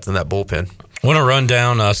more depth in that bullpen. I want to run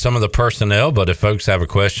down some of the personnel, but if folks have a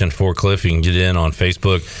question for Cliff, you can get in on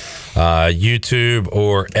Facebook, YouTube,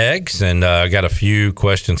 or X. And I got a few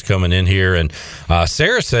questions coming in here. And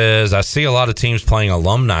Sarah says, I see a lot of teams playing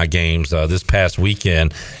alumni games this past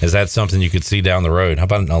weekend. Is that something you could see down the road? How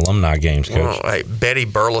about alumni games, Coach? Well, Betty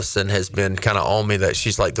Burleson has been kind of on me that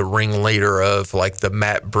she's like the ringleader of the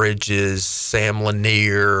Matt Bridges, Sam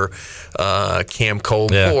Lanier, Cam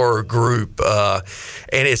Cole group.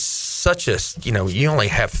 And it's such a, you only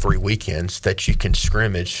have 3 weekends that you can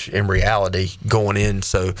scrimmage in reality going in.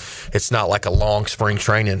 So it's not like a long spring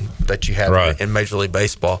training that you have in Major League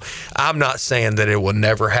Baseball. I'm not saying that it will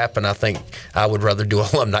never happen. I think I would rather do an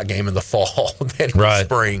alumni game in the fall than in the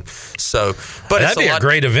spring. So, but that'd be a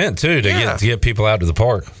great event too to get people out to the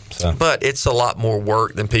park. So. But it's a lot more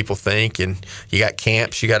work than people think, and you got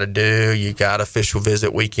camps you got to do, you got official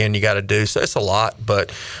visit weekend you got to do, so it's a lot.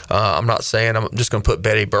 But I'm not saying I'm just going to put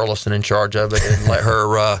Betty Burleson in charge of it and let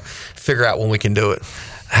her figure out when we can do it.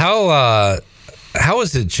 How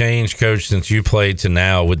has it changed, Coach, since you played to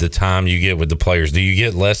now with the time you get with the players? Do you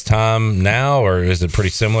get less time now, or is it pretty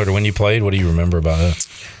similar to when you played? What do you remember about it?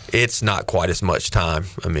 It's not quite as much time.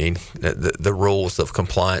 I mean, the rules of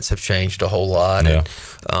compliance have changed a whole lot. Yeah.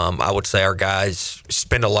 And I would say our guys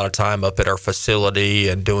spend a lot of time up at our facility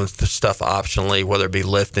and doing stuff optionally, whether it be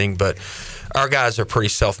lifting. But our guys are pretty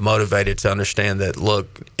self-motivated to understand that,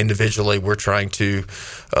 look, individually we're trying to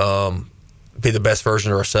be the best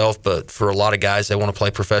version of ourselves, but for a lot of guys, they want to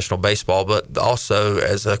play professional baseball. But also,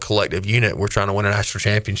 as a collective unit, we're trying to win a national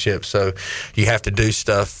championship. So you have to do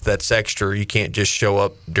stuff that's extra. You can't just show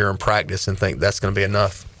up during practice and think that's going to be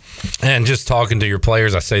enough. And just talking to your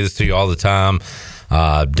players, I say this to you all the time,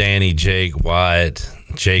 Danny, Jake, Wyatt,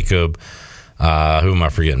 Jacob, who am I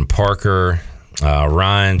forgetting? Parker,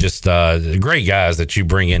 Ryan, just great guys that you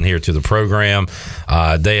bring in here to the program.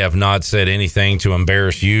 They have not said anything to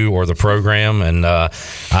embarrass you or the program, and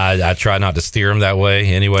I try not to steer them that way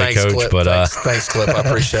anyway. Thanks, Coach. Clip. But thanks, Clip. I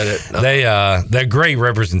appreciate it. They're great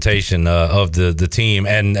representation of the team,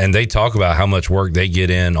 and they talk about how much work they get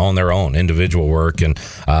in on their own individual work. And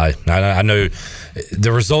I know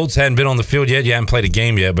the results hadn't been on the field yet. You haven't played a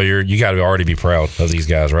game yet, but you got to already be proud of these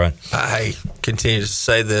guys, right? I continue to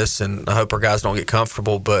say this, and I hope our guys don't get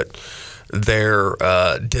comfortable, but their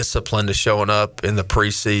discipline to showing up in the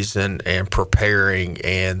preseason and preparing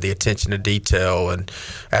and the attention to detail. And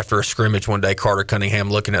after a scrimmage one day, Carter Cunningham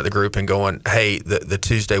looking at the group and going, hey, the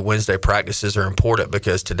Tuesday, Wednesday practices are important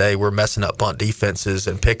because today we're messing up bunt defenses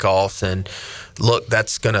and pickoffs. And look,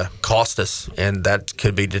 that's going to cost us. And that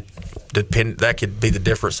could be that could be the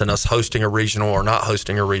difference in us hosting a regional or not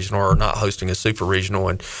hosting a regional or not hosting a super regional.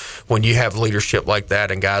 And when you have leadership like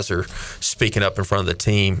that and guys are speaking up in front of the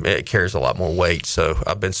team, it carries a lot more weight. So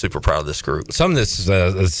I've been super proud of this group. Something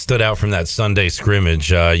that stood out from that Sunday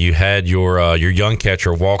scrimmage, you had your young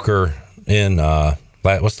catcher Walker in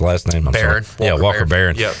what's the last name? Barron. Walker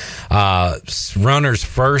Barron. Yep. Runners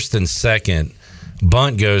first and second.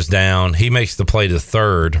 Bunt goes down. He makes the play to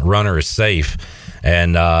third. Runner is safe.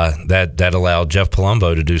 And that allowed Jeff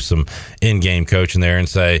Palumbo to do some in-game coaching there and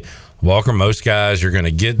say, Walker, most guys, you're going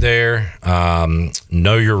to get there,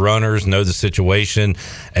 know your runners, know the situation,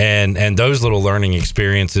 and those little learning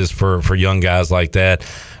experiences for young guys like that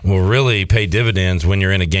will really pay dividends when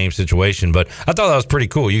you're in a game situation. But I thought that was pretty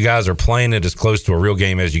cool. You guys are playing it as close to a real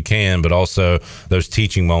game as you can, but also those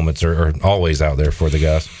teaching moments are always out there for the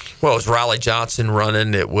guys. Well, it was Riley Johnson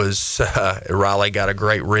running. It was Riley got a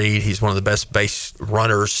great read. He's one of the best base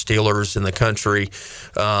runners, stealers in the country.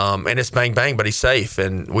 And it's bang, bang, but he's safe.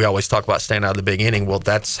 And we always talk about staying out of the big inning. Well,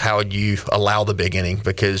 that's how you allow the big inning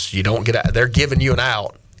because you don't get out. They're giving you an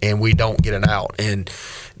out, and we don't get an out. And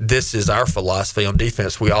this is our philosophy on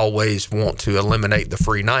defense. We always want to eliminate the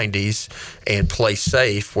free 90s and play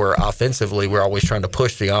safe, where offensively we're always trying to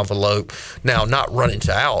push the envelope. Now, not run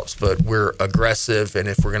into outs, but we're aggressive, and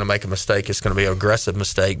if we're going to make a mistake, it's going to be an aggressive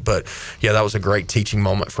mistake. But, yeah, that was a great teaching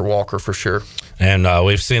moment for Walker for sure. And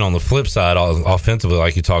we've seen on the flip side, offensively,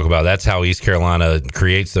 like you talk about, that's how East Carolina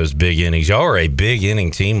creates those big innings. Y'all are a big inning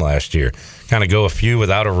team last year. Kind of go a few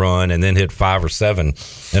without a run and then hit 5 or 7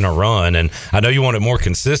 in a run. And I know you want it more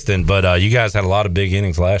consistent, but you guys had a lot of big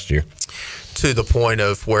innings last year. To the point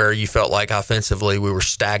of where you felt like offensively we were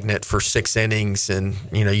stagnant for 6 innings. And,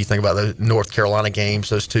 you think about the North Carolina games,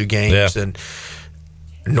 those 2 games, and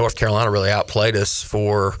North Carolina really outplayed us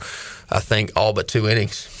for, I think, all but 2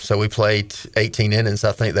 innings. So we played 18 innings.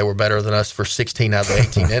 I think they were better than us for 16 out of the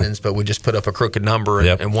 18 innings, but we just put up a crooked number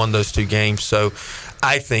and won those 2 games. So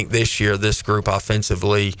I think this year, this group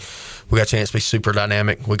offensively, we got a chance to be super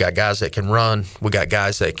dynamic. We got guys that can run. We got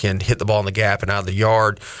guys that can hit the ball in the gap and out of the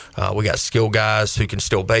yard. We got skill guys who can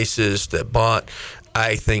steal bases, that bunt.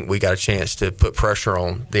 I think we got a chance to put pressure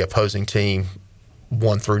on the opposing team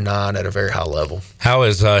 1 through 9 at a very high level. How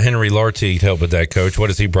has Henry Lartigue helped with that, Coach? What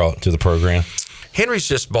has he brought to the program? Henry's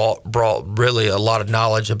just brought really a lot of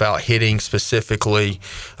knowledge about hitting specifically.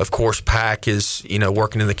 Of course, Pack is,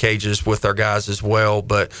 working in the cages with our guys as well.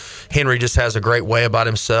 But Henry just has a great way about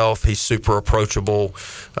himself. He's super approachable.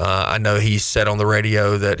 I know he said on the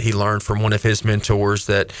radio that he learned from one of his mentors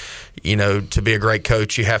that, to be a great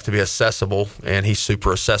coach, you have to be accessible. And he's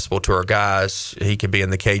super accessible to our guys. He could be in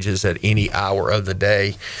the cages at any hour of the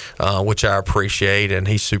day, which I appreciate. And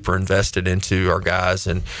he's super invested into our guys.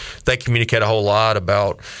 And they communicate a whole lot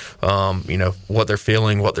about what they're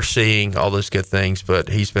feeling, what they're seeing, all those good things. But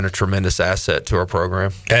he's been a tremendous asset to our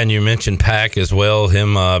program. And you mentioned Pack as well,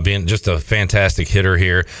 him being just a fantastic hitter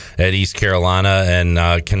here at East Carolina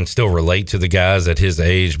and can still relate to the guys at his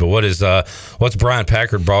age. But what's Brian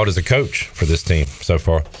Packard brought as a coach for this team so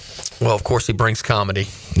far? Well, of course, he brings comedy.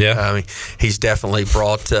 Yeah, I mean, he's definitely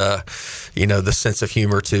brought the sense of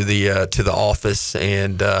humor to the office,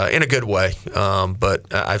 and in a good way.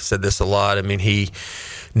 But I've said this a lot. I mean, he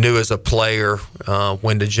knew as a player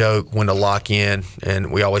when to joke, when to lock in,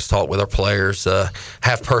 and we always talk with our players: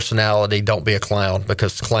 have personality, don't be a clown,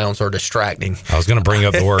 because clowns are distracting. I was going to bring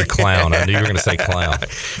up the word clown. I knew you were going to say clown.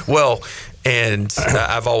 Well. And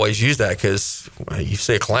I've always used that because you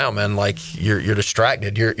see a clown, man, like you're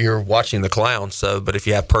distracted. You're watching the clown. So, but if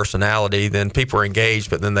you have personality, then people are engaged,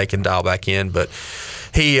 but then they can dial back in. But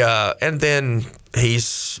and then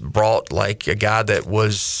he's brought like a guy that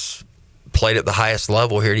played at the highest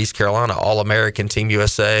level here at East Carolina, All-American, Team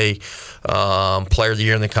USA, Player of the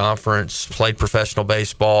Year in the conference, played professional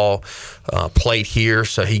baseball, played here,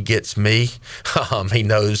 so he gets me. He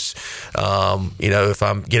knows, if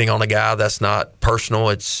I'm getting on a guy, that's not personal.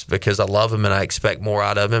 It's because I love him and I expect more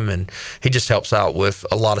out of him, and he just helps out with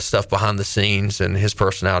a lot of stuff behind the scenes, and his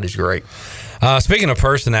personality's great. Speaking of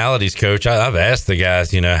personalities, Coach, I've asked the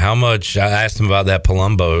guys, how much. I asked them about that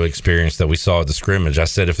Palumbo experience that we saw at the scrimmage. I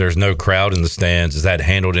said, if there's no crowd in the stands, is that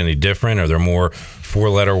handled any different? Are there more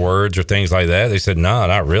 4-letter words or things like that? They said, no,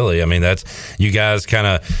 not really. I mean, you guys kind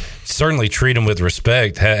of certainly treat them with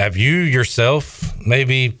respect. Have you yourself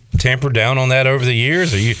maybe tempered down on that over the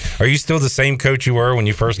years? Are you still the same coach you were when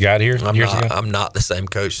you first got here years ago? I'm not the same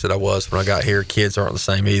coach that I was when I got here. Kids aren't the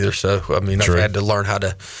same either. So, I mean, True. I've had to learn how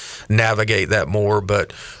to navigate that more.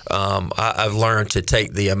 But I've learned to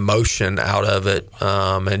take the emotion out of it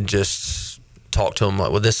and just talk to them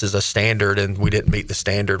like, well, this is a standard and we didn't meet the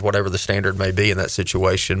standard, whatever the standard may be in that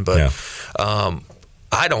situation. But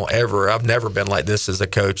I've never been like this as a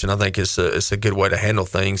coach, and I think it's a good way to handle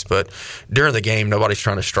things. But during the game, nobody's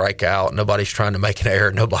trying to strike out. Nobody's trying to make an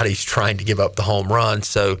error. Nobody's trying to give up the home run.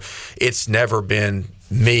 So it's never been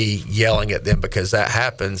me yelling at them because that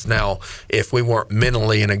happens. Now, if we weren't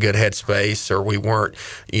mentally in a good headspace or we weren't,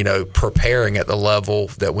 preparing at the level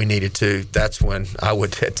that we needed to, that's when I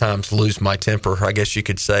would at times lose my temper, I guess you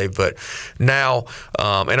could say. But now,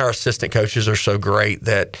 and our assistant coaches are so great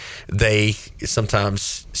that they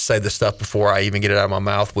sometimes say the stuff before I even get it out of my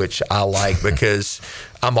mouth, which I like because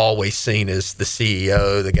I'm always seen as the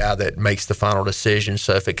CEO, the guy that makes the final decision.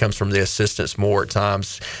 So if it comes from the assistants more at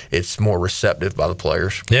times, it's more receptive by the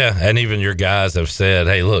players. Yeah, and even your guys have said,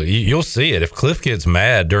 hey, look, you'll see it. If Cliff gets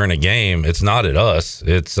mad during a game, it's not at us.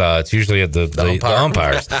 It's usually at the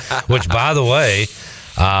umpires, which, by the way,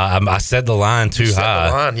 I said the line too high.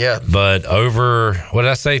 The line, yeah. But over, what did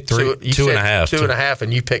I say? Two and a half. 2.5,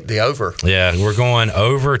 and you picked the over. Yeah, we're going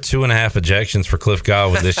over 2.5 ejections for Cliff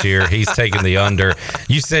Godwin this year. He's taking the under.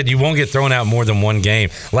 You said you won't get thrown out more than one game.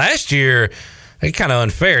 Last year, it's kind of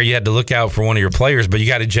unfair. You had to look out for one of your players, but you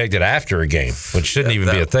got ejected after a game, which shouldn't even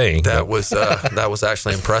be a thing. That was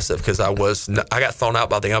actually impressive because I got thrown out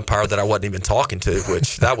by the umpire that I wasn't even talking to,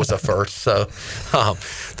 which that was a first. So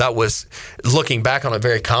that was, looking back on it,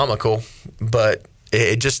 very comical, but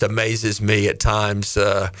it just amazes me at times.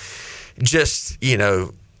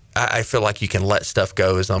 I feel like you can let stuff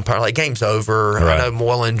go as umpire. Like, game's over. Right. I know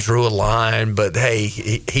Moylan drew a line, but hey,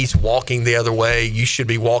 he's walking the other way. You should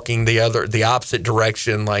be walking the opposite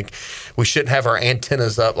direction. Like, we shouldn't have our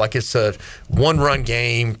antennas up. Like, it's a one-run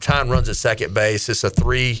game. Tyne runs at second base. It's it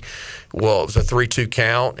was a 3-2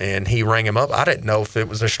 count, and he rang him up. I didn't know if it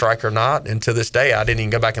was a strike or not, and to this day, I didn't even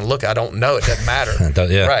go back and look. I don't know. It doesn't matter.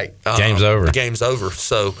 Yeah. Right. Game's over. The game's over.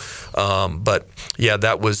 So, but yeah,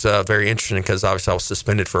 that was very interesting because obviously I was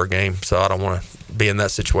suspended for a game, so I don't want to be in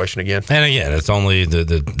that situation again. And again, it's only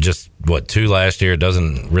just 2 last year. It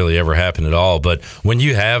doesn't really ever happen at all. But when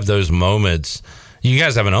you have those moments, you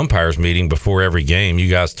guys have an umpires meeting before every game. You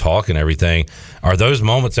guys talk and everything. Are those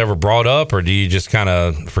moments ever brought up, or do you just kind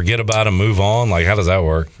of forget about them, move on? Like, how does that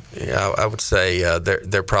work? Yeah, I would say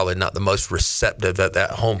they're probably not the most receptive at that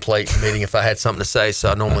home plate meeting if I had something to say. So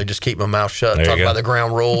I normally just keep my mouth shut and talk about the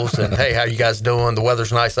ground rules and, hey, how you guys doing? The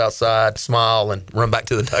weather's nice outside. Smile and run back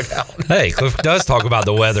to the dugout. Hey, Cliff does talk about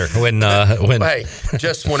the weather when. Hey,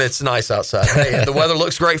 just when it's nice outside. Hey, the weather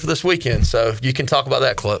looks great for this weekend, so you can talk about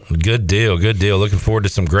that, Cliff. Good deal. Looking forward to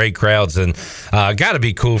some great crowds, and got to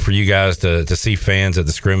be cool for you guys to see fans at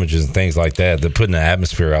the scrimmages and things like that. They're putting an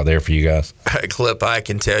atmosphere out there for you guys. Clip, I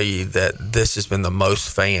can tell you that this has been the most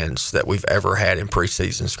fans that we've ever had in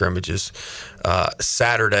preseason scrimmages.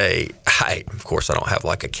 Saturday, of course, I don't have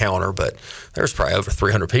like a counter, but there's probably over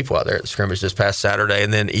 300 people out there at the scrimmage this past Saturday.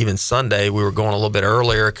 And then even Sunday, we were going a little bit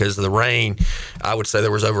earlier because of the rain. I would say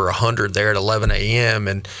there was over 100 there at 11 a.m.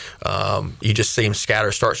 And you just see them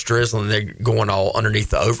scatter, starts drizzling. They're going all underneath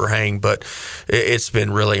the overhang. But it's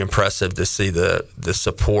been really impressive to see the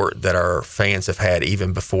support that our fans have had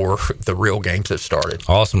even before the real games have started.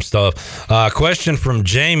 Awesome stuff. Question from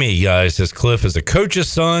Jamie. He says, Cliff, as a coach's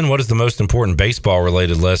son, what is the most important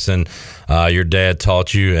baseball-related lesson your dad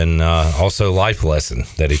taught you, and also life lesson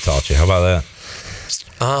that he taught you? How about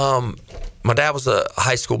that? My dad was a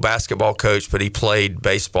high school basketball coach, but he played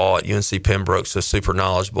baseball at UNC Pembroke, so super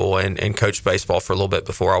knowledgeable, and coached baseball for a little bit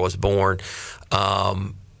before I was born.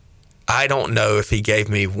 I don't know if he gave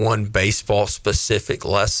me one baseball-specific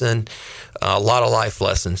lesson. A lot of life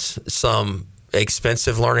lessons, some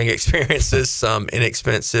expensive learning experiences, some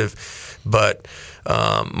inexpensive, but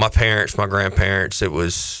my parents, my grandparents, it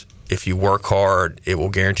was, if you work hard, it will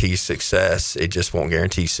guarantee you success. It just won't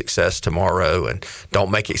guarantee success tomorrow. And don't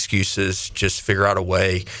make excuses. Just figure out a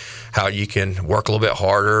way how you can work a little bit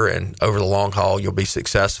harder, and over the long haul, you'll be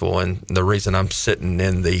successful. And the reason I'm sitting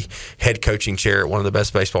in the head coaching chair at one of the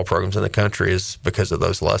best baseball programs in the country is because of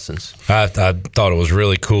those lessons. I thought it was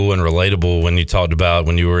really cool and relatable when you talked about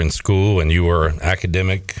when you were in school and you were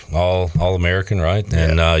academic, all American, right?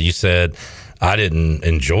 And you said, I didn't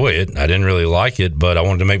enjoy it. I didn't really like it, but I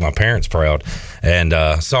wanted to make my parents proud. And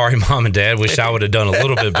sorry, Mom and Dad. Wish I would have done a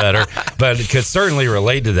little bit better, but could certainly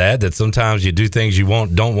relate to that. That sometimes you do things you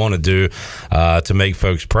don't want to do to make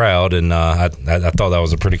folks proud. And I thought that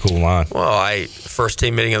was a pretty cool line. Well, first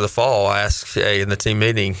team meeting of the fall, I asked in the team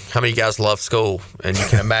meeting, how many of you guys love school? And you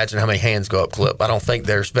can imagine how many hands go up, Clip. I don't think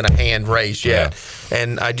there's been a hand raised yet. Yeah.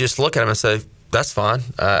 And I just look at them and say, that's fine.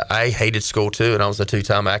 I hated school too, and I was a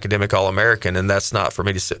 2-time academic All-American, and that's not for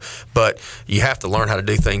me to say. But you have to learn how to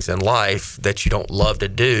do things in life that you don't love to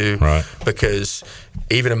do, right? Because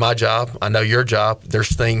even in my job, I know your job,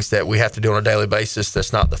 there's things that we have to do on a daily basis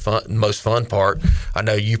that's not the most fun part. I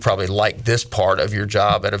know you probably like this part of your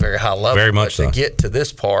job at a very high level. Very much but so. To get to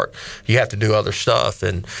this part, you have to do other stuff,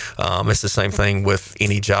 and it's the same thing with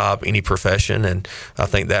any job, any profession, and I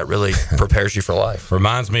think that really prepares you for life.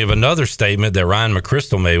 Reminds me of another statement that Ryan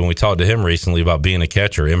McChrystal made when we talked to him recently about being a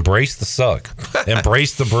catcher. Embrace the suck.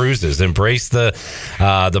 Embrace the bruises. Embrace the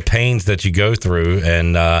pains that you go through.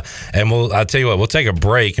 And I'll tell you what, we'll take a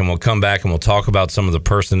break and we'll come back and we'll talk about some of the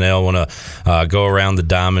personnel. Want to go around the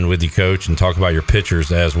diamond with you, Coach, and talk about your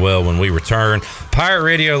pitchers as well when we return. Pirate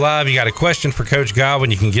Radio Live, you got a question for Coach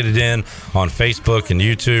Godwin, you can get it in on Facebook and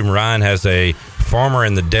YouTube. Ryan has a Farmer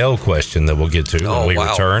in the Dell question that we'll get to when we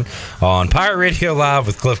return on Pirate Radio Live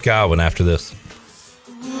with Cliff Godwin after this.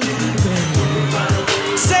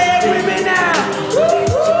 Say it with me now.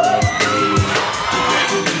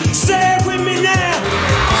 Say it with me now.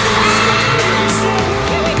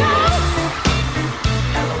 Here we go.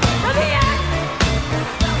 Come here.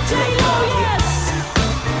 J-Lo, yes.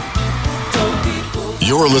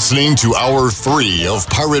 You're listening to Hour 3 of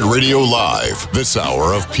Pirate Radio Live. This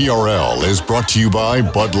hour of PRL is brought to you by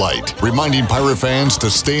Bud Light, reminding Pirate fans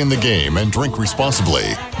to stay in the game and drink responsibly.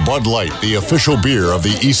 Bud Light, the official beer of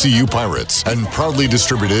the ECU Pirates, and proudly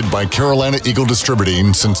distributed by Carolina Eagle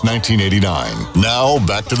Distributing since 1989. Now,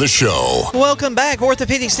 back to the show. Welcome back.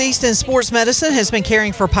 Orthopedics East and Sports Medicine has been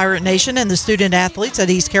caring for Pirate Nation and the student athletes at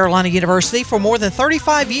East Carolina University for more than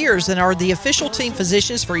 35 years and are the official team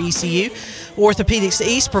physicians for ECU. Orthopedics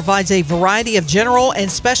East provides a variety of general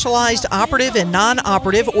and specialized operative and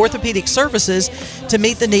non-operative orthopedic services to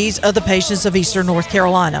meet the needs of the patients of Eastern North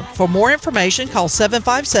Carolina. For more information, call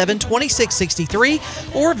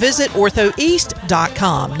 757-2663 or visit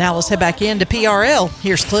orthoeast.com. Now let's head back into PRL.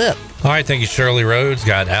 Here's Clip. All right, thank you, Shirley Rhodes.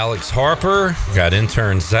 Got Alex Harper, got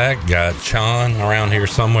intern Zach, got Sean around here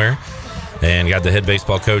somewhere, and got the head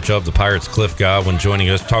baseball coach of the Pirates, Cliff Godwin, joining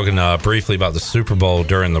us, talking briefly about the Super Bowl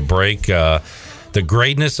during the break. The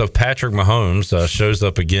greatness of Patrick Mahomes shows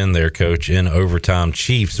up again there, Coach, in overtime.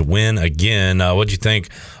 Chiefs win again. What'd you think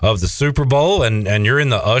of the Super Bowl? And you're in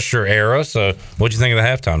the Usher era, so what'd you think of the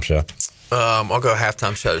halftime show? I'll go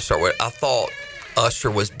halftime show to start with. I thought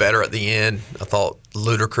Usher was better at the end. I thought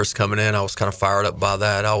Ludacris coming in, I was kind of fired up by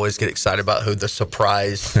that. I always get excited about who the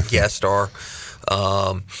surprise guests are.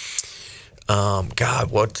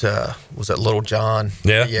 God, what was it, Little John?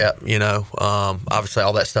 Yeah. You know, obviously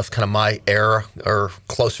all that stuff's kind of my era or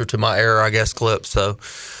closer to my era, I guess, Clip. So,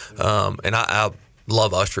 and I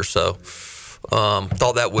love Usher, so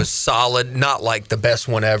thought that was solid. Not like the best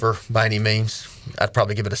one ever by any means. I'd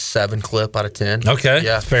probably give it a 7, Clip, out of 10. Okay,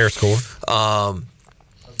 yeah, fair score.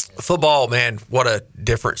 Football, man, what a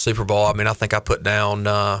different Super Bowl. I mean, I think I put down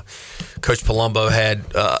Coach Palumbo had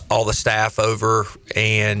all the staff over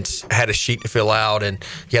and had a sheet to fill out, and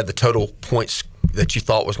he had the total points that you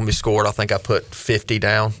thought was going to be scored. I think I put 50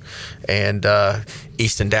 down, and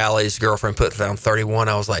Easton Daly's girlfriend put down 31.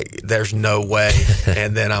 I was like, there's no way.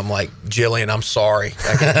 And then I'm like, Jillian, I'm sorry.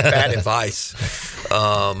 I got bad advice.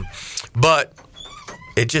 But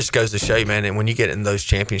it just goes to show you, man, and when you get in those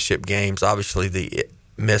championship games, obviously the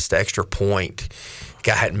missed extra point.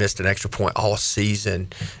 Guy hadn't missed an extra point all season,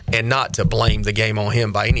 and not to blame the game on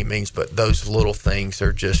him by any means, but those little things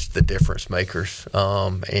are just the difference makers.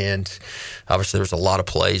 And obviously there's a lot of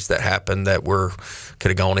plays that happened that could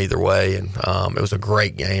have gone either way, and it was a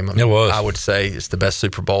great game. I mean, it was. I would say it's the best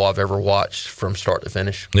Super Bowl I've ever watched from start to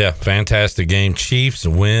finish. Yeah, fantastic game. Chiefs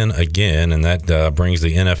win again, and that brings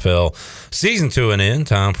the NFL season to an end.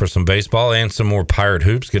 Time for some baseball and some more Pirate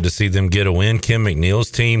hoops. Good to see them get a win. Kim McNeil's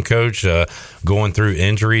team, Coach, going through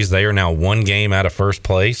injuries. They are now one game out of first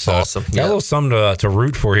place. Awesome. Got a little something to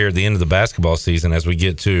root for here at the end of the basketball season as we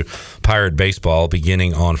get to Pirate baseball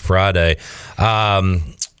beginning on Friday.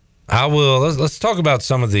 I will. Let's talk about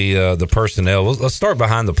some of the personnel. Let's start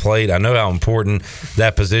behind the plate. I know how important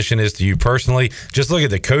that position is to you personally. Just look at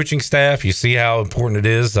the coaching staff. You see how important it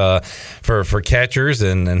is for catchers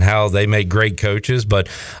and how they make great coaches. But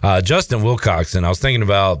Justin Wilcoxon, I was thinking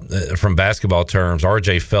about from basketball terms,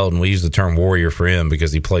 R.J. Felton, we use the term warrior for him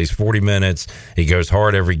because he plays 40 minutes. He goes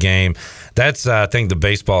hard every game. That's, I think, the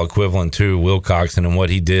baseball equivalent to Wilcoxon and what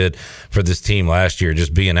he did for this team last year,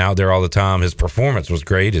 just being out there all the time. His performance was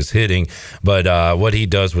great, his hitting, but what he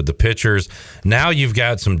does with the pitchers. Now you've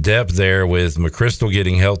got some depth there with McChrystal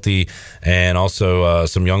getting healthy and also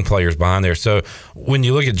some young players behind there. So when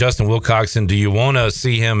you look at Justin Wilcoxon, do you want to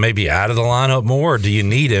see him maybe out of the lineup more, or do you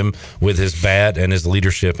need him with his bat and his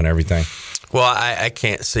leadership and everything? Well, I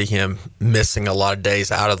can't see him missing a lot of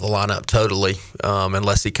days out of the lineup totally,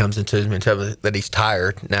 unless he comes into me and tells me that he's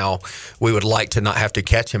tired. Now, we would like to not have to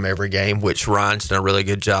catch him every game, which Ryan's done a really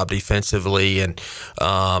good job defensively and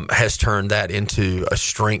has turned that into a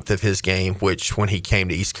strength of his game, which when he came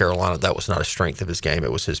to East Carolina, that was not a strength of his game.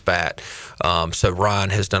 It was his bat. So Ryan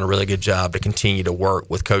has done a really good job to continue to work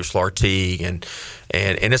with Coach Lartigue, and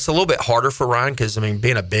it's a little bit harder for Ryan because, I mean,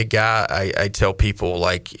 being a big guy, I tell people,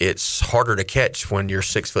 like, it's harder to catch when you're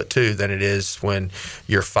 6'2" than it is when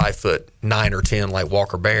you're 5'9" or 10 like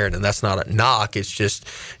Walker Barron, and that's not a knock. It's just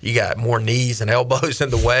you got more knees and elbows in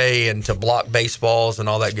the way and to block baseballs and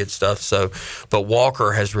all that good stuff. So, but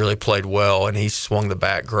Walker has really played well, and he's swung the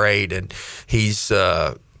bat great, and he's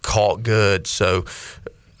caught good. So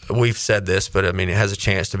we've said this, but I mean, it has a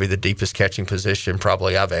chance to be the deepest catching position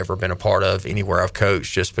probably I've ever been a part of anywhere I've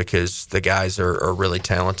coached, just because the guys are really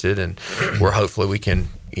talented, and we're hopefully we can,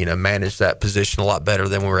 you know, manage that position a lot better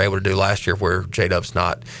than we were able to do last year, where J-Dub's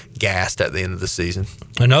not gassed at the end of the season.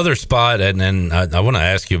 Another spot, and I want to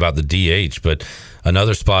ask you about the DH, but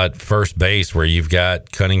another spot, first base, where you've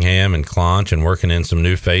got Cunningham and Clonch and working in some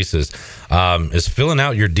new faces. Is filling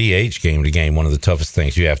out your DH game to game one of the toughest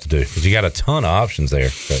things you have to do? Because you got a ton of options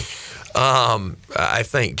there. I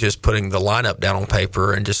think just putting the lineup down on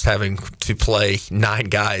paper and just having to play 9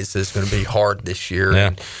 guys is going to be hard this year. Yeah.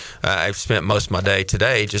 And I've spent most of my day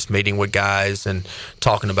today just meeting with guys and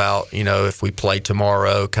talking about, you know, if we play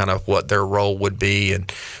tomorrow, kind of what their role would be.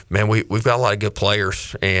 And, man, we've got a lot of good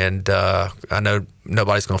players. And I know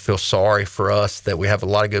nobody's going to feel sorry for us that we have a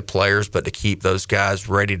lot of good players, but to keep those guys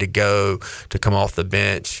ready to go, to come off the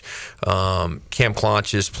bench. Cam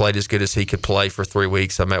Clonch has played as good as he could play for 3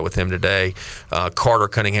 weeks. I met with him today. Carter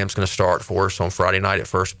Cunningham's going to start for us on Friday night at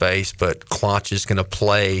first base, but Clonch is going to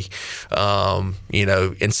play, you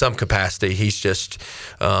know, in some capacity. He's just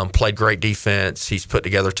played great defense. He's put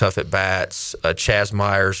together tough at-bats. Chaz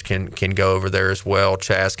Myers can go over there as well.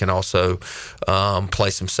 Chaz can also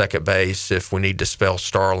play some second base if we need to spell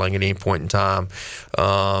Starling at any point in time.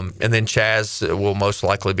 And then Chaz will most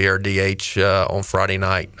likely be our DH on Friday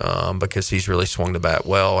night because he's really swung the bat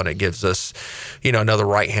well, and it gives us, you know, another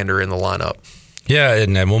right-hander in the lineup. Yeah,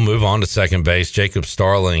 and we'll move on to second base. Jacob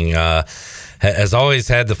Starling has always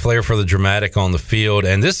had the flair for the dramatic on the field.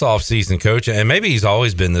 And this offseason, Coach, and maybe he's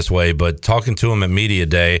always been this way, but talking to him at Media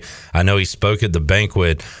Day, I know he spoke at the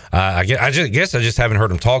banquet. I guess I just haven't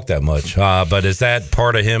heard him talk that much. But is that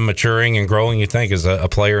part of him maturing and growing, you think, as a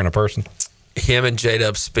player and a person? Him and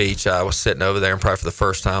J-Dub's speech, I was sitting over there, and probably for the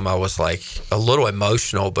first time I was like a little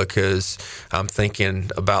emotional because I'm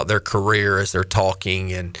thinking about their career as they're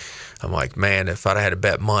talking, and I'm like, man, if I'd had to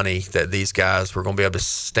bet money that these guys were going to be able to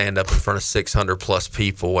stand up in front of 600 plus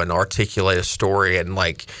people and articulate a story and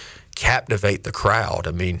like captivate the crowd.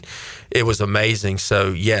 I mean, it was amazing. So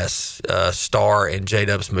yes, Star and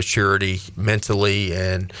J-Dub's maturity mentally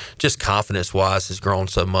and just confidence wise has grown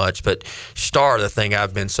so much. But Star, the thing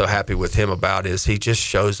I've been so happy with him about is he just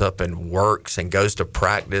shows up and works and goes to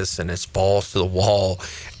practice and it's balls to the wall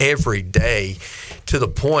every day, to the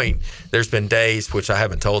point there's been days, which I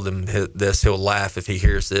haven't told him this, he'll laugh if he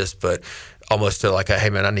hears this, but almost to like, hey,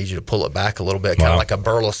 man, I need you to pull it back a little bit, kind of like a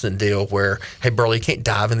Burleson deal where, hey, Burley, you can't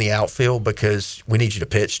dive in the outfield because we need you to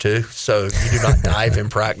pitch too. So you do not dive in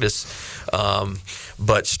practice.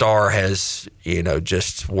 But Star has, you know,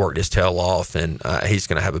 just worked his tail off, and he's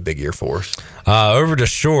going to have a big year for us. Over to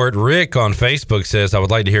short, Rick on Facebook says, I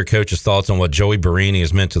would like to hear Coach's thoughts on what Joey Barini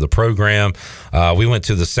has meant to the program. We went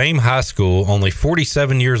to the same high school, only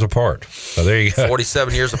 47 years apart. So there you go.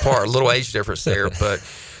 47 years apart, a little age difference there, but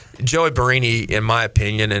Joey Barini, in my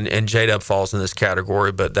opinion, and J-Dub falls in this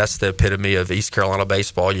category, but that's the epitome of East Carolina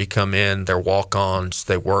baseball. You come in, they're walk-ons,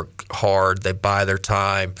 they work hard, they buy their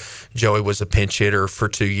time. Joey was a pinch hitter for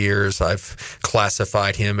 2 years. I've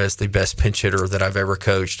classified him as the best pinch hitter that I've ever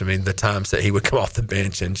coached. I mean, the times that he would come off the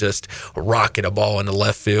bench and just rocket a ball into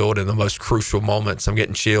left field in the most crucial moments. I'm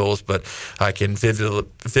getting chills, but I can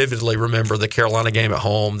vividly remember the Carolina game at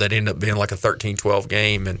home that ended up being like a 13-12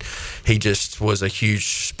 game, and he just was a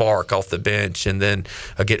huge spark off the bench. And then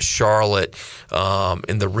against Charlotte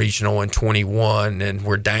in the regional in 21, and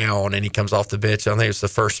we're down, and he comes off the bench. I think it was the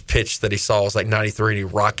first pitch that he saw was like 93, and he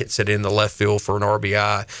rockets it in the left field for an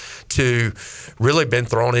RBI. To really been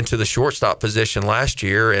thrown into the shortstop position last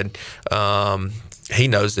year, and he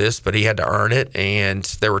knows this, but he had to earn it. And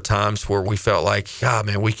there were times where we felt like,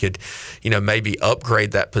 man, we could, maybe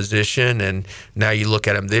upgrade that position. And now you look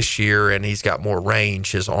at him this year, and he's got more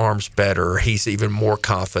range. His arm's better. He's even more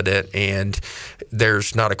confident. And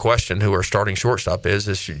there's not a question who our starting shortstop is.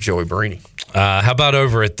 It's Joey Barini. How about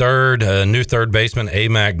over at third? New third baseman,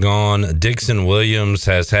 Amac gone. Dixon Williams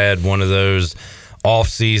has had one of those off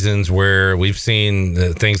seasons where we've seen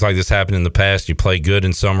things like this happen in the past. You play good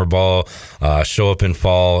in summer ball, show up in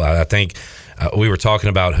fall. I think we were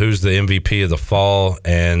talking about who's the MVP of the fall,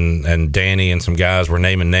 and Danny and some guys were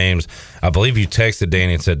naming names. I believe you texted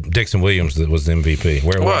Danny and said Dixon Williams was the MVP.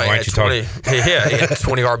 Why aren't you talking? Yeah, he had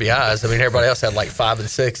 20 RBIs. I mean, everybody else had like 5 and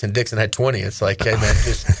 6, and Dixon had 20. It's like, hey, man,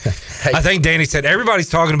 hey. I think Danny said, everybody's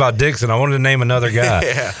talking about Dixon. I wanted to name another guy.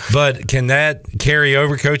 Yeah. But can that carry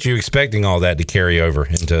over, Coach? Are you expecting all that to carry over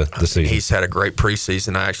into the season? He's had a great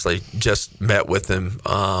preseason. I actually just met with him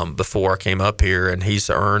before I came up here, and he's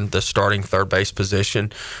earned the starting third base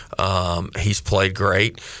position. He's played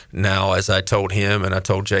great. Now, as I told him, and I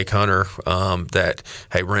told Jake Hunter, that,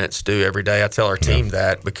 hey, Rents do every day. I tell our team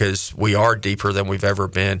that because we are deeper than we've ever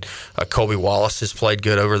been. Colby Wallace has played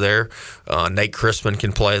good over there. Nate Crispin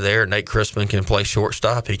can play there. Nate Crispin can play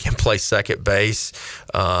shortstop. He can play second base.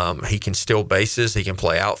 He can steal bases. He can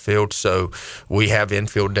play outfield. So we have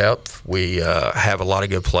infield depth. We have a lot of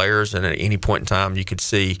good players, and at any point in time, you could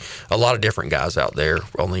see a lot of different guys out there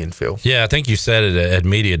on the infield. Yeah, I think you said it at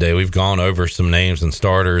Media Day. We've gone over some names and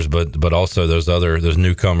starters, but also those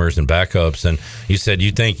newcomers and backups. And you said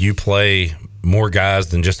you think you play more guys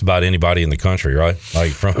than just about anybody in the country, right?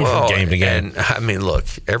 Like from game to game. And I mean, look,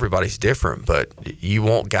 everybody's different, but you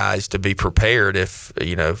want guys to be prepared if,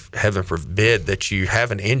 heaven forbid that you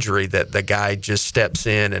have an injury, that the guy just steps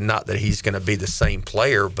in, and not that he's going to be the same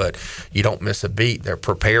player, but you don't miss a beat. They're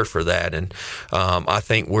prepared for that. And I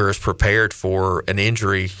think we're as prepared for an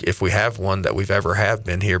injury, if we have one, that we've ever have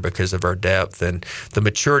been here because of our depth and the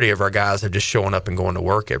maturity of our guys of just showing up and going to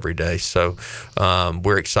work every day. So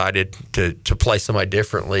we're excited to play somebody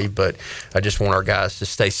differently, but I just want our guys to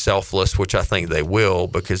stay selfless, which I think they will,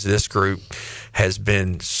 because this group has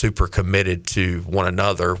been super committed to one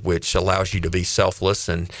another, which allows you to be selfless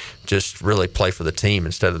and just really play for the team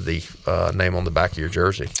instead of the name on the back of your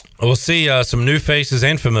jersey. We'll see some new faces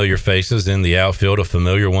and familiar faces in the outfield. A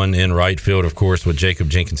familiar one in right field, of course, with Jacob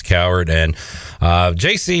Jenkins-Coward. And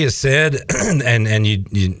JC has said, and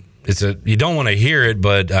you don't want to hear it,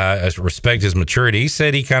 but I respect his maturity. He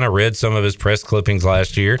said he kind of read some of his press clippings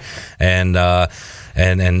last year, and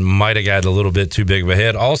might have got a little bit too big of a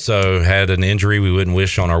head. Also had an injury we wouldn't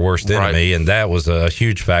wish on our worst enemy, and that was a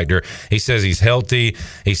huge factor. He says he's healthy.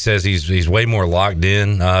 He says he's way more locked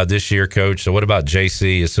in this year, Coach. So what about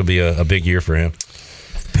JC? This will be a big year for him.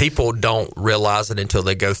 People don't realize it until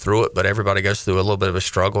they go through it, but everybody goes through a little bit of a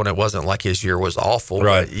struggle, and it wasn't like his year was awful.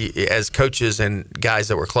 Right. As coaches and guys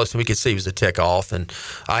that were close to him, we could see he was a tick off, and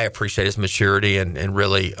I appreciate his maturity and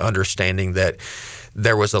really understanding that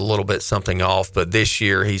there was a little bit something off. But this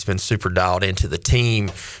year, he's been super dialed into the team.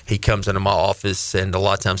 He comes into my office, and a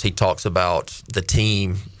lot of times he talks about the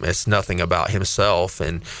team. It's nothing about himself,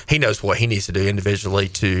 and he knows what he needs to do individually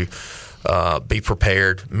to be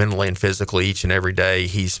prepared mentally and physically each and every day.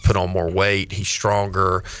 He's put on more weight. He's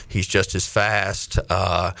stronger. He's just as fast.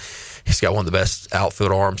 He's got one of the best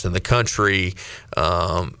outfield arms in the country.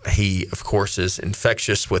 He, of course, is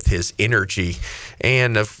infectious with his energy.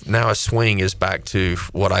 And now his swing is back to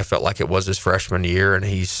what I felt like it was his freshman year, and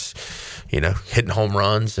he's hitting home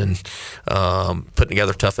runs and putting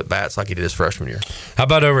together tough at-bats like he did his freshman year. How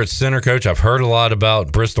about over at center, Coach? I've heard a lot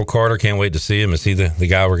about Bristol Carter. Can't wait to see him. Is he the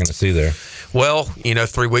guy we're going to see there? Well,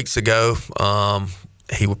 3 weeks ago,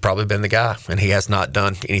 he would probably have been the guy, and he has not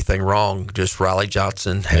done anything wrong. Just Riley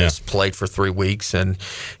Johnson has played for 3 weeks, and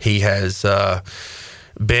he has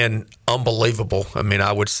been unbelievable. I mean,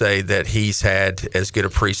 I would say that he's had as good a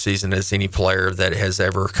preseason as any player that has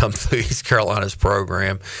ever come through East Carolina's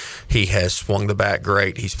program. He has swung the bat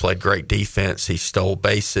great. He's played great defense. He stole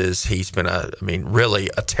bases. He's been really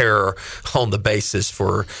a terror on the bases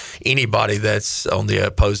for anybody that's on the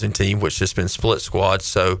opposing team, which has been split squad.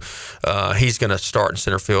 So he's going to start in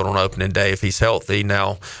center field on opening day if he's healthy.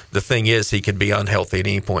 Now, the thing is, he could be unhealthy at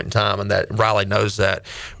any point in time, and that Riley knows that.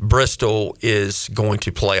 Bristol is going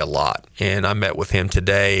to play a lot. And I met with him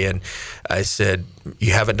today, and I said,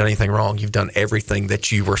 you haven't done anything wrong. You've done everything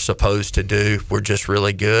that you were supposed to do. We're just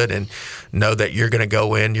really good, and know that you're going to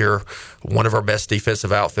go in. You're one of our best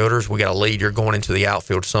defensive outfielders. We got a lead. You're going into the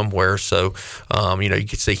outfield somewhere. So, you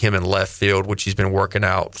could see him in left field, which he's been working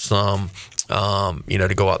out some,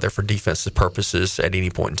 to go out there for defensive purposes at any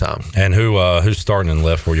point in time. And who's starting in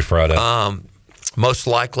left for you Friday? Most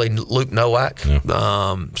likely Luke Nowak.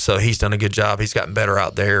 Yeah. So he's done a good job. He's gotten better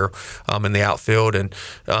out there in the outfield. And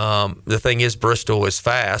the thing is, Bristol is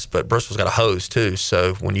fast, but Bristol's got a hose too.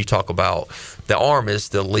 So when you talk about the arm is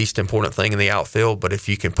the least important thing in the outfield, but if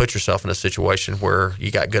you can put yourself in a situation where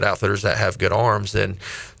you got good outfielders that have good arms, then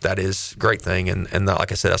that is a great thing. And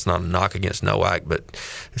like I said, that's not a knock against Nowak, but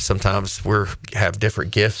sometimes we have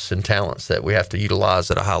different gifts and talents that we have to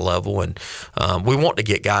utilize at a high level. And we want to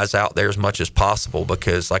get guys out there as much as possible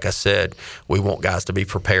because, like I said, we want guys to be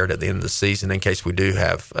prepared at the end of the season in case we do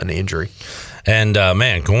have an injury. And,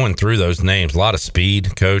 man, going through those names, a lot of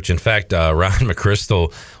speed, Coach. In fact, Ryan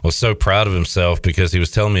McChrystal was so proud of himself because he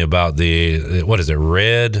was telling me about the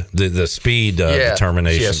speed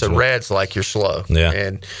determination. Yeah, so red's like you're slow. Yeah.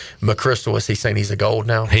 And McChrystal, is he saying he's a gold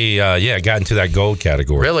now? He, got into that gold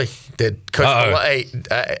category. Really? Did Coach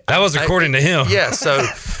that was according to him. Yeah, so,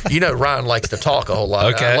 Ryan likes to talk a whole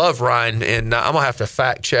lot. Okay. I love Ryan, and I'm going to have to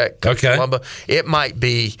fact check Coach Columba. It might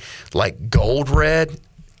be like gold red.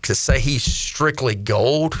 To say he's strictly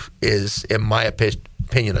gold is, in my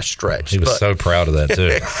opinion, a stretch. He was so proud of that,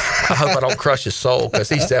 too. I hope I don't crush his soul because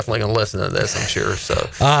he's definitely going to listen to this, I'm sure. So,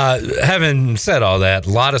 having said all that, a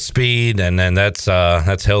lot of speed, and then that's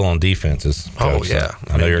hell on defenses. Coach. Oh, yeah.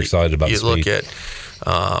 I know you're excited about speed. You look at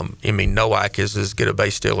Nowak is as good a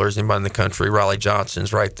base stealer as anybody in the country. Riley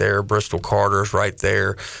Johnson's right there. Bristol Carter's right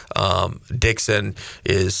there. Dixon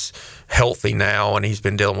is healthy now, and he's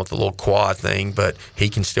been dealing with the little quad thing, but he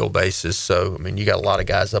can steal bases. So, you got a lot of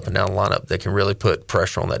guys up and down the lineup that can really put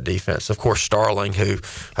pressure on that defense. Of course, Starling, who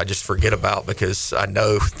I just forget about because I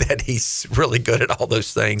know that he's really good at all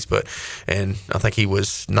those things. And I think he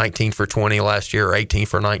was 19 for 20 last year, or 18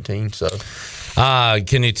 for 19. So.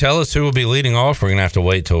 Can you tell us who will be leading off? We're going to have to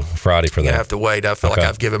wait till Friday for that. You have to wait. I feel like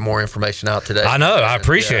I've given more information out today. I know. I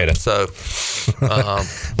appreciate it. So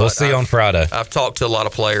we'll see on Friday. I've talked to a lot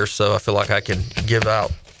of players, so I feel like I can give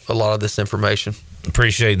out a lot of this information.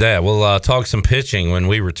 Appreciate that. We'll talk some pitching when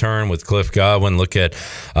we return with Cliff Godwin, look at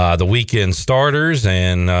the weekend starters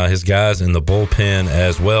and his guys in the bullpen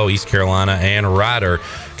as well, East Carolina and Ryder.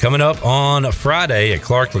 Coming up on Friday at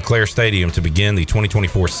Clark LeClaire Stadium to begin the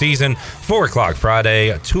 2024 season, 4 o'clock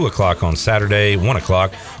Friday, 2 o'clock on Saturday, 1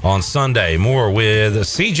 o'clock on Sunday. More with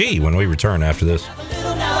CG when we return after this.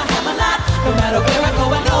 No matter where I go,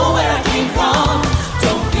 I know where I came from.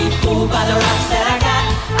 Don't be fooled by the rocks that I got.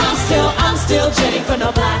 I'm still jetting for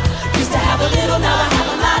no black. Used to have a little, now I have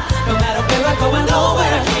a lot. No matter where I go, I know where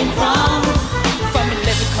I came from. From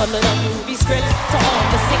 11 colored up movie scripts to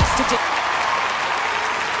all the 6 to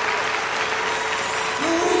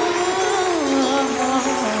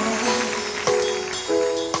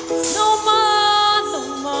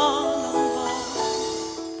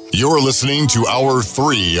You're listening to Hour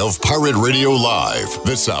 3 of Pirate Radio Live.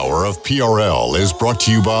 This hour of PRL is brought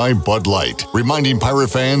to you by Bud Light, reminding Pirate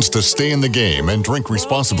fans to stay in the game and drink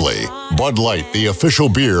responsibly. Bud Light, the official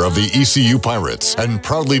beer of the ECU Pirates, and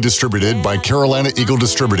proudly distributed by Carolina Eagle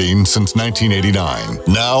Distributing since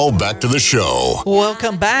 1989. Now, back to the show.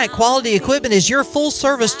 Welcome back. Quality Equipment is your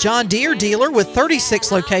full-service John Deere dealer with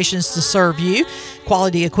 36 locations to serve you.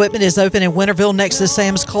 Quality Equipment is open in Winterville next to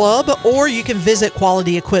Sam's Club, or you can visit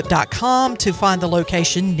qualityequip.com to find the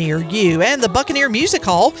location near you. And the Buccaneer Music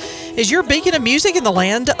Hall is your beacon of music in the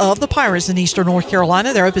land of the Pirates in Eastern North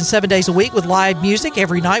Carolina. They're open 7 days a week with live music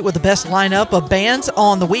every night with the best lineup of bands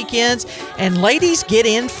on the weekends. And ladies, get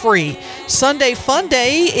in free. Sunday Fun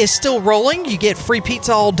Day is still rolling. You get free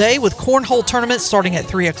pizza all day with cornhole tournaments starting at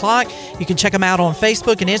 3 o'clock. You can check them out on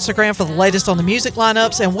Facebook and Instagram for the latest on the music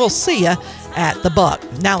lineups, and we'll see you at the Buck.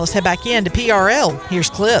 Now let's head back in to PRL. Here's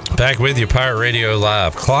Cliff. Back with you, Pirate Radio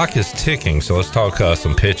Live. Clock is ticking, so let's talk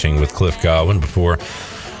some pitching with Cliff Godwin before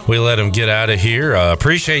we let him get out of here.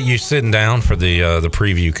 Appreciate you sitting down for the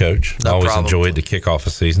preview, Coach. No Always problem. enjoyed the kickoff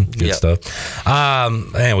of season. Good stuff.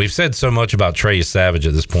 Man, we've said so much about Trey Savage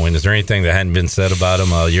at this point. Is there anything that hadn't been said about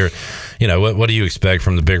him? What do you expect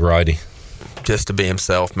from the big righty? Just to be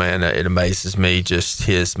himself, man. It amazes me just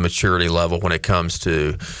his maturity level when it comes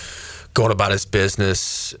to going about his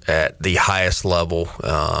business at the highest level.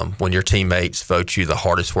 When your teammates vote you the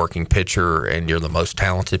hardest working pitcher and you're the most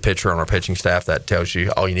talented pitcher on our pitching staff, that tells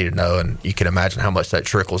you all you need to know, and you can imagine how much that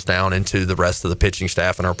trickles down into the rest of the pitching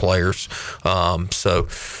staff and our players. So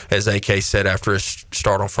as AK said after his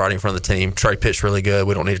start on Friday in front of the team, Trey pitched really good.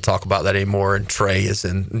 We don't need to talk about that anymore, and Trey is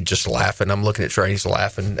just laughing. I'm looking at Trey, he's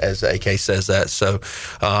laughing as AK says that. So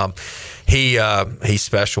he's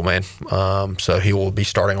special, man. So he will be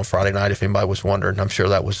starting on Friday night, if anybody was wondering. I'm sure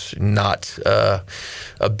that was not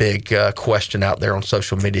a big question out there on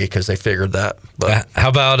social media because they figured that. But how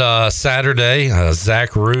about Saturday?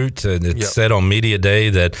 Zach Root, it said on Media Day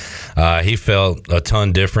that he felt a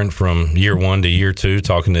ton different from year one to year two,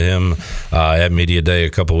 talking to him at Media Day a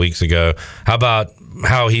couple weeks ago. How about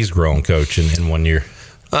how he's grown, Coach, in 1 year?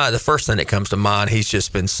 The first thing that comes to mind, he's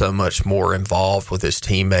just been so much more involved with his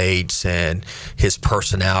teammates, and his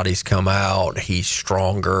personality's come out. He's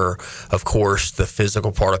stronger. Of course, the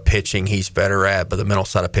physical part of pitching he's better at, but the mental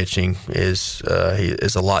side of pitching is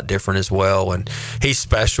a lot different as well. And he's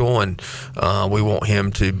special, and we want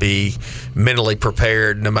him to be mentally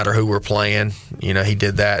prepared no matter who we're playing. You know, he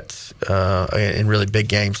did that in really big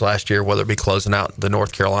games last year, whether it be closing out the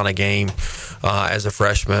North Carolina game as a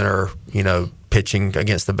freshman or, pitching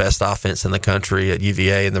against the best offense in the country at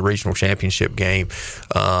UVA in the regional championship game.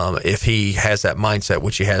 If he has that mindset,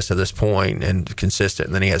 which he has to this point, and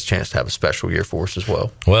consistent, then he has a chance to have a special year for us as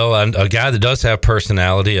well. Well, a guy that does have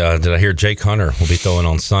personality, did I hear Jake Hunter will be throwing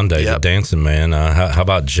on Sunday, the dancing man. How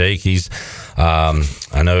about Jake? He's,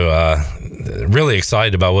 I know, really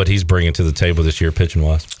excited about what he's bringing to the table this year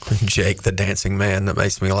pitching-wise. Jake, the dancing man, that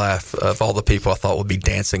makes me laugh. Of all the people I thought would be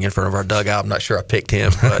dancing in front of our dugout, I'm not sure I picked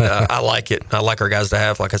him, but I like it. I like our guys to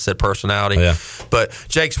have, like I said, personality. Yeah. But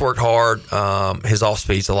Jake's worked hard. His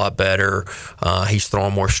off-speed's a lot better. He's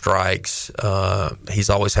throwing more strikes. He's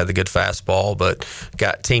always had the good fastball, but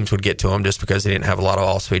teams would get to him just because he didn't have a lot of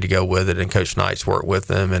off-speed to go with it, and Coach Knight's worked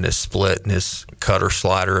with him, and his split and his cutter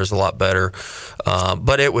slider is a lot better.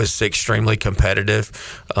 But it was extremely competitive.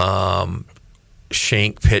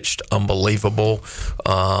 Shink pitched unbelievable.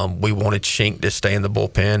 We wanted Shink to stay in the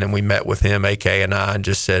bullpen, and we met with him, AK and I, and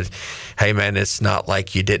just said, hey, man, it's not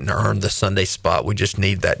like you didn't earn the Sunday spot. We just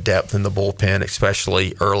need that depth in the bullpen,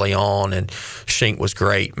 especially early on. And Shink was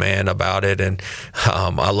great, man, about it. And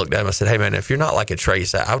I looked at him and I said, hey, man, if you're not like a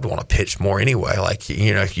Trace, I would want to pitch more anyway. Like,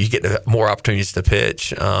 you get more opportunities to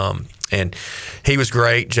pitch. And he was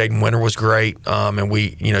great. Jaden Winter was great. And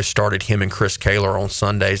we, started him and Chris Kaler on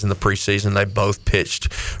Sundays in the preseason. They both pitched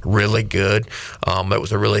really good. It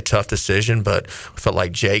was a really tough decision, but we felt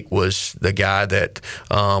like Jake was the guy that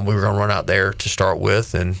we were going to run out there to start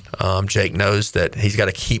with. And Jake knows that he's got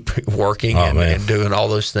to keep working and doing all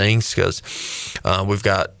those things because we've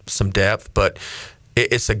got some depth. But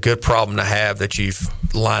it's a good problem to have that you've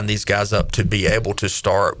lined these guys up to be able to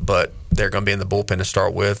start, but they're going to be in the bullpen to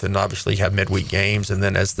start with, and obviously you have midweek games, and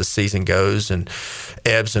then as the season goes and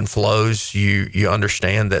ebbs and flows, you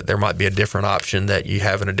understand that there might be a different option that you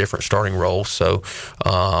have in a different starting role. So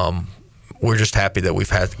we're just happy that we've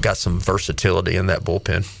got some versatility in that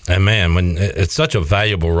bullpen. And man, when it's such a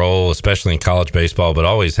valuable role, especially in college baseball, but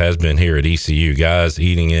always has been here at ECU, guys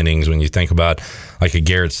eating innings. When you think about like a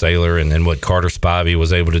Garrett Saylor and what Carter Spivey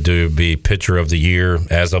was able to do, be pitcher of the year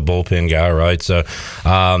as a bullpen guy, right? So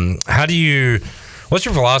what's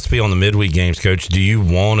your philosophy on the midweek games, Coach? Do you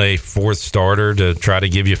want a fourth starter to try to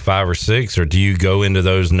give you 5 or 6, or do you go into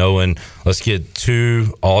those knowing let's get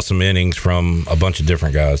 2 awesome innings from a bunch of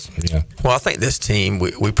different guys? Yeah. Well, I think this team,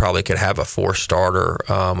 we probably could have a 4 starter.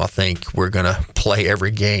 I think we're going to play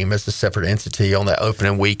every game as a separate entity on that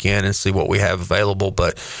opening weekend and see what we have available.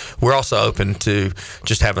 But we're also open to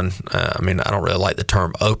just having, I don't really like the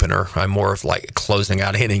term opener. I'm more of like closing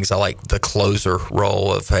out innings. I like the closer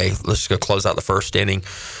role of, hey, let's go close out the first inning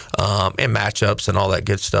and matchups and all that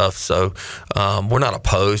good stuff. So we're not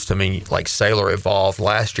opposed. Like Saylor evolved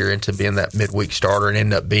last year into being being that midweek starter and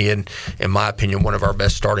ended up being, in my opinion, one of our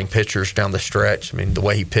best starting pitchers down the stretch. I mean, the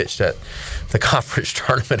way he pitched at the conference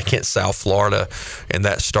tournament against South Florida and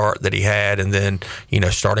that start that he had, and then,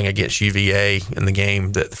 starting against UVA in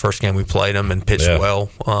the first game we played him and pitched well,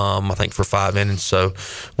 I think for 5 innings. So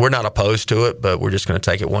we're not opposed to it, but we're just going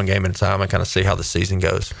to take it one game at a time and kind of see how the season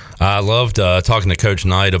goes. I loved talking to Coach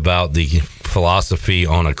Knight about the philosophy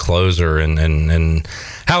on a closer and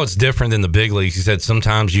how it's different than the big leagues. He said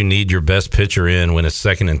sometimes you need your best pitcher in when it's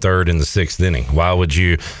second and third in the 6th inning. Why would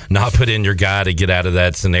you not put in your guy to get out of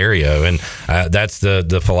that scenario? And that's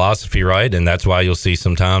the philosophy, right? And that's why you'll see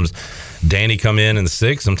sometimes Danny come in the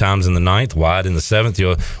 6th, sometimes in the 9th, Wyatt in the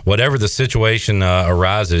 7th. Whatever the situation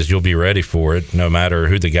arises, you'll be ready for it, no matter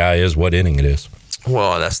who the guy is, what inning it is.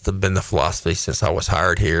 Well, that's been the philosophy since I was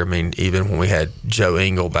hired here. I mean, even when we had Joe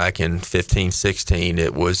Engel back in 15-16,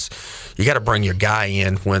 it was you got to bring your guy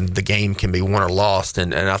in when the game can be won or lost.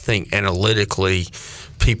 And I think analytically,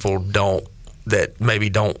 people don't, I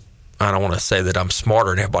don't want to say that I'm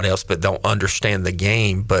smarter than everybody else, but don't understand the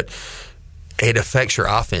game. But it affects your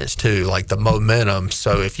offense too, like the momentum.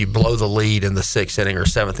 So if you blow the lead in the 6th inning or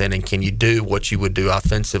 7th inning, can you do what you would do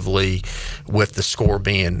offensively with the score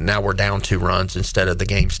being now we're down 2 runs instead of the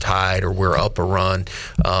game's tied or we're up a run?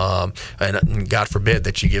 And God forbid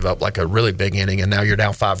that you give up like a really big inning and now you're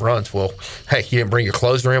down 5 runs. Well, hey, you didn't bring your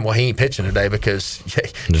closer in. Well, he ain't pitching today because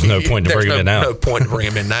there's no point to bring him in now. No point to bring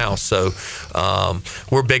him in now. So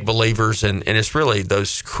we're big believers, and it's really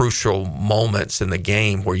those crucial moments in the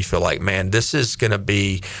game where you feel like, man, this is going to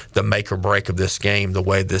be the make or break of this game, the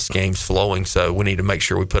way this game's flowing. So we need to make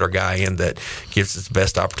sure we put our guy in that gives us the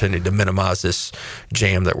best opportunity to minimize this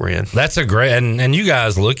jam that we're in. That's a great, and you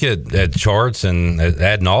guys look at charts and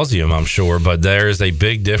ad nauseum, I'm sure, but there is a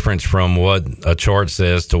big difference from what a chart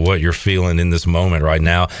says to what you're feeling in this moment right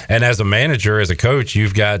now. And as a manager, as a coach,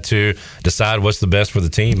 you've got to decide what's the best for the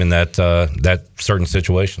team in that certain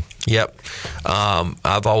situation. Yep.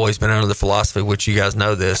 I've always been under the philosophy, which you guys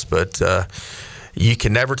know this, but you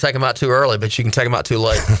can never take them out too early, but you can take them out too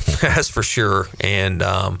late. That's for sure. And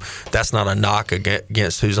that's not a knock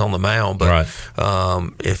against who's on the mound. But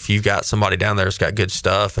if you've got somebody down there that's got good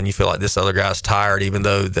stuff and you feel like this other guy's tired, even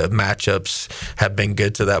though the matchups have been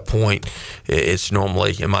good to that point, it's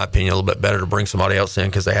normally, in my opinion, a little bit better to bring somebody else in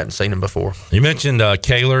because they hadn't seen him before. You mentioned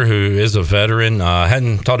Kaler, who is a veteran.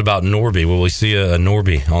 Hadn't thought about Norby. Will we see a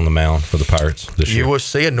Norby on the mound for the Pirates this year? You will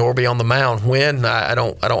see a Norby on the mound. When? I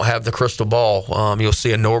don't have the crystal ball. You'll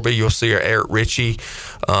see a Norby. You'll see a Eric Ritchie.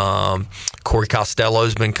 Corey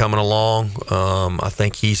Costello's been coming along. I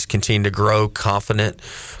think he's continuing to grow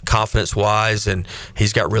confidence-wise, and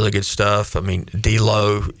he's got really good stuff. I mean,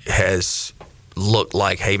 D'Lo has looked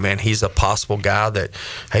like, hey, man, he's a possible guy that,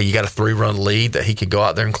 hey, you got a 3-run lead that he could go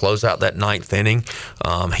out there and close out that 9th inning.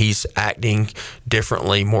 He's acting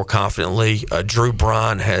differently, more confidently. Drew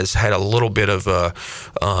Bryan has had a little bit of a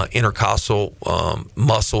intercostal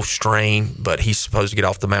muscle strain, but he's supposed to get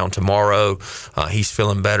off the mound tomorrow. He's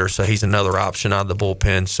feeling better, so he's another option out of the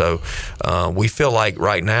bullpen. So we feel like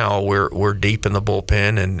right now we're deep in the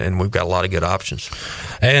bullpen, and we've got a lot of good options.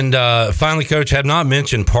 And finally, Coach, have not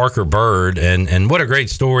mentioned Parker Bird, and what a great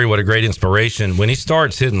story, what a great inspiration. When he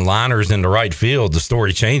starts hitting liners in the right field, the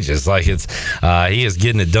story changes. Like he is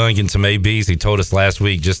getting it done, getting some ABs. He told us last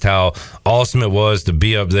week just how awesome it was to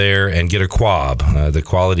be up there and get a quab, the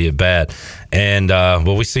quality at bat. And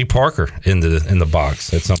will we see Parker in the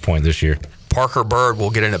box at some point this year? Parker Bird will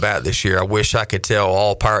get in at bat this year. I wish I could tell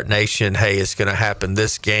all Pirate Nation, hey, it's going to happen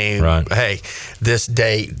this game. Right. Hey, this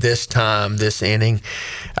date, this time, this inning.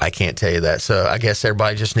 I can't tell you that. So I guess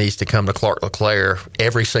everybody just needs to come to Clark LeClaire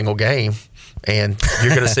every single game, and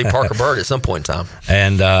you're going to see Parker Bird at some point in time.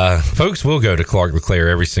 And folks will go to Clark LeClaire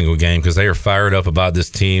every single game because they are fired up about this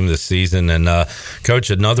team this season. And, Coach,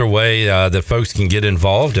 another way that folks can get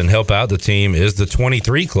involved and help out the team is the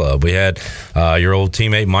 23 Club. We had your old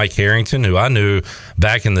teammate Mike Harrington, who I knew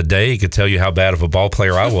back in the day. He could tell you how bad of a ball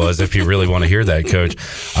player I was if you really want to hear that, Coach.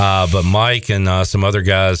 But Mike and some other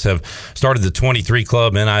guys have started the 23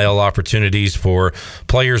 Club, NIL opportunities for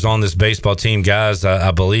players on this baseball team. Guys,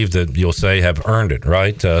 I believe that you'll say have earned it,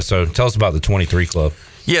 right? So tell us about the 23 Club.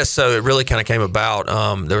 Yes, so it really kind of came about.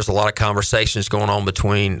 There was a lot of conversations going on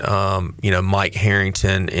between, Mike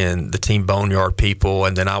Harrington and the Team Boneyard people,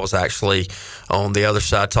 and then I was actually on the other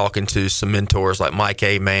side talking to some mentors like Mike,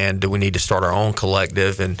 hey, man, do we need to start our own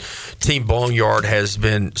collective? And Team Boneyard has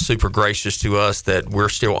been super gracious to us that we're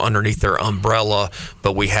still underneath their umbrella,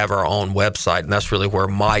 but we have our own website, and that's really where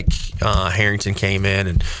Mike Harrington came in,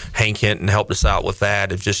 and Hank Hinton helped us out with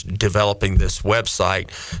that, of just developing this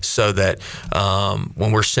website so that when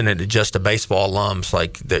when we're sending it to just the baseball alums,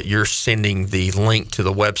 like that you're sending the link to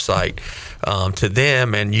the website to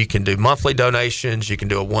them, and you can do monthly donations, you can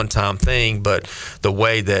do a one-time thing, but the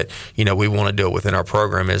way that, we want to do it within our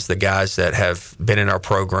program is the guys that have been in our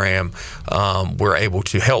program, we're able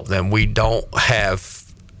to help them. We don't have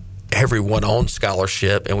everyone on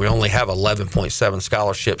scholarship, and we only have 11.7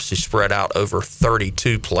 scholarships to spread out over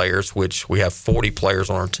 32 players, which we have 40 players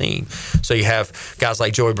on our team. So you have guys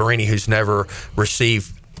like Joey Barini, who's never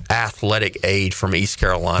received athletic aid from East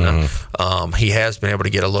Carolina. He has been able to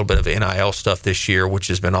get a little bit of NIL stuff this year, which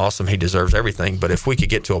has been awesome. He deserves everything. But if we could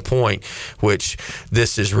get to a point, which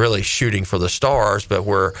this is really shooting for the stars, but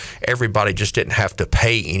where everybody just didn't have to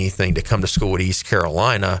pay anything to come to school at East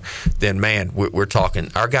Carolina, then, man, we're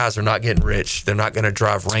talking, our guys are not getting rich. They're not going to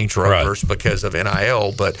drive Range Rovers because of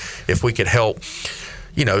NIL. But if we could help,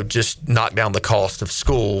 just knock down the cost of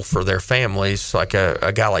school for their families. Like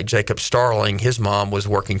a guy like Jacob Starling, his mom was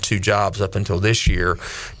working 2 jobs up until this year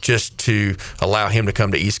just to allow him to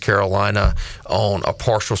come to East Carolina on a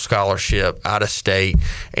partial scholarship out of state.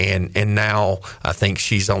 And now I think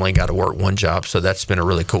she's only got to work 1 job. So that's been a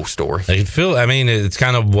really cool story. It's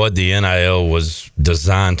kind of what the NIL was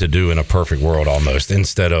designed to do in a perfect world almost,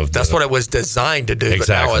 instead of. That's what it was designed to do.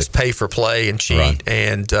 Exactly. But now it's pay for play and cheat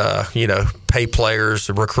and, pay players,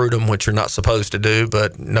 recruit them, which you're not supposed to do,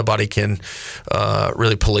 but nobody can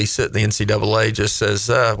really police it. The NCAA just says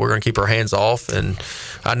we're going to keep our hands off. And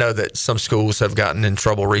I know that some schools have gotten in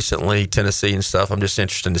trouble recently, Tennessee and stuff. I'm just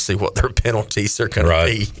interested to see what their penalties are going to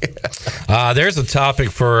be. There's a topic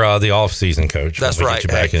for the off season, Coach. That's right. Get you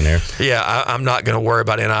back in there. Yeah, I'm not going to worry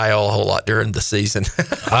about NIL a whole lot during the season.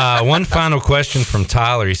 One final question from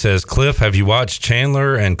Tyler. He says, Cliff, have you watched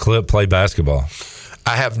Chandler and Clip play basketball?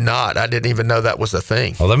 I have not. I didn't even know that was a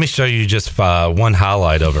thing. Well, let me show you just one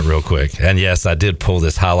highlight of it real quick. And yes, I did pull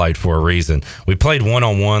this highlight for a reason. We played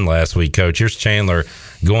one-on-one last week, Coach. Here's Chandler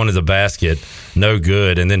going to the basket, no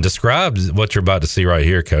good. And then describe what you're about to see right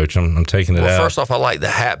here, Coach. I'm taking it out. Well, first off, I like the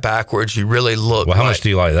hat backwards. You really look. Well, how much do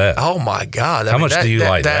you like that? Oh, my God. How much do you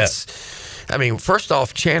like that? First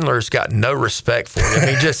off, Chandler's got no respect for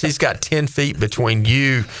you. He's got 10 feet between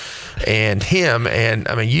you and him, and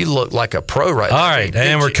you look like a pro right now. All right,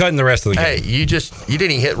 and we're cutting the rest of the game. Hey, you didn't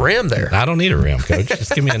even hit rim there. I don't need a rim, Coach.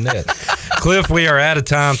 Just give me a net. Cliff, we are out of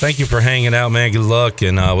time. Thank you for hanging out, man. Good luck,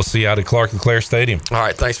 and we'll see you out at Clark and Clare Stadium. All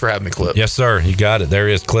right, thanks for having me, Cliff. Yes, sir. You got it. There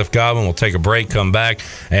is Cliff Godwin. We'll take a break, come back,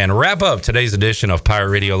 and wrap up today's edition of Pirate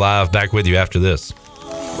Radio Live. Back with you after this.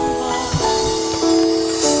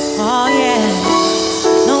 Oh, yeah.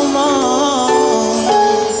 No more.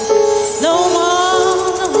 No more.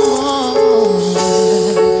 No more.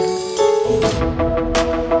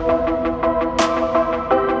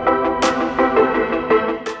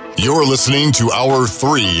 You're listening to Hour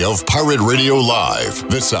 3 of Pirate Radio Live.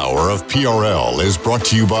 This hour of PRL is brought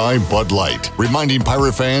to you by Bud Light, reminding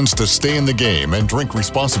Pirate fans to stay in the game and drink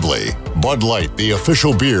responsibly. Bud Light, the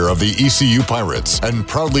official beer of the ECU Pirates, and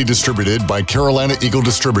proudly distributed by Carolina Eagle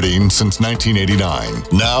Distributing since 1989.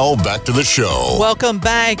 Now, back to the show. Welcome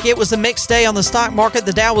back. It was a mixed day on the stock market.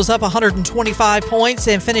 The Dow was up 125 points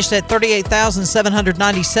and finished at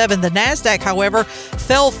 38,797. The NASDAQ, however,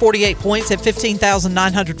 fell 48 points at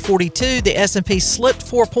 15,942. The S&P slipped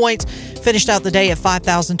 4 points, finished out the day at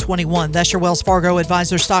 5,021. That's your Wells Fargo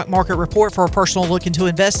Advisor Stock Market Report. For a personal look into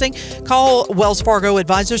investing, call Wells Fargo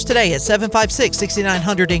Advisors today at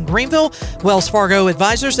 756-6900 in Greenville. Wells Fargo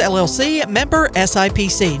Advisors, LLC, member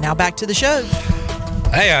SIPC. Now back to the show.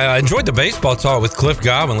 Hey, I enjoyed the baseball talk with Cliff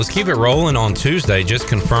Godwin. Let's keep it rolling on Tuesday. Just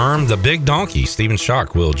confirmed the big donkey, Stephen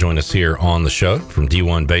Schock, will join us here on the show from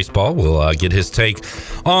D1 Baseball. We'll get his take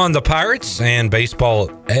on the Pirates and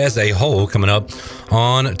baseball as a whole coming up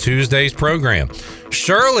on Tuesday's program.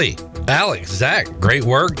 Shirley, Alex, Zach, great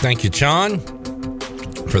work. Thank you, Sean.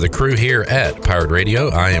 For the crew here at Pirate Radio,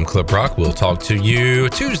 I am Clip Rock. We'll talk to you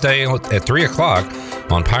Tuesday at 3 o'clock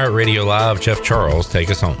on Pirate Radio Live. Jeff Charles, take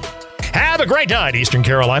us home. Have a great night, Eastern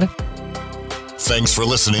Carolina. Thanks for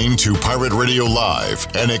listening to Pirate Radio Live,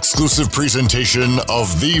 an exclusive presentation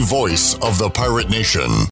of the voice of the Pirate Nation.